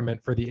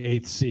for the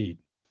 8th seed.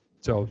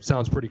 So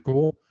sounds pretty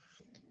cool.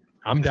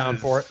 I'm down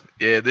for it.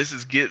 Yeah, this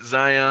is get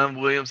Zion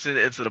Williamson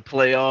into the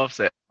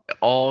playoffs at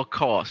all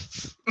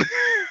costs.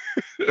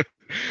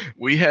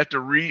 We have to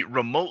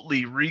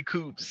remotely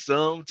recoup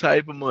some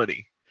type of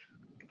money.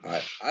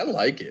 I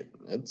like it.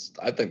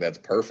 I think that's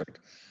perfect.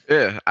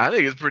 Yeah, I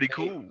think it's pretty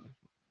cool.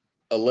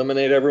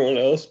 Eliminate everyone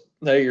else.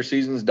 Hey, your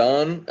season's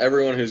done.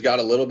 Everyone who's got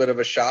a little bit of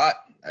a shot,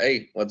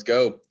 hey, let's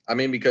go. I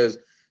mean, because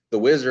the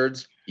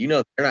Wizards,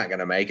 they're not going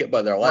to make it,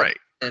 but they're like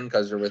 10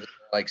 because they're with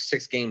like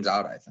 6 games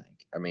out, I think.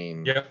 I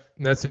mean,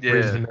 that's the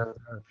reason.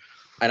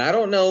 And I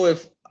don't know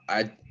if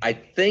I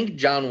think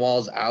John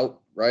Wall's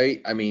out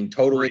right? I mean,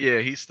 totally. Yeah,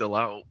 he's still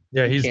out.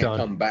 Yeah, he he's can't done.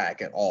 come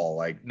back at all.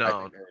 Like, I No,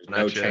 think there's not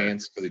no yet.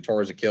 chance because he tore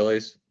his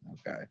Achilles.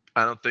 Okay.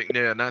 I don't think.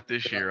 Yeah, not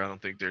this year. I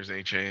don't think there's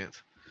any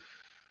chance.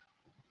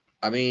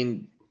 I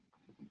mean,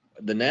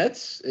 the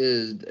Nets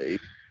is.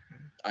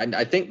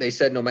 I think they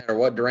said no matter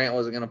what Durant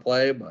wasn't going to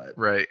play, but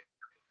Right.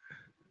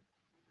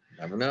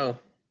 never know.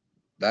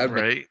 That would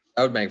Right.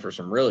 that would make for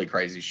some really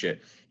crazy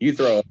shit. You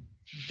throw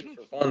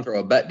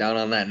a bet down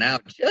on that now,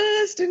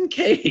 just in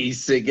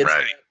case it gets to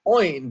Right. that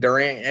point. And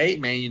Durant, hey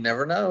man, you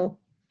never know.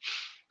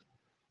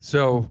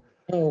 So,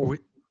 Oh,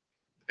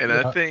 And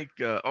Yeah. I think.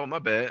 Oh, my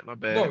bad. My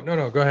bad.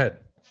 no, go ahead.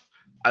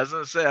 I was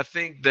gonna say, I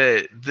think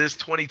that this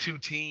 22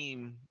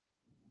 team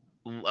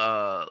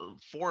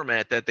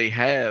format that they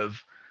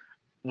have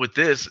with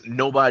this,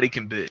 nobody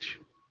can bitch.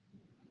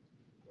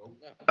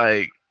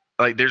 Like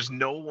there's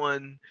no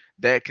one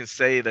that can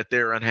say that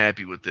they're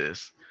unhappy with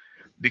this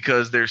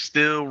because they're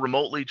still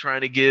remotely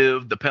trying to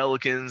give the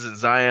Pelicans and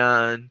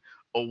Zion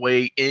a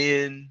way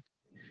in,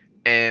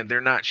 and they're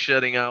not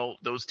shutting out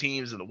those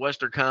teams in the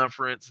Western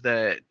Conference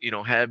that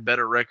have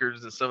better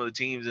records than some of the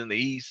teams in the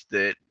East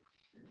that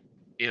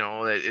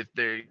that if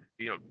they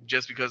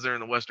just because they're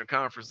in the Western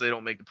Conference they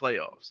don't make the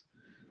playoffs.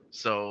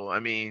 So I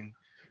mean,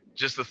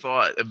 just the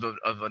thought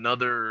of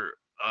another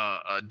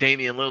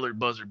Damian Lillard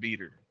buzzer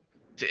beater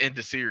to end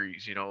the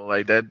series,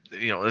 like that,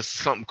 that's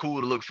something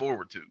cool to look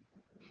forward to.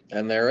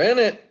 and they're in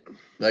it.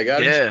 They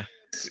got Yeah,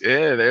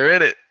 they're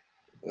in it.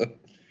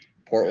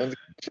 Portland's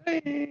got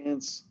a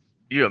chance.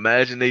 You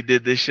imagine they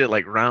did this shit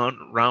like round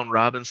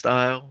robin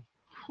style.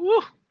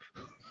 Whew.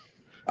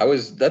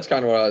 That's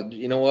kind of what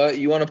you know what?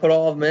 You want to put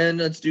all of them in?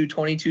 Let's do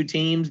 22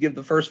 teams, give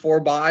the first 4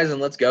 buys,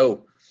 and let's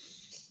go.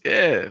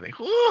 Yeah,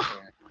 whew.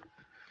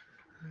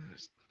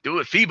 Do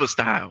it FIBA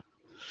style.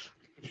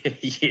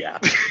 Yeah.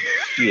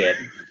 Yeah.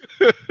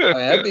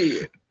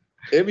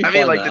 It'd be I mean,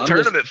 fun, like though. the I'm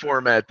tournament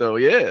format, though.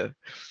 Yeah.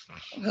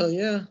 Hell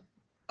yeah.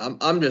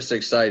 I'm just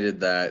excited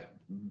that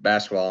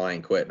basketball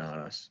ain't quitting on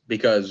us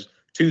because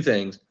 2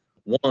 things.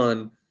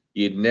 One,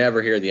 you'd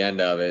never hear the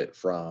end of it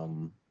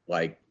from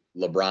like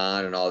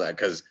LeBron and all that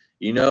because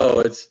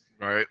it's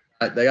Right.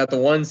 they got the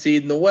 1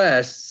 seed in the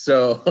West,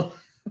 so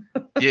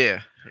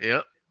Yeah.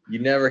 Yep. you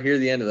never hear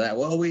the end of that.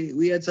 Well,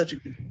 we had such a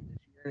good year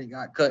and it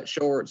got cut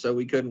short, so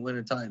we couldn't win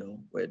a title.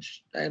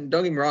 And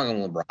don't get me wrong,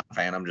 I'm a LeBron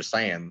fan. I'm just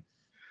saying,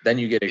 then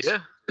you get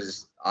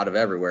excuses out of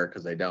everywhere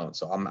because they don't.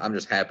 So I'm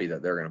just happy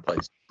that they're going to play.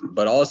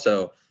 But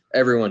also,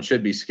 everyone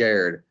should be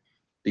scared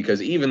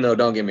because even though,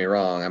 don't get me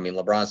wrong, I mean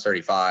LeBron's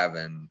 35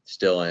 and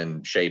still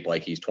in shape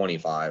like he's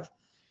 25.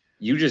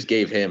 You just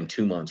gave him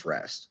 2 months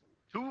rest.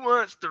 2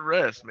 months to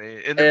rest,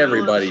 man.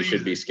 Everybody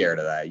should be scared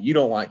of that. You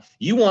want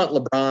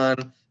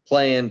LeBron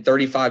playing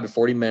 35 to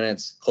 40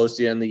 minutes close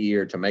to the end of the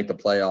year to make the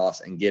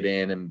playoffs and get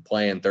in and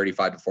playing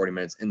 35 to 40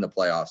 minutes in the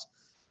playoffs.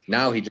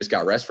 Now he just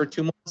got rest for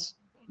 2 months.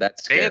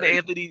 That's scary.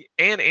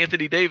 And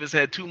Anthony Davis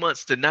had 2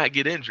 months to not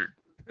get injured.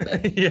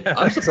 Yeah,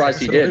 I'm surprised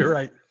he did.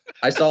 Right.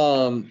 I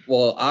saw him.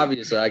 Well,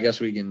 obviously, I guess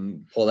we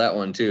can pull that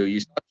one too. You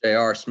saw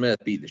J.R. Smith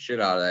beat the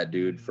shit out of that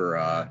dude for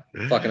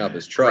fucking up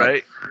his truck.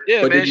 Right.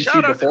 Yeah, But man. did you Shout see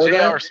out to before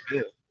J.R. that?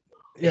 Smith.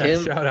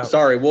 Yeah, shout out.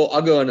 Sorry, well,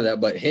 I'll go into that.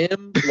 But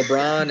him,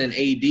 LeBron, and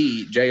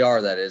AD,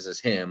 JR, that is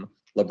him,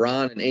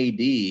 LeBron and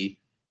AD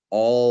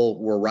all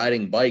were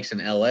riding bikes in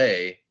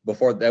LA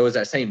before that was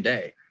that same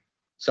day.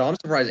 So I'm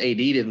surprised AD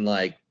didn't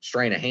like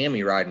strain a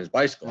hammy riding his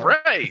bicycle.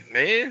 Right,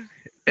 man.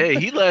 Hey,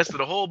 he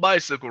lasted a whole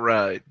bicycle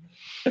ride.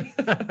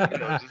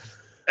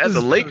 As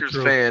a Lakers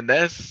fan,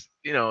 that's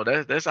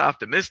that's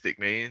optimistic,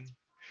 man.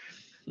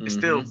 It's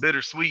still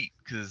bittersweet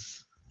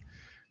because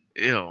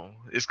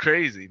it's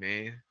crazy,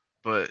 man.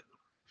 But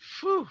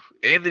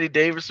Anthony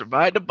Davis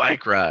survived the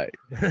bike ride.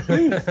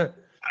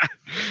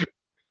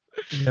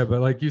 Yeah,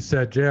 but like you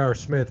said, J.R.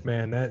 Smith,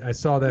 man, I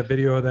saw that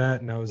video of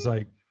that and I was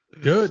like,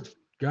 good.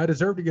 Guy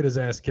deserved to get his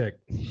ass kicked.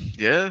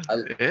 Yeah.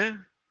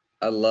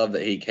 I love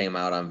that he came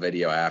out on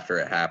video after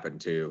it happened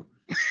too.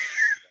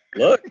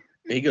 Look,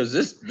 he goes,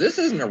 this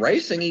isn't a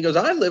racing. He goes,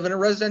 I live in a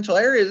residential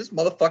area. This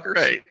motherfucker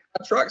Right.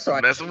 a truck, so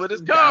Messing with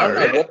his car.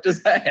 I whooped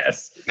his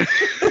ass.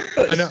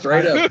 know,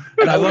 Straight up.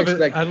 And I wouldn't love it.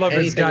 expect I love his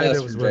anything guy less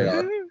that was from with JR.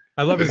 him.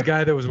 I love his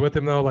guy that was with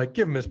him though. Like,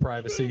 give him his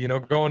privacy.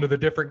 Going to the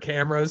different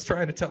cameras,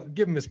 trying to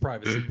give him his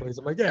privacy, please.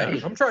 I'm like, yeah,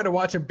 I'm trying to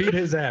watch him beat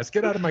his ass.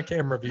 Get out of my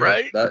camera view.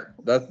 Right.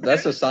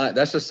 That's a sign.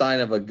 That's a sign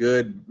of a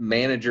good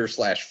manager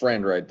 /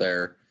 friend right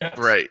there. Yes,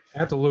 Right.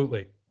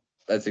 Absolutely.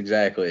 That's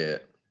exactly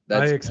it.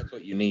 That's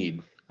what you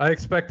need. I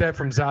expect that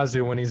from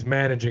Zazu when he's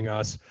managing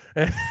us.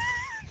 when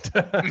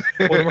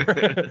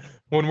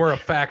we're a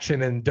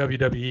faction in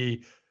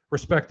WWE,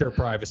 respect their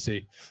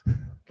privacy.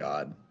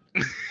 God,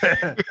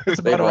 That's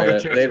about all the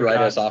chance they'd we write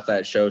got. us off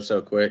that show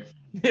so quick.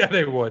 Yeah,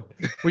 they would.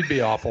 We'd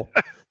be awful.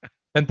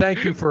 And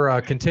thank you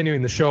for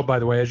continuing the show, by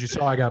the way. As you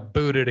saw, I got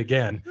booted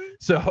again.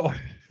 So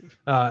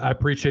I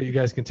appreciate you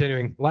guys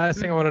continuing. Last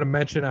thing I wanted to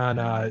mention on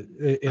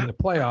in the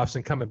playoffs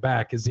and coming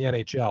back is the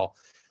NHL.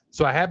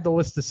 So I have the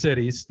list of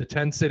cities, the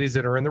 10 cities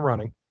that are in the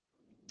running.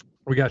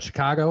 We got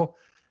Chicago,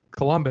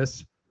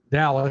 Columbus,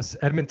 Dallas,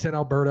 Edmonton,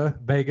 Alberta,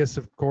 Vegas,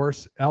 of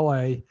course,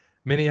 LA,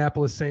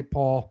 Minneapolis, St.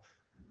 Paul,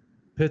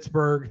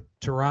 Pittsburgh,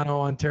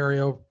 Toronto,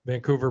 Ontario,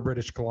 Vancouver,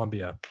 British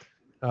Columbia.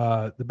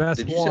 The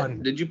best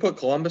one. Did you put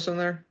Columbus in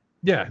there?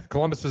 Yeah,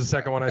 Columbus was the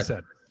second one I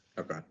said.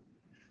 Okay.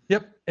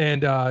 Yep.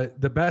 And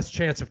the best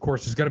chance, of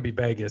course, is going to be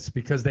Vegas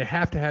because they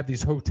have to have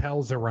these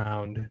hotels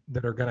around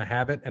that are going to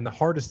have it. And the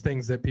hardest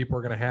things that people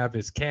are going to have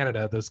is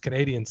Canada, those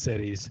Canadian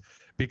cities,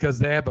 because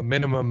they have a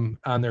minimum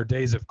on their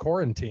days of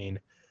quarantine,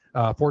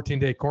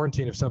 14-day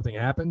quarantine if something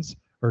happens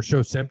or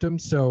shows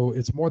symptoms. So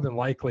it's more than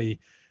likely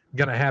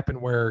going to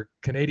happen where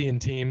Canadian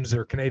teams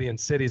or Canadian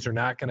cities are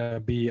not going to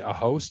be a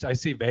host. I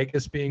see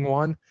Vegas being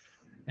one.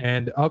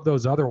 And of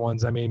those other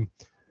ones, I mean,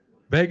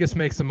 Vegas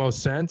makes the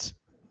most sense.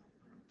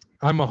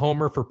 I'm a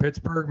homer for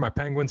Pittsburgh. My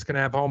Penguins can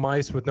have home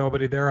ice with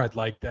nobody there. I'd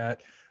like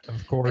that,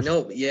 of course. I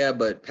know, yeah,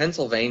 but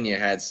Pennsylvania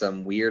had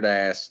some weird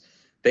ass.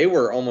 They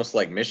were almost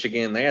like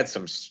Michigan. They had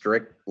some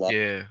strict law.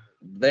 Yeah.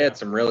 They had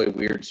some really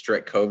weird,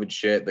 strict COVID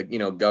shit, like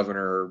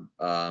governor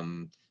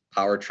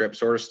power trip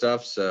sort of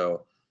stuff.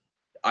 So,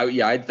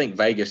 I think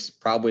Vegas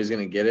probably is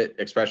going to get it,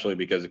 especially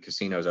because the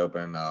casino's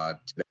open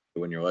today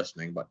when you're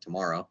listening, but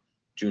tomorrow,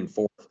 June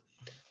 4th.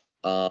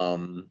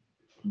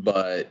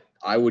 But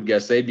I would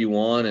guess they'd be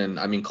one, and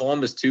I mean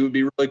Columbus too would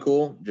be really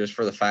cool, just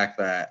for the fact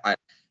that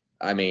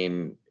I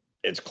mean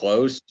it's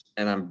close,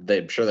 and I'm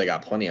sure they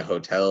got plenty of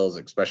hotels,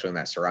 especially in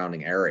that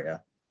surrounding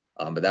area.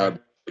 But that would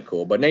be really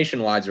cool. But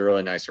Nationwide's a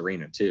really nice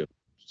arena too.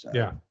 So.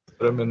 Yeah,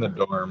 Put them in the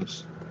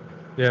dorms.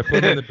 Yeah,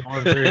 put them in the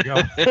dorm. There you go.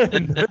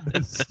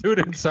 The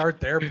students aren't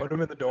there. Put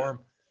them in the dorm.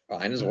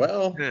 Fine as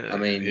well. I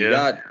mean,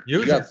 Yeah.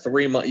 you got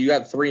 3 months. You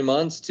got 3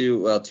 months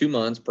to 2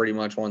 months, pretty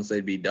much, once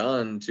they'd be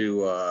done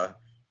to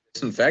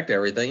disinfect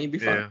everything. You'd be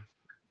fine.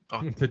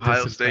 Yeah. To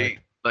Ohio disinfect. State,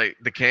 like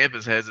the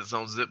campus has its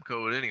own zip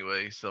code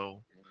anyway,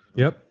 so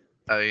Yep.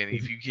 I mean,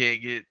 if you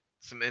can't get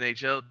some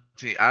NHL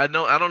team, I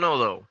don't know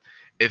though.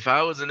 If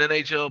I was an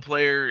NHL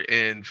player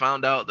and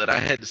found out that I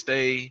had to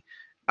stay,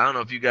 I don't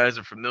know if you guys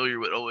are familiar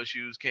with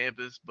OSU's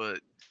campus, but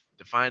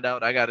to find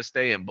out I got to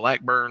stay in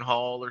Blackburn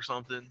Hall or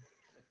something,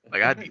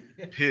 like I'd be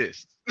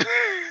pissed.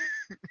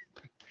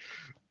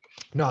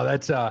 No,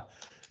 that's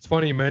it's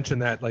funny you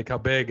mentioned that, like how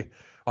big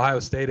Ohio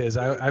State is.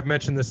 I've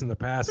mentioned this in the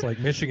past, like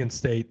Michigan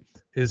State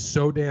is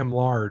so damn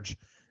large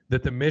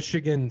that the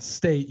Michigan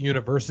State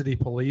University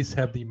Police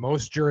have the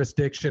most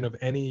jurisdiction of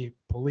any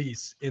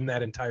police in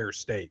that entire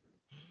state.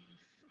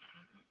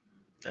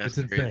 That's It's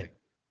insane. crazy.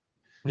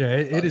 Yeah,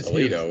 it is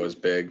huge. Toledo was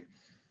big.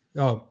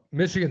 Oh,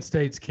 Michigan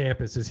State's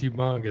campus is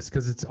humongous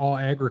because it's all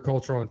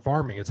agricultural and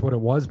farming. It's what it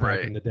was back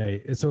Right. in the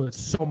day. And so it's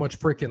so much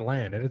freaking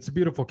land, and it's a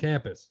beautiful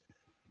campus.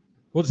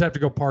 We'll just have to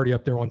go party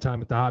up there one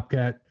time at the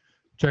Hopcat,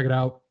 check it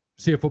out,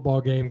 see a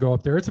football game, go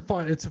up there. It's a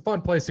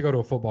fun place to go to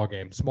a football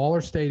game.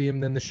 Smaller stadium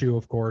than the Shoe,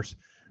 of course,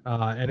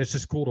 and it's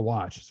just cool to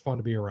watch. It's fun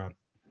to be around.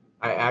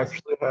 I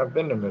actually have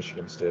been to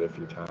Michigan State a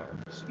few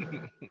times.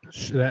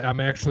 I'm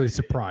actually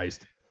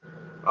surprised.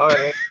 Oh,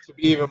 and to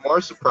be even more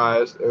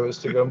surprised, it was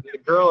to go meet a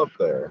girl up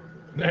there.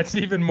 That's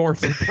even more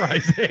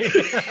surprising.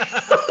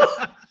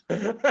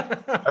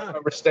 I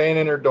remember staying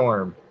in her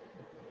dorm.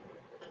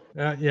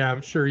 Yeah,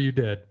 I'm sure you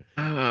did.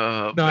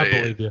 Oh, No, I man.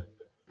 believe you.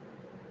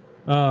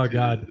 Oh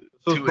God. This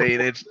was 2 before-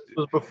 8-inch. This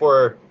was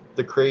before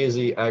the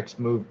Crazy X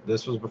moved.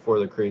 This was before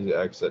the Crazy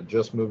X that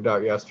just moved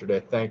out yesterday,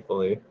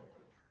 thankfully.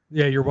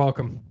 Yeah, you're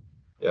welcome.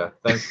 Yeah,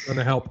 thanks.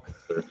 Gonna help.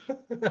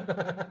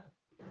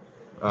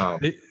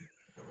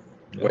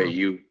 Yeah. Wait,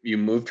 you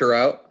moved her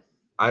out?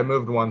 I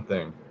moved one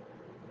thing.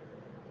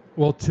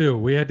 Well, two.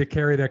 We had to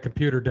carry that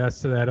computer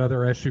desk to that other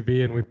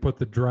SUV, and we put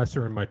the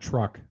dresser in my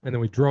truck, and then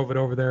we drove it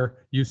over there.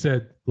 You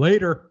said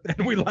later,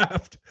 and we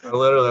left. I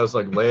literally was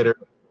like later.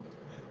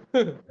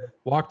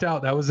 Walked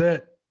out. That was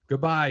it.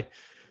 Goodbye.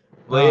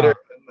 Later,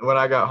 when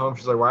I got home,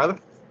 she's like,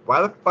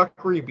 "Why the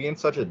fuck were you being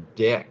such a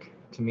dick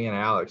to me and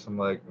Alex?" I'm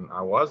like,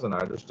 "I wasn't.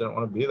 I just didn't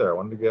want to be there. I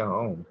wanted to get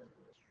home."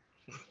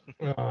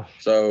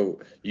 So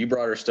you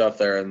brought her stuff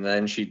there, and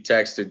then she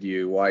texted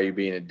you, "Why are you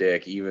being a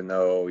dick?" Even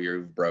though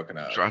you've broken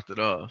up. Dropped it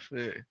off.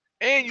 Yeah.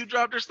 And you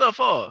dropped her stuff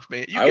off,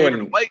 man. You I gave her the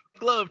wouldn't- white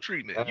glove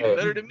treatment. You Hey.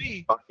 better than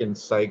me. Fucking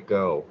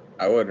psycho.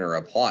 I wouldn't have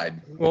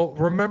replied. Well,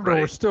 remember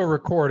we're Right. still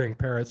recording,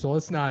 Parrot. So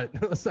let's not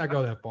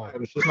go that far.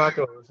 She's not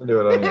gonna listen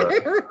to it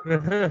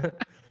anyway.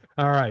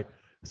 All right.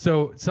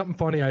 So something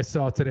funny I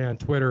saw today on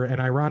Twitter, and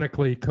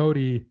ironically,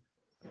 cousin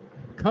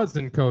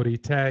Cody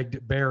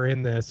tagged Bear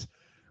in this,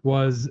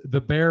 was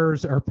the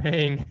Bears are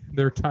paying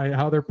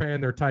how they're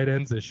paying their tight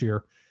ends this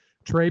year.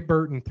 Trey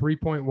Burton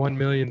 $3.1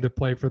 million to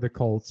play for the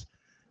Colts,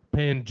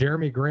 paying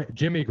Jimmy Graham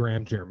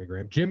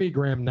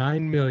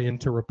 $9 million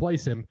to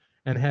replace him,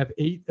 and have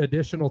 8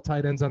 additional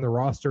tight ends on the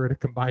roster at a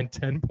combined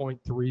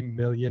 $10.3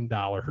 million.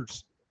 They're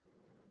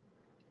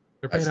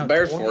That's paying the out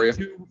Bears for you.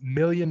 $22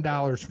 million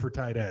for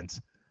tight ends.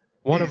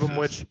 One of them, Jesus.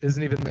 which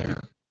isn't even there.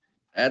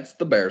 That's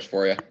the Bears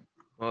for you.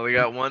 Well, they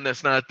got one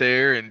that's not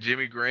there, and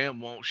Jimmy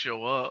Graham won't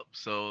show up,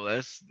 so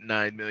that's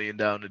 $9 million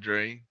down the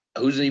drain.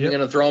 Who's even Yep.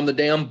 going to throw him the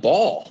damn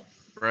ball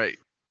Right.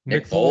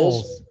 Nick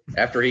Foles?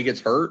 after he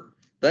gets hurt?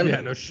 Then Yeah,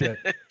 no shit.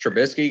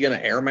 Trubisky going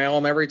to airmail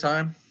him every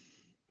time?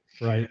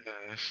 Right.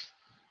 Gosh.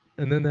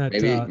 And then that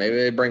maybe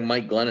they bring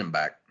Mike Glennon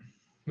back.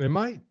 They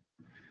might.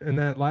 And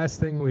that last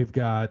thing we've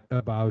got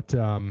about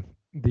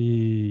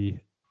the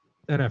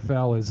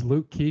NFL is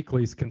Luke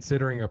Kuechly's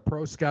considering a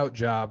pro scout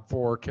job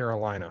for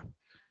Carolina.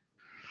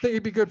 I think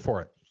he'd be good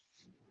for it.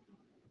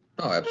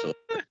 Oh, absolutely.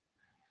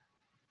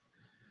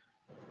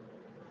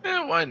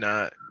 Yeah, why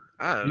not?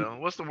 I don't know.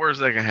 What's the worst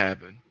that can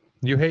happen?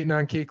 You hating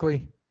on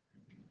Kuechly?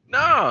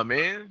 No,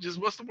 man. Just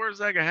what's the worst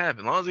that can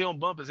happen? As long as he don't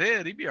bump his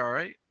head, he'd be all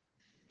right.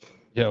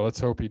 Yeah, let's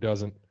hope he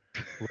doesn't.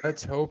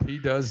 Let's hope he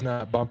does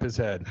not bump his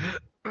head.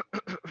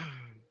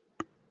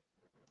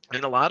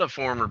 And a lot of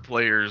former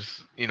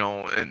players,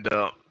 end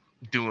up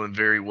doing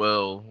very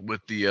well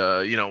with the,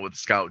 with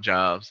scout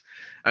jobs.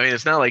 I mean,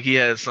 it's not like he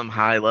has some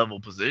high level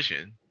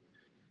position.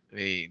 I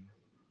mean,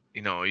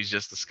 he's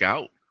just a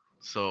scout.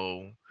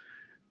 So,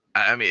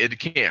 I mean, it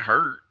can't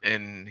hurt,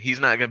 and he's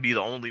not going to be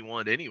the only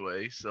one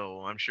anyway.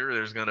 So I'm sure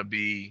there's going to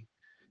be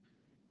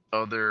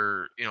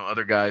other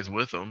guys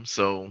with him.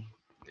 So,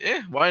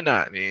 yeah, why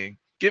not, man?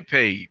 Get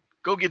paid.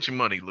 Go get your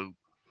money, Luke.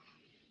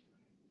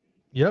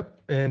 Yep.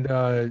 And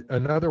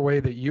another way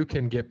that you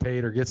can get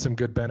paid or get some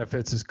good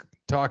benefits is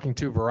talking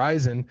to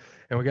Verizon.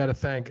 And we got to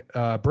thank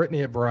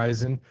Brittany at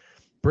Verizon.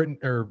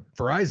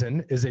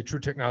 Verizon is a true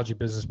technology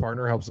business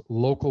partner, helps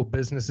local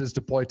businesses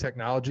deploy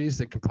technologies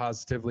that can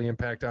positively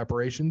impact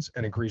operations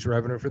and increase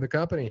revenue for the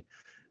company.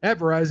 At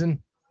Verizon,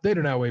 they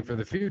do not wait for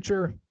the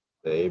future.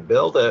 They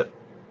build it.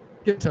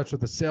 Get in touch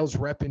with a sales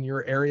rep in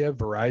your area,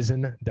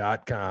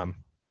 verizon.com.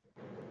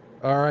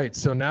 All right,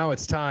 so now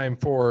it's time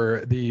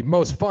for the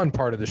most fun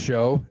part of the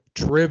show,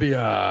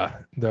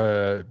 trivia.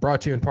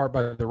 Brought to you in part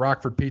by the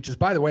Rockford Peaches.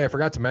 By the way, I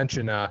forgot to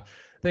mention, I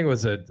think it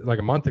was like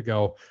a month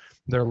ago,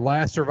 their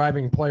last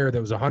surviving player that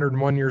was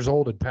 101 years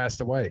old had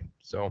passed away.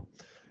 So,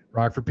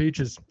 Rockford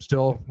Peaches,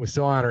 we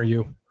still honor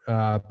you.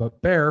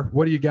 But Bear,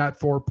 what do you got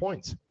for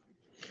points?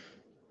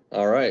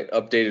 All right,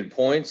 updated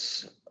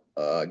points.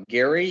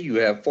 Gary, you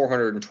have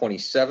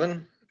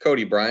 427.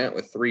 Cody Bryant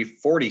with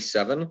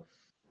 347.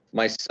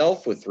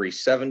 Myself with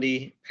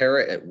 370,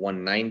 Parrott at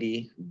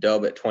 190,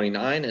 Dub at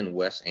 29, and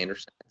Wes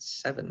Anderson at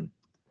 7.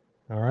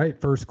 All right,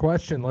 first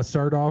question. Let's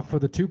start off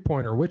with a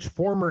 2-pointer. Which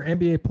former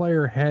NBA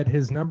player had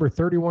his number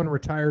 31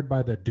 retired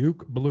by the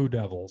Duke Blue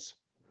Devils?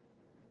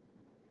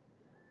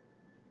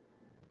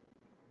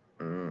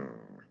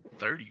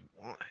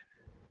 31.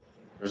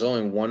 There's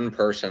only one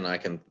person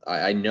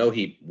I know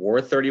he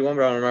wore 31,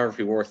 but I don't remember if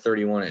he wore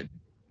 31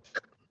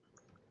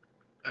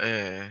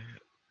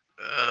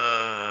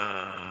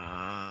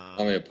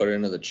 Want me to put it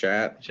into the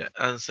chat?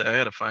 I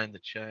gotta find the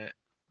chat.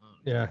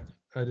 Yeah,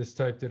 I just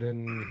typed it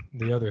in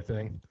the other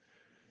thing.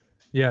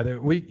 Yeah,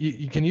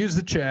 you can use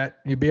the chat.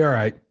 You'll be all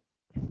right.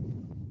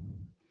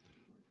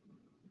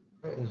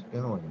 What is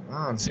going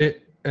on?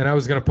 And I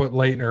was gonna put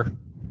Leitner.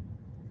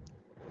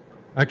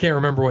 I can't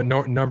remember what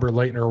number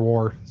Leitner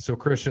wore. So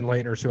Christian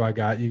Leitner's who I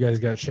got. You guys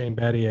got Shane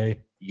Battier.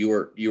 You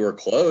were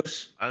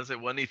close. I was at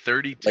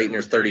 32.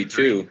 Leitner's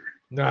 32.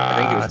 Nah, I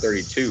think it was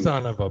 32.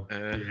 Son of a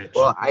bitch.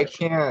 Well, I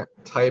can't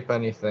type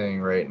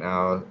anything right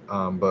now,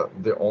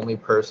 but the only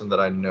person that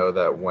I know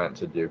that went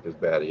to Duke is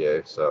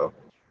Battier. So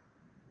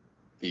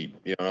You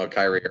don't know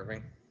Kyrie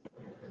Irving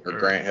or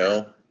Grant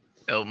Hill,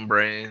 Elton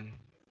Brand,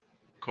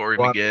 Corey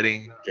What?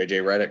 Maggette.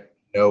 JJ Redick,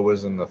 no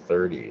was in the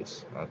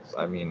 30s.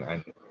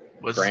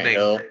 What's Grant his name?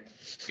 Hill.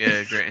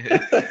 Yeah, Grant.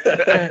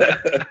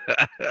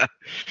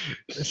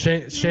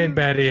 Shane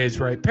Battier's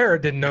right.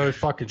 Parrott didn't know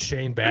fucking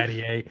Shane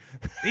Battier.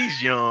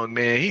 He's young,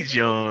 man. He's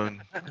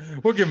young.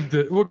 We'll give him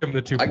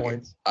the 2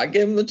 points. I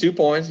give him the 2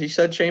 points. He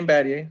said Shane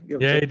Battier.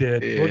 Yeah, he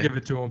did. Yeah. We'll give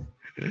it to him.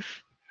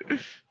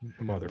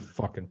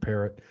 Motherfucking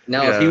Parrott.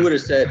 Now, Yeah. if he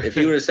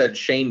would have said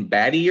Shane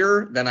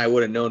Battier, then I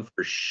would have known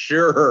for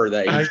sure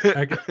that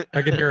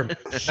I can hear him.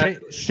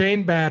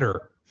 Shane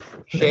Batter.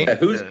 Shane,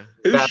 who's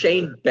Bat-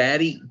 Shane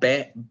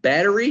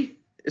Battery?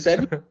 Is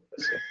that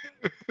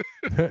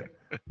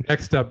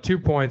Next up, 2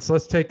 points.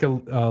 Let's take a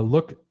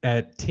look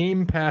at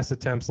team pass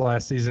attempts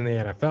last season in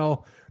the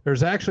NFL.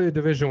 There's actually a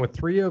division with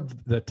 3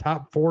 of the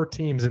top 4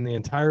 teams in the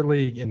entire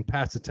league in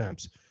pass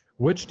attempts.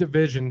 Which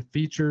division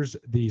features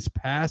these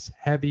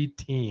pass-heavy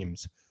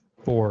teams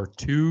for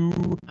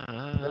 2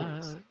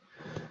 points?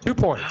 2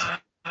 points.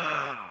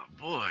 Oh,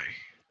 boy.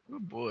 Oh,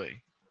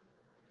 boy.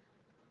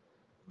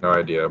 no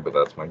idea, but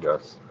that's my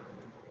guess.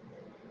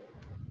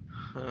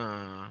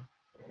 Huh.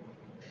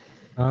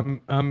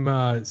 I'm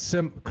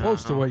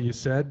close to what you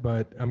said,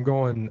 but I'm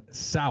going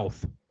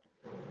south.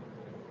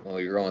 Well,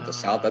 you're going with the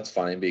South. That's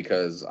funny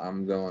because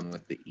I'm going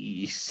with the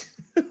East.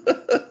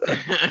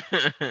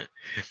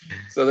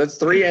 So that's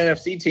 3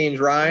 NFC teams,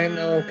 Ryan.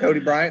 No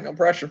Cody Bryant, no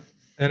pressure.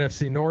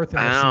 NFC North, Ow.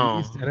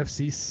 NFC East,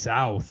 NFC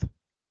South.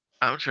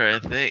 I'm trying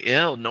to think.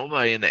 Yeah,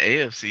 nobody in the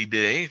AFC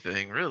did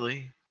anything,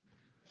 really.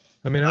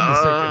 I mean, I'm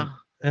just thinking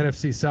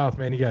NFC South,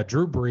 man. You got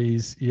Drew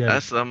Brees.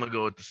 I'm going to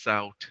go with the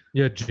South.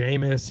 You had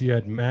Jameis. You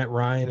had Matt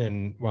Ryan.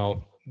 And,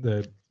 well,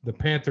 the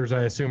Panthers,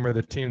 I assume, are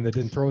the team that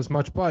didn't throw as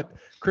much. But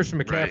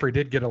Christian McCaffrey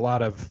did get a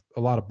lot of balls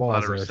A lot of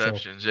there.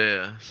 receptions,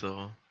 yeah.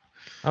 So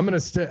I'm going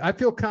to I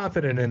feel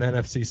confident in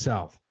NFC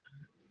South.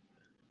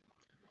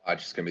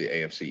 It's just gonna be the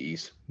AFC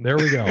East. There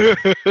we go.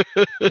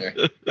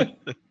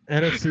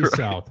 NFC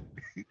South.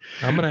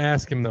 I'm going to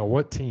ask him, though,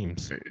 what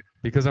teams?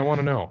 Because I want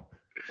to know.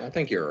 I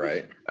think you're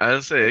right.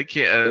 I'd say it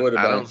can't. It would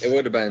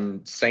have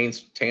been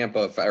Saints,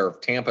 Tampa, or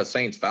Tampa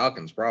Saints,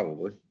 Falcons,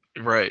 probably.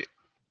 Right.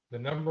 The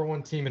number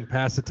one team in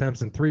pass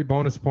attempts and 3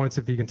 bonus points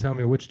if you can tell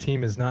me which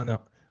team is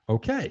not.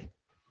 Okay.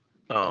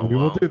 Oh, We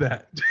will do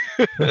that.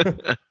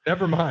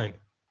 Never mind.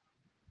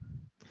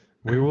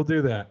 We will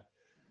do that.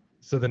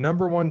 So the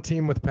number one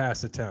team with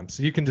pass attempts.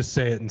 You can just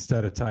say it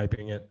instead of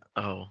typing it.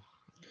 Oh.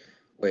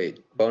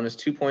 Wait, bonus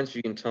 2 points if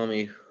you can tell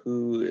me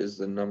who is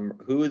the number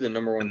one. The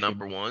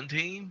number one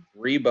team?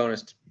 3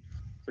 bonus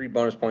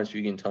points if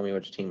you can tell me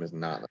which team is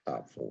not in the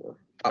top 4.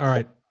 All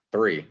right.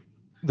 3.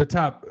 The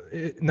top,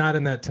 not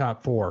in that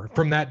top 4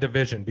 from that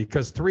division,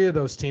 because 3 of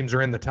those teams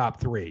are in the top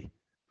 3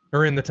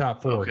 or in the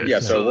top 4. Okay. Yeah,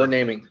 so we're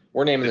naming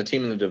the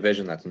team in the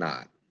division that's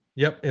not.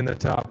 Yep, in the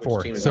top Which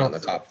 4. team is So not in the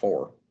top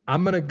 4?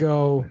 I'm gonna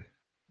go.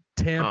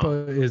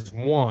 Tampa is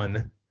 1,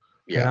 and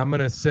Yeah. I'm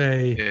gonna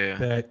say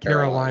that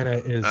Carolina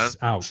is I'd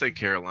out. say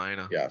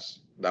Carolina. Yes,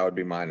 that would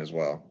be mine as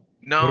well.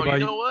 No, What about you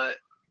you? know what?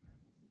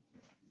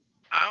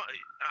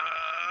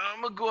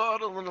 I'm gonna go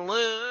out on a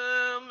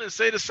limb and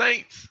say the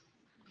Saints.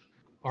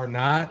 Are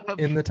not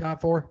in the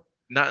top 4.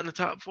 Not in the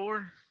top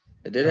 4.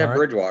 It did have All right.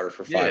 Bridgewater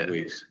for 5 Yeah.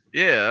 weeks.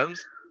 Yeah, I'm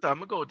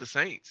gonna go with the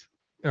Saints.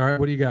 All right,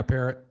 what do you got,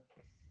 Parrot?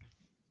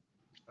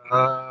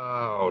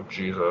 Oh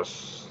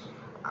Jesus!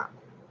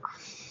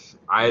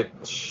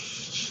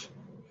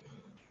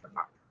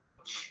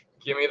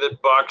 Give me the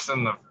Bucks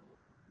and the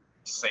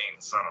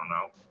Saints. I don't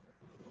know.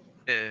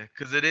 Yeah,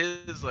 because it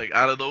is like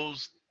out of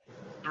those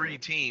 3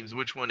 teams,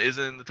 which one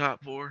isn't in the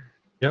top 4?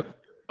 Yep.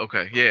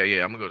 Okay,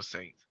 yeah, I'm gonna go to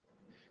Saints.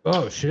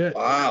 Oh shit!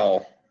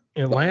 Wow.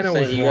 Atlanta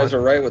was You guys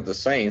 1. are right with the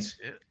Saints.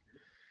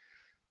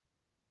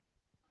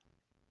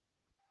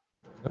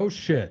 Oh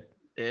shit!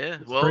 Yeah,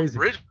 That's well, crazy.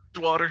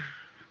 Bridgewater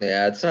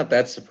Yeah, it's not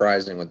that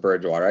surprising with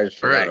Bridgewater. I just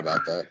forgot Right.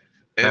 about that.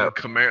 and Yeah.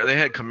 Kamara. They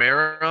had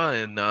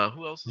Kamara and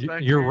who else is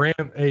back Your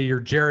there? your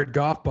Jared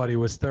Goff buddy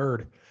was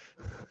 3rd.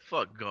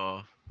 Fuck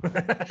Goff.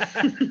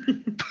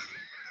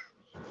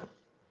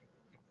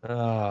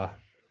 uh,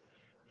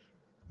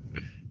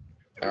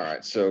 All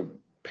right, so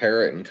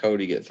Parrot and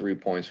Cody get 3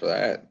 points for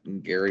that.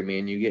 And Gary, me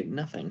and you get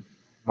nothing.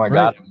 My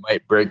God, it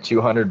might break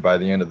 200 by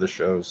the end of the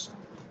shows.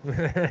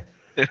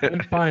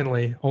 and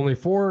finally, only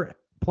 4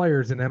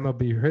 players in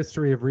MLB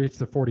history have reached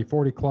the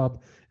 40-40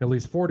 club, at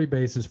least 40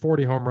 bases,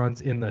 40 home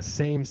runs in the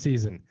same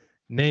season.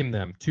 Name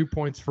them. 2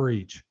 points for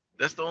each.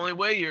 That's the only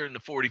way you're in the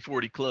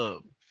 40-40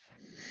 club.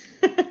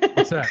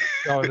 What's that?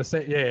 Oh, the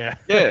same. Yeah.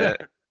 Yeah.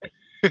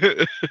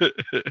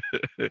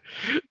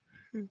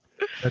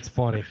 That's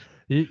funny.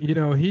 You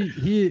know,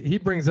 he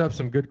brings up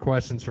some good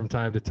questions from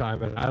time to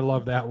time, and I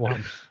love that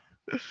one.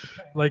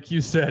 Like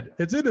you said,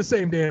 it's in the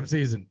same damn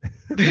season.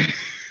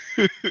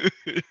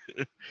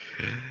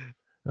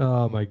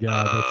 Oh my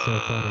God, that's so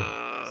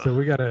funny. So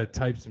we gotta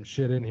type some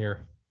shit in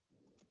here.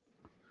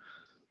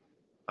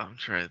 I'm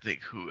trying to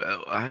think who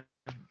else.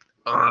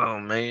 Oh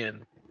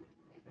man,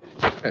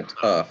 That's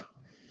tough.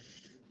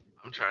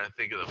 I'm trying to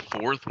think of the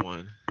 4th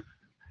one.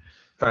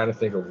 Trying to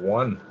think of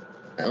one.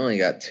 I only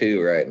got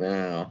 2 right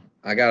now.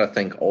 I got to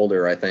think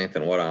older, I think,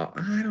 than what I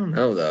don't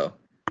know, though.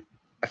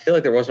 I feel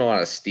like there wasn't a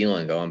lot of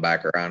stealing going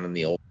back around in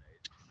the old.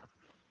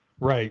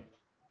 Right.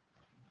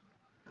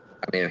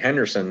 I mean,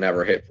 Henderson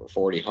never hit for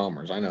 40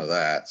 homers. I know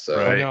that. So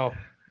I Right. know.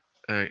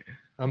 All right.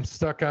 I'm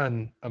stuck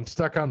on the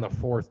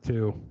 4th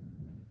too.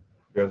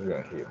 You guys are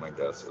gonna hate my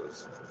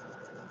guesses.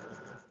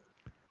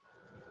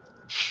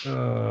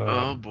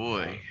 Oh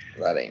boy.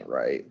 that ain't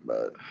right.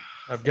 But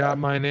I've got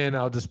mine in.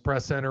 I'll just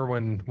press enter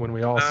when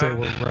we all say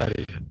we're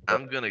ready.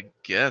 I'm gonna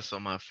guess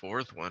on my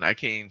 4th one. I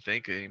can't even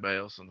think of anybody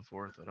else on the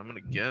 4th one. I'm gonna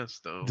guess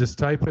though. Just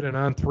type it, and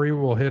on 3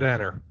 we'll hit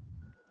enter.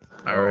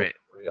 All right.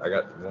 I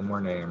got one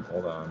more name.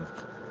 Hold on.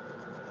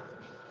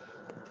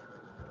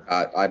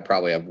 I'd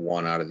probably have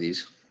 1 out of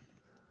these.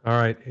 All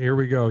right, here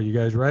we go. You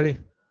guys ready?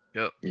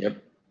 Yep.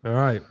 All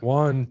right,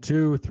 1,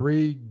 2,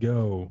 3,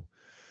 go.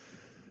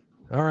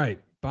 All right,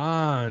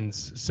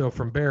 Bonds. So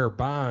from Bear,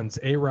 Bonds,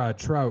 A-Rod,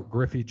 Trout,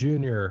 Griffey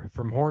Jr.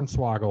 From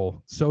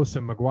Hornswoggle, Sosa,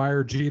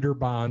 McGuire, Jeter,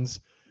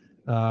 Bonds,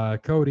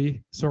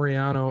 Cody,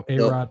 Soriano,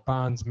 A-Rod,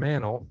 Bonds,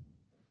 Mantle.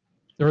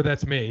 Or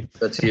that's me.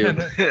 That's you.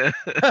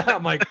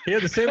 I'm like, yeah,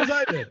 the same as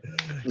I did.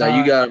 No,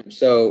 you got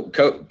so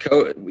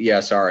yeah.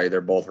 Sorry,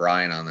 they're both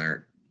Ryan on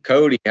there.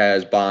 Cody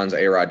has Bonds,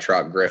 A-Rod,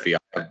 Trout, Griffey. I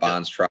have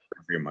Bonds, Trout,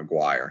 Griffey,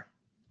 McGuire.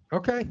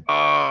 Okay.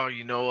 Oh,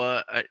 you know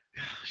what?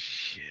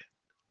 Shit.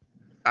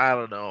 I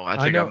don't know.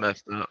 I think I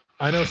messed up.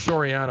 I know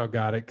Soriano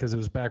got it because it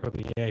was back with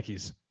the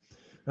Yankees.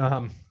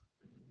 There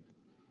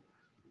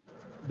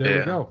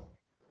we go.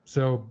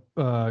 So,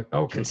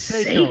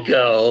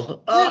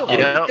 Canseco. Oh,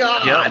 Yep,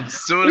 God. yep. As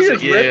soon We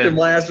as just ripped him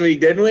last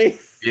week, didn't we?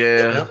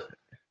 yeah.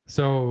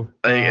 So,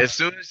 Like, as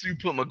soon as you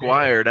put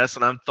McGuire, that's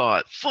when I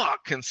thought,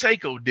 fuck,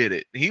 Canseco did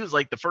it. He was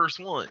like the first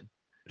one.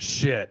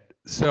 shit.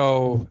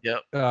 So,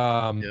 Yep.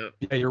 yeah,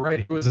 you're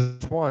right. He was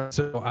this one.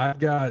 So I've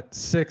got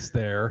 6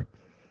 there.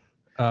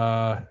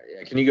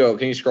 Can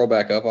you scroll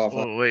back up off?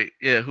 Oh wait,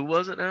 yeah. Who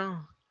was it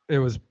now? It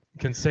was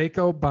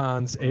Canseco,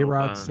 Bonds,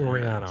 A-Rod, Bonds,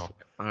 Soriano.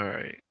 All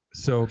right.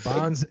 So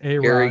Bonds,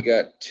 Gary A-Rod.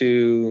 got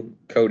 2.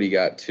 Cody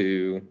got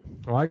 2.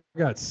 Well, I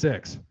got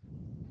 6.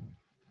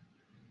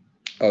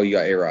 Oh, you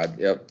got A-Rod.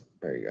 Yep.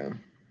 There you go.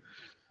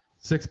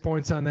 6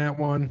 points on that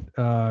one.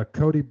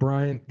 Cody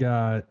Bryant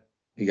got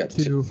You got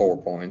 2.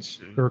 4 points.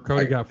 Or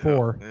Cody got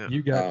 4. Yeah.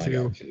 You got I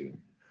 2. got 2.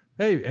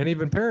 Hey, and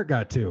even Parrot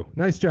got 2.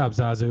 Nice job,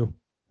 Zazu.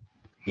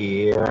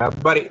 Yeah,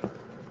 buddy.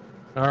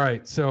 All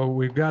right, so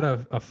we've got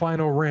a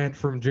final rant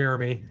from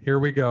Jeremy. Here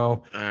we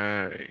go. All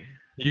right.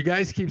 You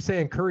guys keep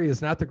saying Curry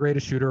is not the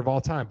greatest shooter of all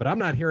time, but I'm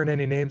not hearing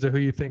any names of who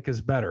you think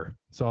is better.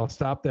 So I'll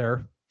stop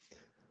there.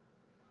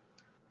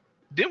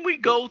 Didn't we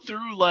go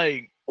through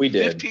like We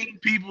did. 15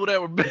 people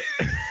that were better?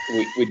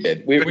 We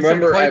did. We We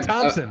remember said Klay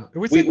Thompson.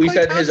 we Klay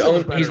said his Thompson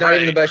was own. He's better. not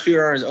even the best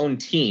shooter on his own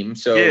team.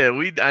 So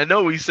Yeah, I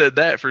know we said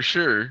that for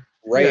sure.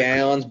 Ray Yeah.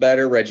 Allen's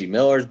better. Reggie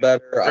Miller's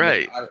better.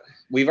 Right.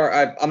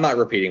 I'm not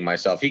repeating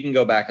myself. He can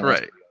go back and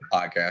listen Right.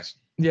 to the podcast.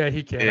 Yeah,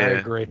 he can. I Yeah.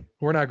 agree.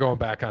 We're not going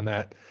back on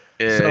that.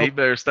 Yeah, So- he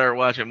better start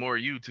watching more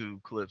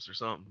YouTube clips or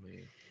something,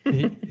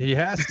 man. He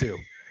has to.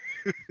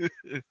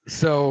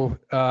 So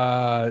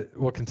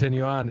we'll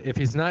continue on. If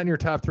he's not in your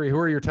top 3, who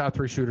are your top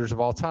 3 shooters of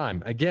all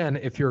time? Again,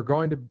 if you're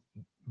going to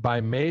by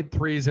made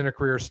threes in a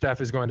career, Steph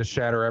is going to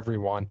shatter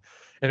everyone.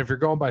 And if you're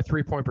going by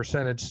 3-point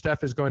percentage,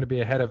 Steph is going to be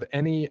ahead of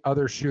any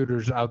other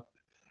shooters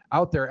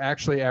out there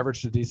actually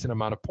averaged a decent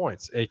amount of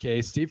points,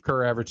 aka Steve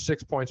Kerr averaged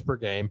 6 points per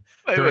game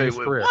during his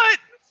career. What?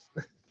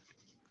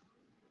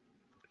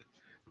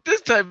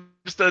 This type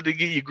of stuff to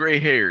get you gray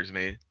hairs,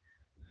 man.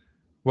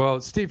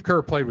 Well, Steve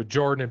Kerr played with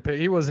Jordan, and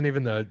he wasn't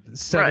even the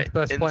 7th Right,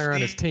 best and player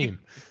on his Steve- team.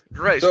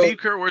 Right, So- Steve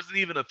Kerr wasn't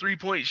even a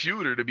 3-point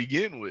shooter to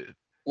begin with.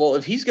 Well,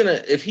 if he's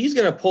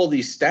gonna pull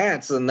these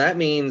stats, then that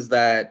means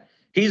that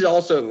he's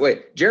also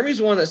Jeremy's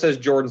the one that says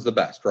Jordan's the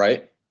best,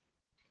 right?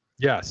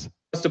 Yes.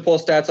 Wants to pull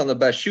stats on the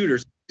best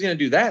shooters. If he's gonna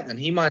do that, then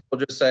he might as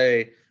well just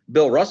say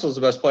Bill Russell's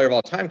the best player of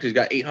all time because he's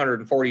got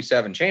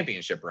 847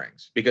 championship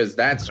rings, because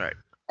that's Right.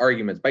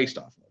 argument's based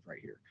off of right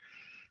here.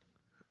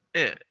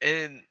 Yeah,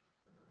 and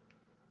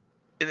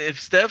if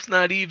Steph's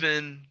not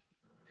even,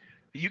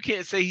 you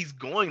can't say he's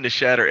going to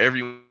shatter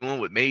everyone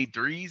with made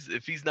threes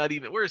if he's not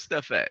even. Where's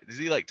Steph at? Is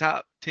he like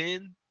top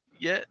 10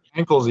 yet?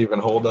 Ankles even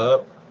hold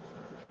up.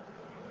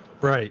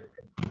 Right.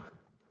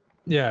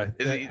 Yeah.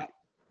 Is he,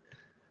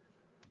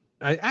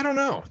 I don't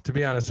know, to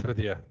be honest with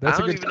you. I That's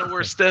a don't good even know where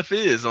question. Steph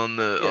is on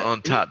the Yeah,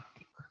 on top.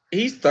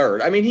 He's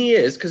third. I mean, he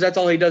is, because that's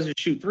all he does is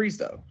shoot threes,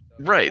 though.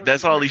 Right,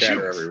 that's all he Shatter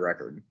shoots. every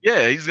record.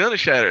 Yeah, he's gonna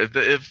shatter. If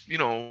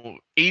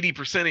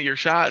 80% of your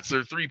shots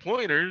are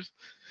 3-pointers,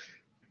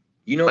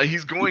 You know, like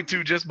he's going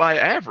to just by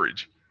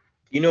average.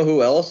 you know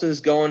who else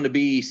is going to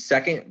be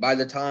second by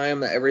the time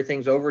that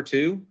everything's over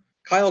too?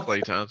 Kyle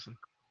Klay Thompson.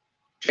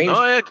 changed.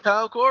 Oh yeah,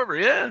 Kyle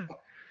Korver. Yeah.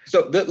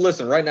 So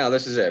listen, right now,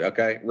 this is it.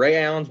 Okay, Ray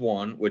Allen's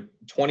 1 with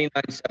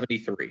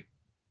 29.73.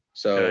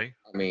 So Okay.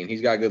 I mean,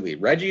 he's got a good lead.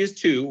 Reggie is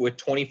 2 with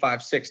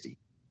 25.60.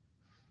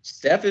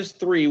 Steph is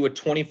 3 with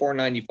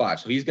 24.95.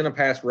 So he's going to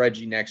pass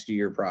Reggie next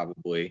year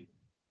probably.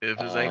 If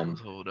his ankles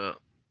hold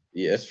up.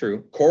 Yeah, that's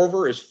true.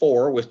 Corver is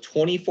 4 with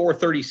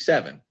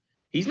 24.37.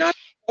 He's not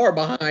far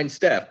behind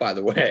Steph, by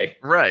the way.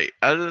 Right.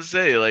 I was gonna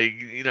say, like,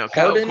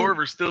 Kyle Harden-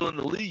 Korver's still in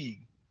the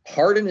league.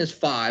 Harden is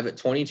 5 at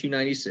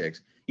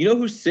 22.96. You know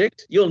who's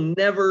 6? You'll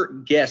never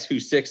guess who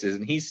 6 is,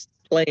 and he's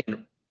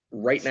playing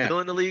right now. Still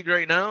in the league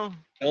right now?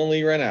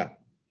 Only right now.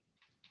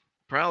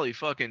 Probably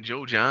fucking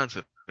Joe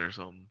Johnson or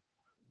something.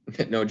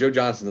 No, Joe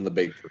Johnson's in the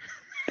big three.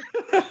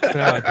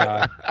 Oh,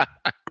 God.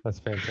 That's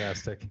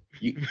fantastic.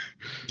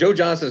 Joe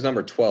Johnson's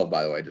number 12,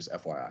 by the way, just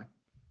FYI.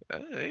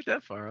 Ain't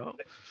that far out.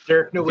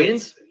 Dirk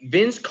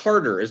Vince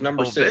Carter is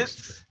number 6.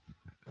 Vince?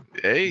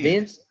 Hey.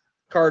 Vince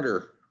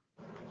Carter,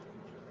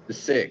 the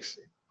 6.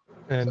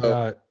 And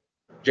So-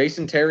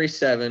 Jason Terry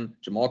 7,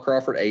 Jamal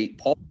Crawford 8,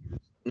 Paul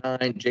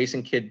 9,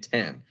 Jason Kidd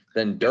 10.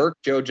 Then Dirk,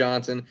 Joe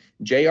Johnson,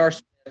 J.R.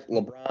 Smith,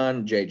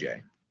 LeBron,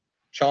 JJ,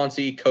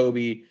 Chauncey,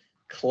 Kobe,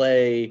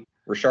 Clay,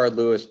 Rashard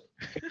Lewis,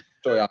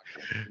 top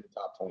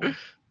 20.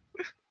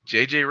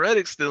 JJ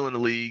Redick's still in the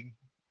league.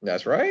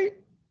 That's right.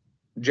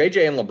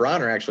 JJ and LeBron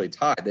are actually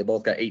tied. They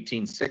both got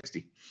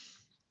 1860.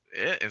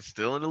 Yeah, and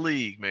still in the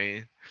league,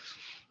 man.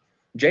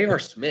 J.R.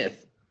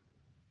 Smith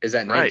is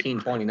at Right.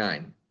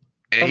 1929.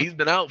 And he's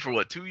been out for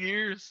what, 2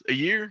 years? A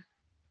year?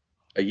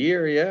 A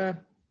year, yeah.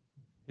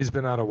 he's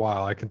been out a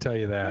while, I can tell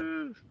you that.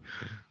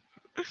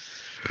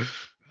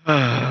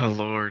 Oh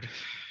Lord.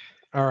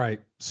 All right.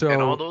 So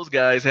And all those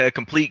guys had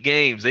complete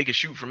games. They could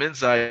shoot from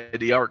inside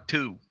the arc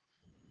too.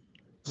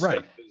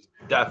 right.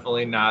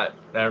 Definitely not.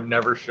 That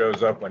never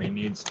shows up when he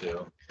needs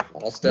to.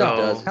 All Steph No,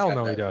 does. is hell got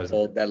no, he that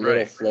doesn't. That little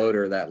Right.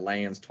 floater that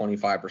lands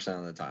 25%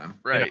 of the time.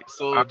 Right.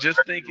 So just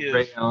think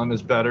Ray if Allen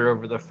is better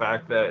over the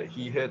fact that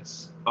he's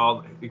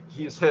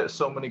hit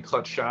so many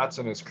clutch shots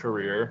in his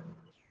career.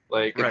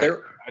 Like Right.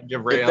 I'd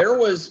give Ray If there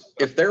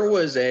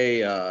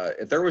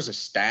was a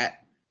stat,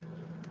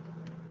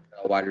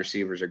 wide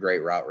receivers are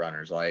great route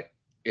runners. Like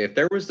if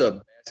there was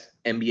the best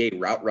NBA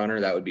route runner,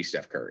 that would be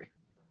Steph Curry.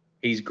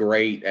 He's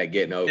great at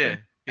getting open.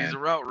 Yeah, he's a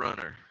route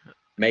runner.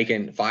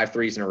 Making 5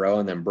 threes in a row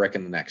and then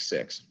bricking the next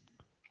 6.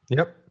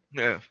 Yep.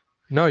 Yeah.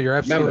 No, you're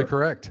absolutely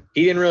correct.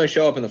 He didn't really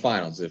show up in the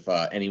finals if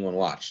anyone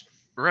watched.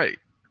 Right.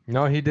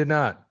 No, he did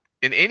not.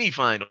 In any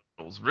finals,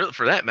 really,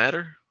 for that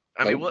matter.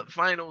 I mean, what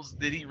finals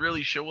did he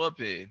really show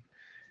up in?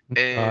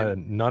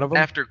 And none of them.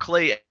 After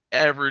Clay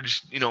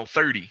averaged,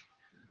 30.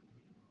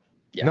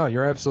 Yeah. No,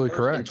 you're absolutely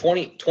correct.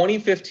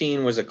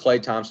 2015 was a Clay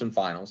Thompson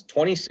finals.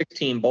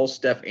 2016, both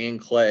Steph and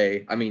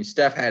Clay. I mean,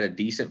 Steph had a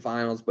decent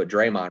finals, but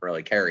Draymond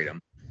really carried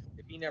him.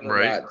 If he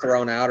never got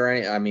thrown out or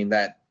anything, I mean,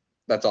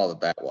 that's all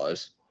that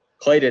was.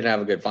 Clay didn't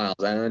have a good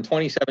finals. And in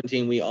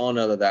 2017, we all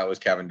know that was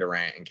Kevin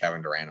Durant and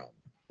Kevin Durant.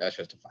 That's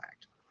just a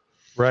fact.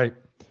 Right.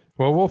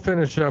 Well, we'll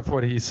finish up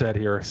what he said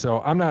here.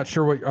 So I'm not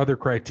sure what other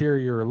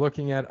criteria you're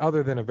looking at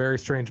other than a very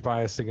strange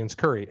bias against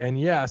Curry. And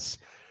yes,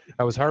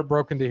 I was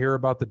heartbroken to hear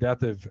about the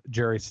death of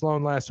Jerry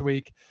Sloan last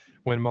week.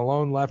 When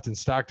Malone left and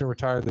Stockton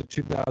retired, the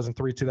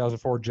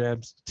 2003-2004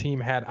 Jazz team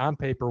had on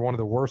paper one of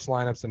the worst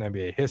lineups in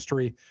NBA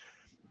history.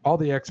 All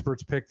the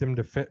experts picked them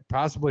to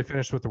possibly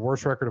finish with the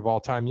worst record of all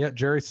time, yet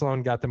Jerry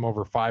Sloan got them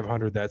over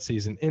 500 that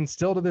season. And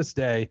still to this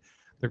day,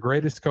 the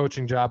greatest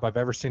coaching job I've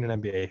ever seen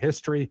in NBA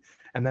history.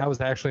 And that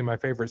was actually my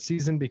favorite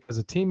season because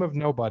a team of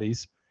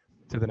nobodies,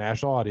 to the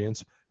national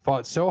audience,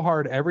 fought so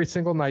hard every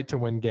single night to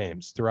win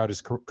games. Throughout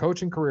his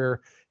coaching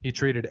career, he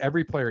treated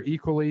every player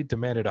equally,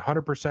 demanded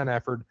 100%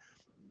 effort,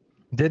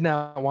 did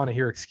not want to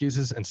hear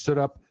excuses, and stood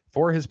up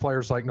for his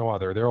players like no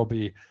other. There will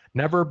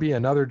never be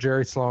another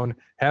Jerry Sloan.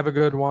 Have a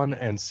good one,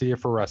 and see you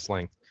for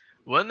wrestling.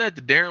 Wasn't that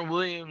the Darren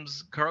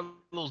Williams,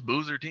 Carlos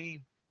Boozer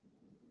team?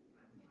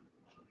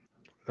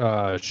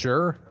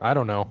 Sure. I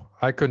don't know.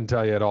 I couldn't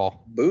tell you at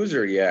all.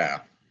 Boozer, yeah.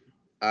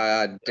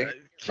 I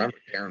remember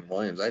Darren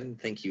Williams. I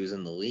didn't think he was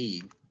in the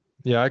league.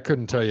 Yeah, I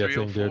couldn't tell you a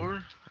thing, dude.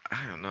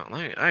 I don't know.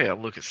 I gotta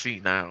look and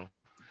see now.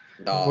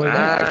 No,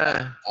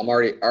 I'm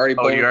already. Oh,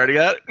 you already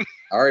got it?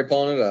 Already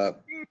pulling it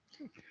up.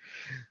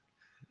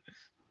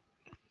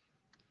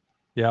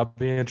 Yeah, I'll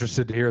be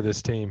interested to hear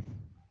this team.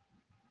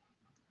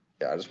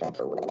 Yeah, I just want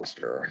the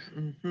roster.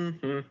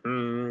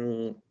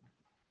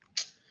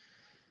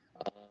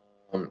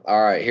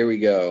 All right, here we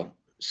go.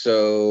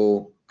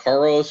 So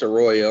Carlos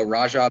Arroyo,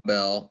 Raja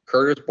Bell,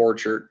 Curtis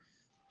Borchardt,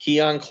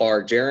 Keon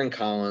Clark, Jaron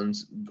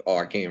Collins. Oh,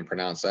 I can't even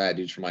pronounce that.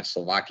 Dude's from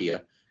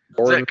Slovakia.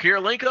 Gordon, is that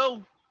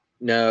Kirilenko?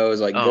 No, it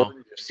was like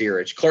Gordon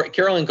Sirich.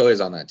 Kirilenko is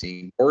on that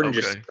team. Gordon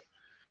just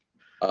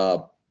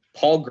Paul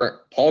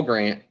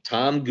Grant,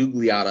 Tom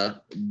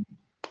Gugliotta,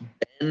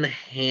 Ben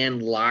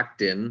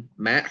Handlockton,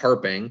 Matt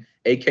Harping,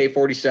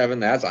 AK-47.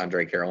 That's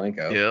Andre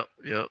Kirilenko.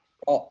 Yep.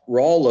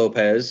 Raul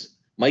Lopez,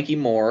 Mikey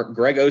Moore,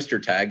 Greg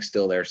Ostertag,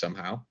 still there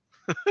somehow.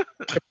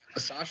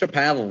 Sasha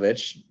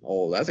Pavlovich.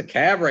 Oh, that's a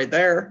cab right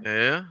there.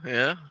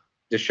 Yeah.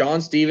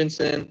 Deshaun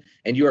Stevenson,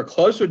 and you are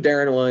close with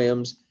Darren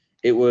Williams.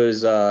 It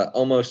was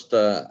almost.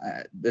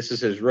 This is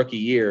his rookie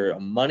year.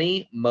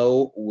 Money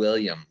Mo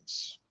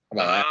Williams. How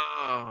about that?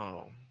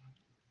 Oh,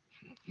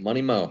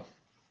 Money Mo.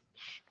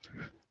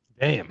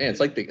 Damn. Man, it's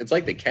like the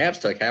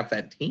Cavs took half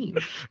that team.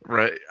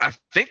 Right. I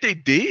think they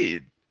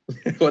did.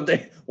 what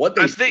they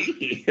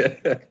think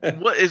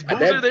what is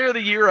Boozer there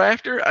the year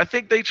after? I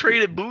think they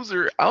traded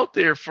Boozer out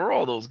there for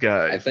all those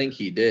guys. I think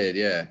he did,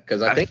 yeah.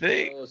 Because I think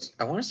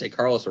I want to say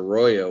Carlos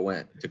Arroyo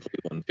went to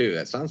Cleveland too.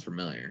 That sounds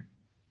familiar.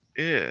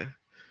 Yeah.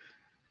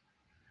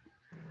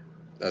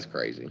 That's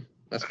crazy.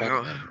 That's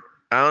funny.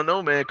 I don't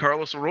know, man.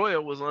 Carlos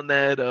Arroyo was on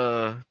that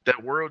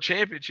world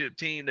championship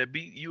team that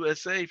beat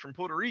USA from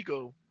Puerto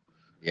Rico.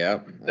 Yeah,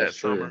 that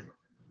summer.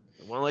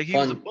 Well, like he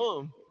was a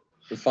bum.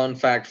 The fun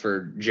fact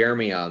for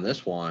Jeremy on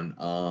this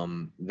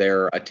one,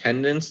 their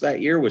attendance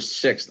that year was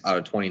 6th out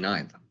of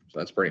 29th. So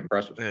that's pretty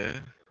impressive. Yeah.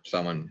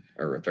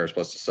 Or if they're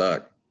supposed to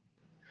suck.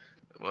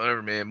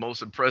 Whatever, man.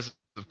 Most impressive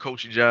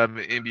coaching job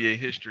in NBA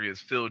history is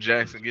Phil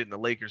Jackson getting the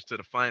Lakers to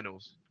the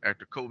finals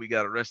after Kobe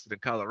got arrested in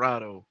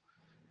Colorado.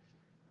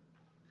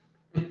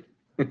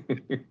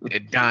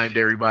 It dimed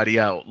everybody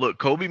out. Look,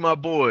 Kobe, my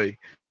boy,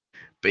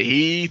 but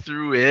he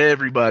threw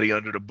everybody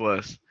under the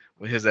bus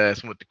when his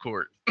ass went to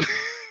court.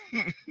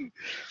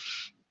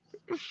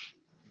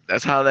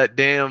 That's how that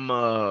damn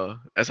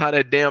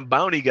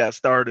bounty got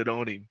started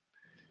on him.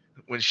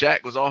 When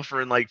Shaq was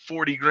offering like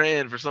 40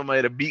 grand for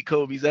somebody to beat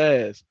Kobe's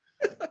ass,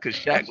 because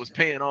Shaq was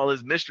paying all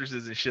his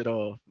mistresses and shit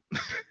off.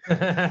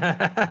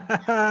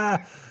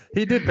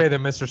 He did pay the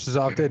mistresses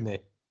off, didn't he?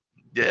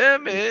 Yeah,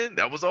 man.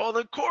 That was all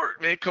in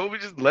court, man. Kobe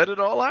just let it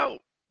all out.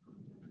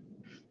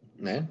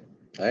 Man,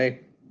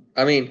 hey.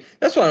 I mean,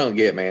 that's what I don't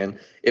get, man.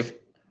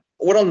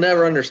 What I'll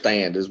never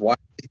understand is why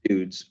these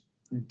dudes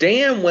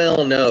damn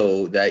well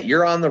know that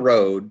you're on the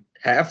road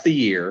half the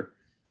year,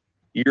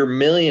 you're a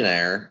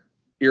millionaire,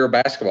 you're a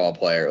basketball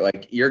player,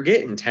 like you're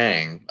getting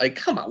tang. Like,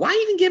 come on, why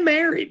even get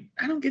married?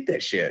 I don't get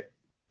that shit.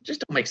 It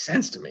just don't make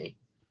sense to me.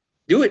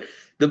 Do it.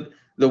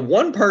 The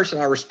one person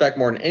I respect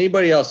more than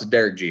anybody else is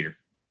Derek Jeter.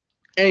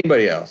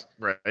 Anybody else.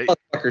 Right.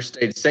 Motherfucker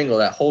stayed single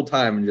that whole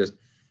time and just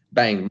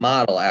banged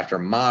model after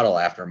model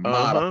after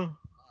model.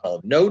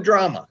 wild. No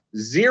drama.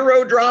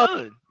 Zero drama.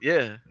 None.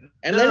 Yeah.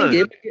 And then he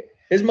None. gave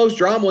his most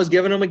drama was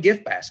giving him a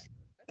gift basket.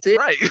 That's it.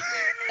 Right.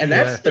 And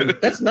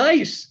that's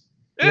nice.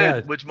 Yeah,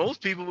 Yeah. which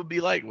most people would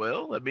be like,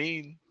 well, I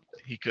mean,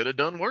 he could have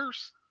done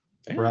worse.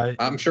 Yeah. Right.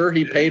 I'm sure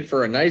he paid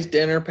for a nice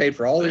dinner, paid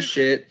for all this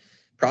shit,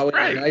 probably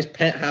Right. a nice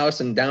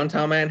penthouse in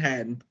downtown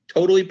Manhattan,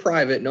 totally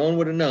private. No one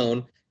would have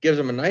known. Gives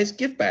him a nice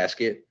gift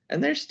basket,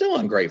 and they're still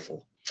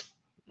ungrateful.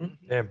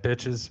 Damn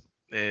bitches.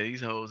 Yeah,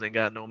 these hoes ain't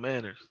got no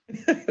manners.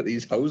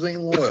 These hoes ain't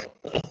loyal.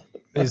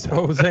 These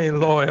hoes ain't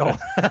loyal.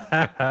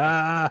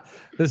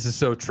 This is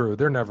so true.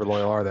 They're never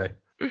loyal, are they?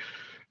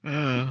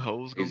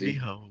 Hoes gonna Easy. be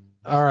hoes.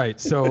 All right.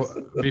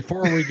 So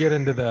before we get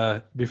into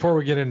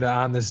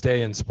on this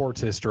day in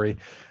sports history,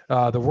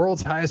 the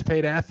world's highest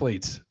paid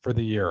athletes for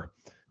the year.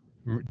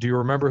 Do you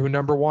remember who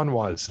number one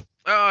was?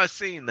 Oh, I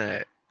seen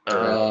that.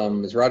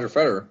 It's Roger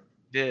Federer.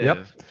 Yeah,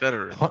 Yep.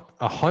 Federer.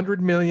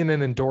 100 million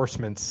in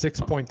endorsements,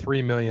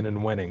 6.3 million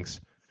in winnings.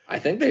 I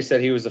think they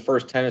said he was the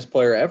first tennis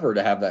player ever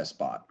to have that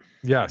spot.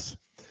 Yes.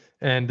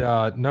 And then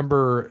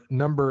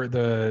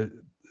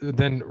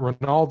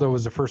Ronaldo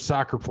was the first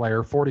soccer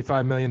player,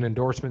 45 million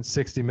endorsements,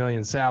 60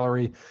 million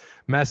salary.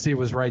 Messi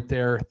was right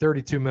there,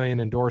 32 million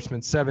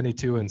endorsements,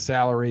 72 in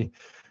salary.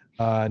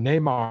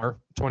 Neymar,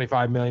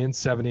 25 million,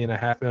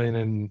 70.5 million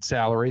in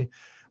salary.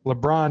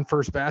 LeBron,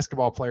 first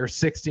basketball player,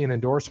 60 in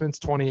endorsements,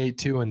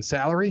 28.2 in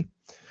salary.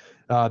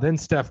 Then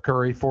Steph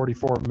Curry,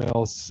 44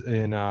 mils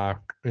in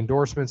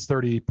endorsements,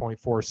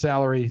 30.4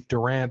 salary.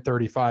 Durant,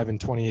 35 and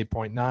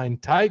 28.9.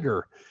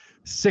 Tiger,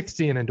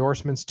 60 in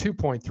endorsements,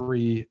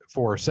 2.3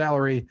 for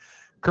salary.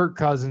 Kirk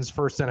Cousins,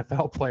 first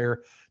NFL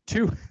player,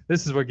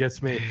 this is what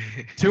gets me,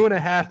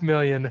 2.5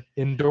 million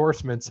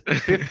endorsements,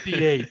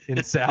 58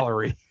 in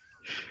salary.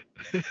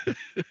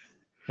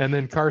 And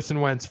then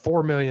Carson Wentz,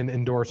 4 million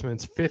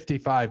endorsements,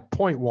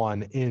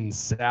 55.1 in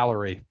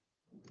salary.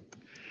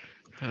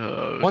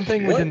 Oh, One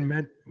thing we What? didn't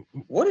mention.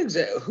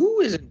 Who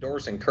is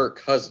endorsing Kirk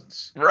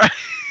Cousins? Right.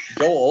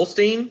 Joel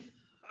Osteen?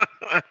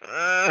 Who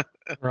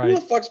Right.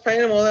 the fuck's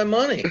paying him all that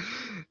money?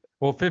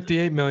 Well,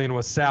 58 million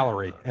was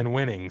salary and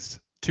winnings.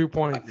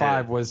 2.5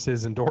 Yeah. was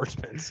his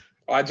endorsements.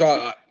 I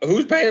thought,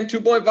 who's paying him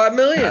 2.5 I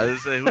million?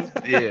 was saying,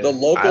 yeah, The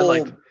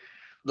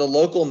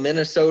local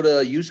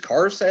Minnesota used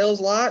car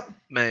sales lot.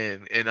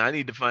 man, and I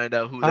need to find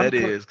out who I'm that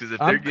Kirk- is because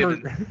if I'm they're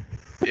giving, Kirk,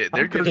 yeah,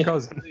 they're I'm Kirk giving.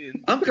 Cousins.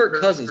 I'm Kirk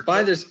Cousins.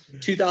 Buy this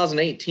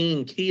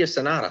 2018 Kia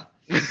Sonata.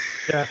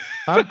 Yeah,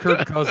 I'm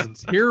Kirk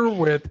Cousins here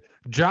with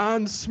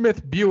John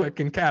Smith Buick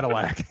and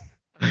Cadillac.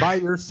 Buy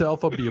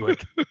yourself a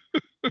Buick.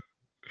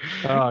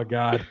 Oh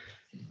God,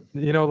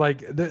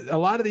 like a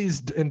lot of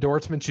these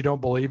endorsements you don't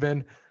believe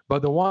in,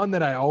 but the one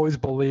that I always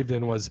believed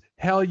in was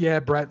hell yeah,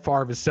 Brett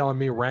Favre is selling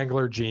me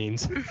Wrangler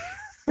jeans.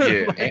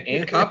 Yeah,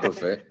 And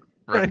Copperfit.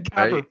 And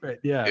Copperfit,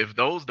 yeah. If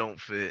those don't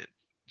fit,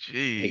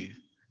 geez,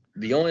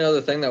 The only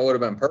other thing that would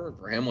have been perfect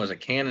for him was a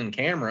Canon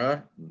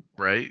camera.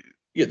 right?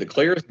 You get the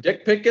clearest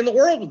dick pic in the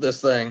world with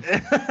this thing.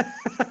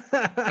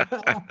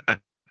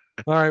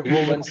 All right,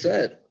 well, Well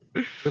said.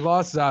 we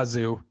lost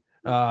Zazu.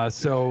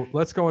 So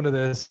let's go into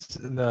this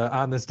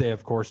on this day,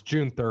 of course,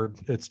 June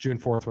 3rd. It's June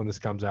 4th when this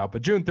comes out,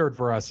 but June 3rd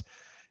for us.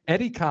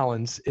 Eddie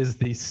Collins is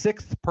the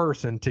 6th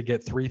person to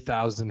get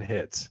 3,000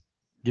 hits.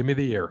 Give me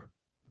the year.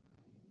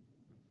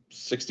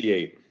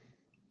 68.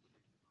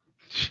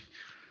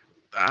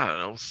 I don't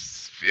know,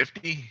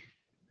 50.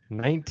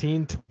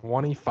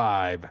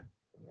 1925.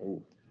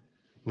 Ooh.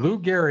 Lou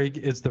Gehrig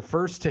is the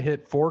first to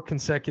hit 4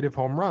 consecutive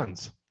home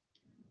runs.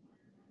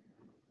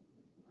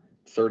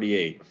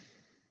 38.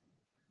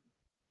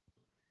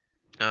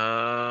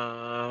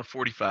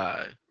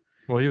 45.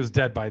 Well, he was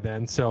dead by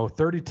then, so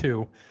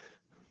 32.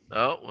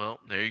 Oh well,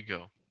 there you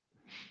go.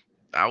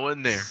 I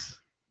wasn't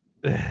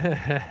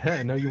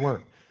there. No, you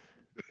weren't.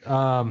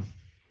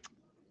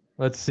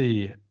 Let's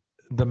see.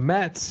 The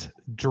Mets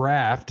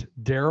draft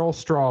Darryl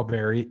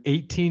Strawberry,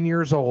 18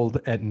 years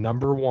old, at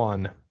number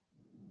 1.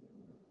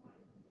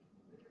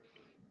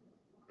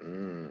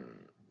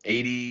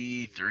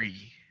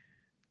 83.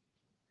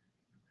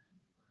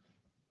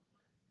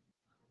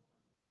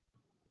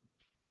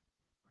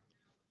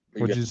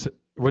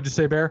 What'd you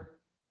say, Bear?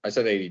 I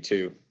said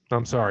 82.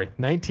 I'm sorry.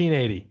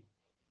 1980.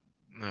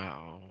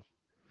 No.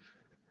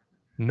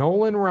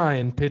 Nolan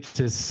Ryan pitched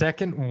his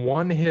second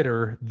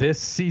one-hitter this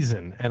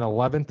season and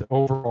 11th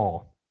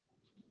overall.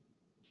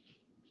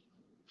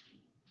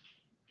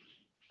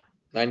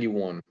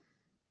 91.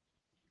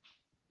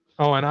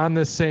 Oh, and on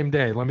this same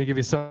day, let me give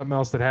you something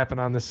else that happened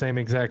on the same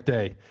exact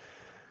day.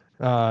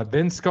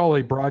 Vin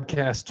Scully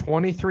broadcast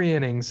 23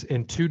 innings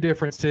in 2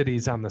 different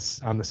cities on the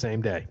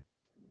same day.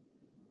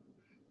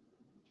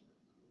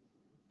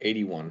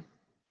 81.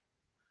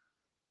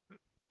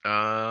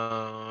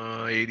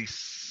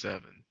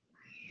 87.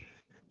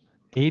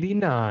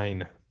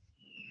 89.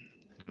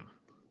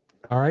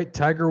 All right,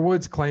 Tiger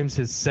Woods claims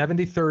his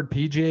 73rd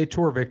PGA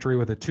Tour victory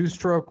with a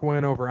 2-stroke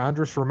win over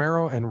Andres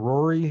Romero and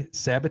Rory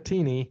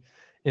Sabatini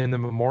in the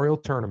Memorial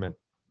Tournament,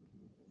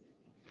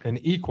 and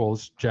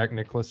equals Jack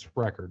Nicklaus'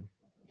 record.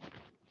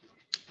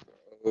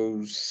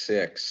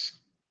 06.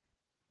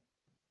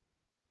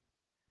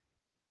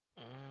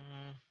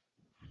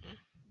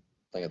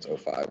 think it's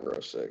 05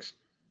 or 06.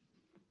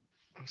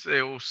 Let's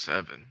say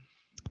 07.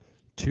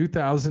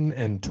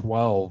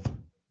 2012.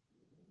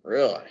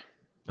 Really?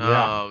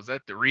 Yeah. Was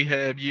that the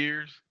rehab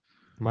years?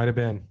 Might have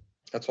been.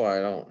 That's why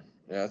I don't.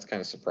 Yeah, that's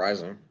kind of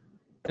surprising.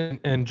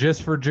 And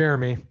just for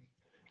Jeremy,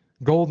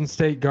 Golden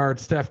State guard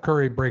Steph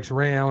Curry breaks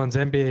Ray Allen's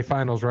NBA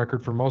Finals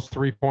record for most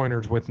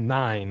three-pointers with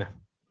 9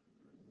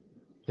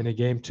 in a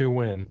Game 2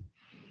 win.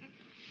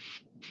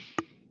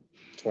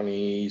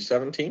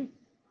 2017?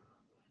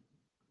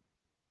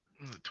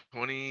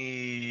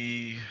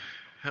 20.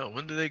 Hell,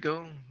 when did they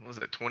go? Was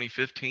that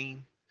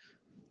 2015?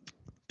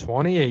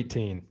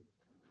 2018.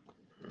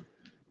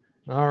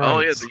 All right. Oh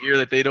yeah, the year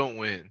that they don't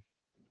win.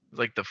 It's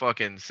like the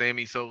fucking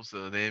Sammy Sosa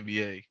of the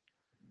NBA.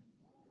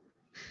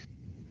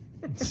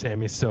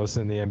 Sammy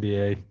Sosa in the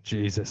NBA.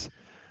 Jesus.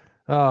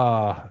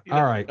 All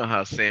right. You know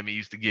how Sammy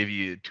used to give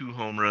you 2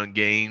 home run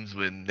games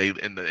when they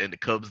and the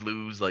Cubs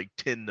lose like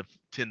 10 to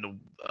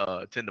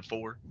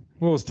 4.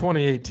 Well, it was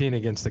 2018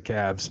 against the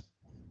Cavs.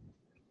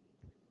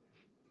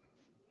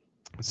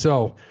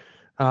 So,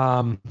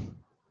 that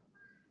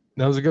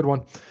was a good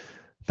one.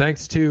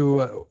 Thanks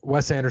to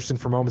Wes Anderson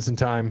for Moments in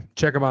Time.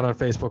 Check him out on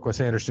Facebook, Wes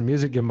Anderson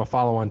Music. Give him a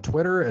follow on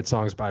Twitter at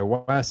Songs by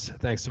Wes.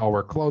 Thanks to All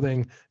Wear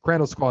Clothing,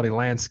 Crandall's Quality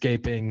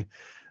Landscaping,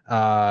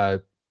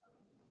 Cassandra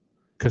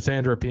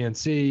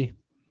PNC,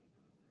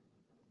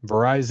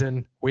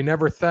 Verizon. We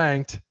never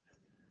thanked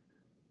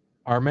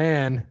our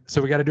man,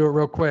 so we got to do it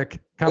real quick.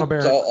 Connell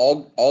Barrett.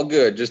 All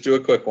good. Just do a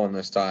quick one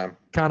this time.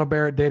 Connell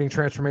Barrett,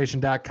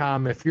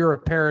 datingtransformation.com. If you're a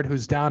parent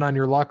who's down on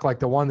your luck, like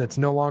the one that's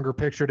no longer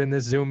pictured in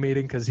this Zoom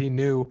meeting because he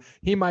knew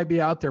he might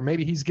be out there,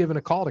 maybe he's given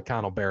a call to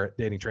Connell Barrett,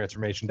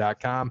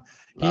 datingtransformation.com.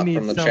 Not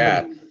from the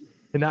chat.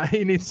 And now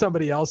he needs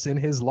somebody else in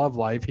his love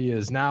life. He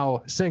is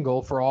now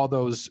single for all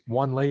those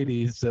one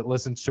ladies that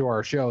listens to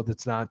our show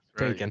that's not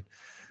taken.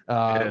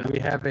 We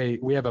have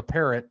a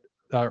parrot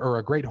or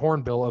a great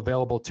hornbill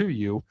available to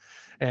you.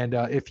 And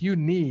if you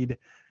need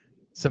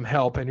some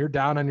help and you're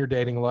down on your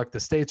dating luck, the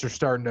states are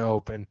starting to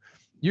open,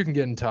 you can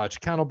get in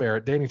touch. Connell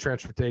Barrett,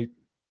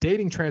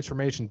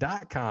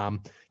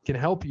 datingtransformation.com can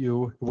help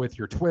you with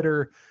your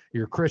Twitter,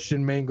 your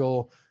Christian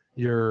mingle,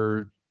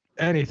 your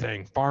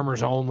anything,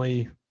 farmers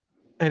only,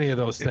 any of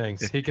those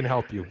things. He can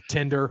help you.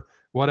 Tinder,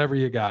 whatever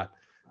you got.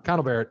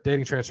 Connell Barrett,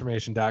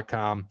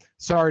 datingtransformation.com.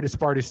 Sorry to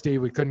Sparty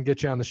Steve, we couldn't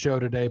get you on the show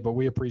today, but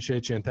we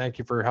appreciate you and thank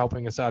you for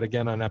helping us out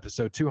again on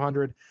episode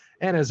 200.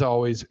 And as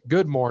always,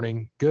 good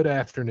morning, good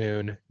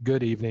afternoon,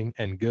 good evening,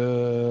 and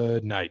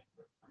good night.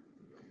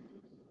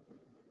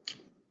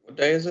 What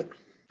day is it?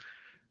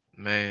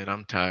 Man,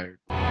 I'm tired.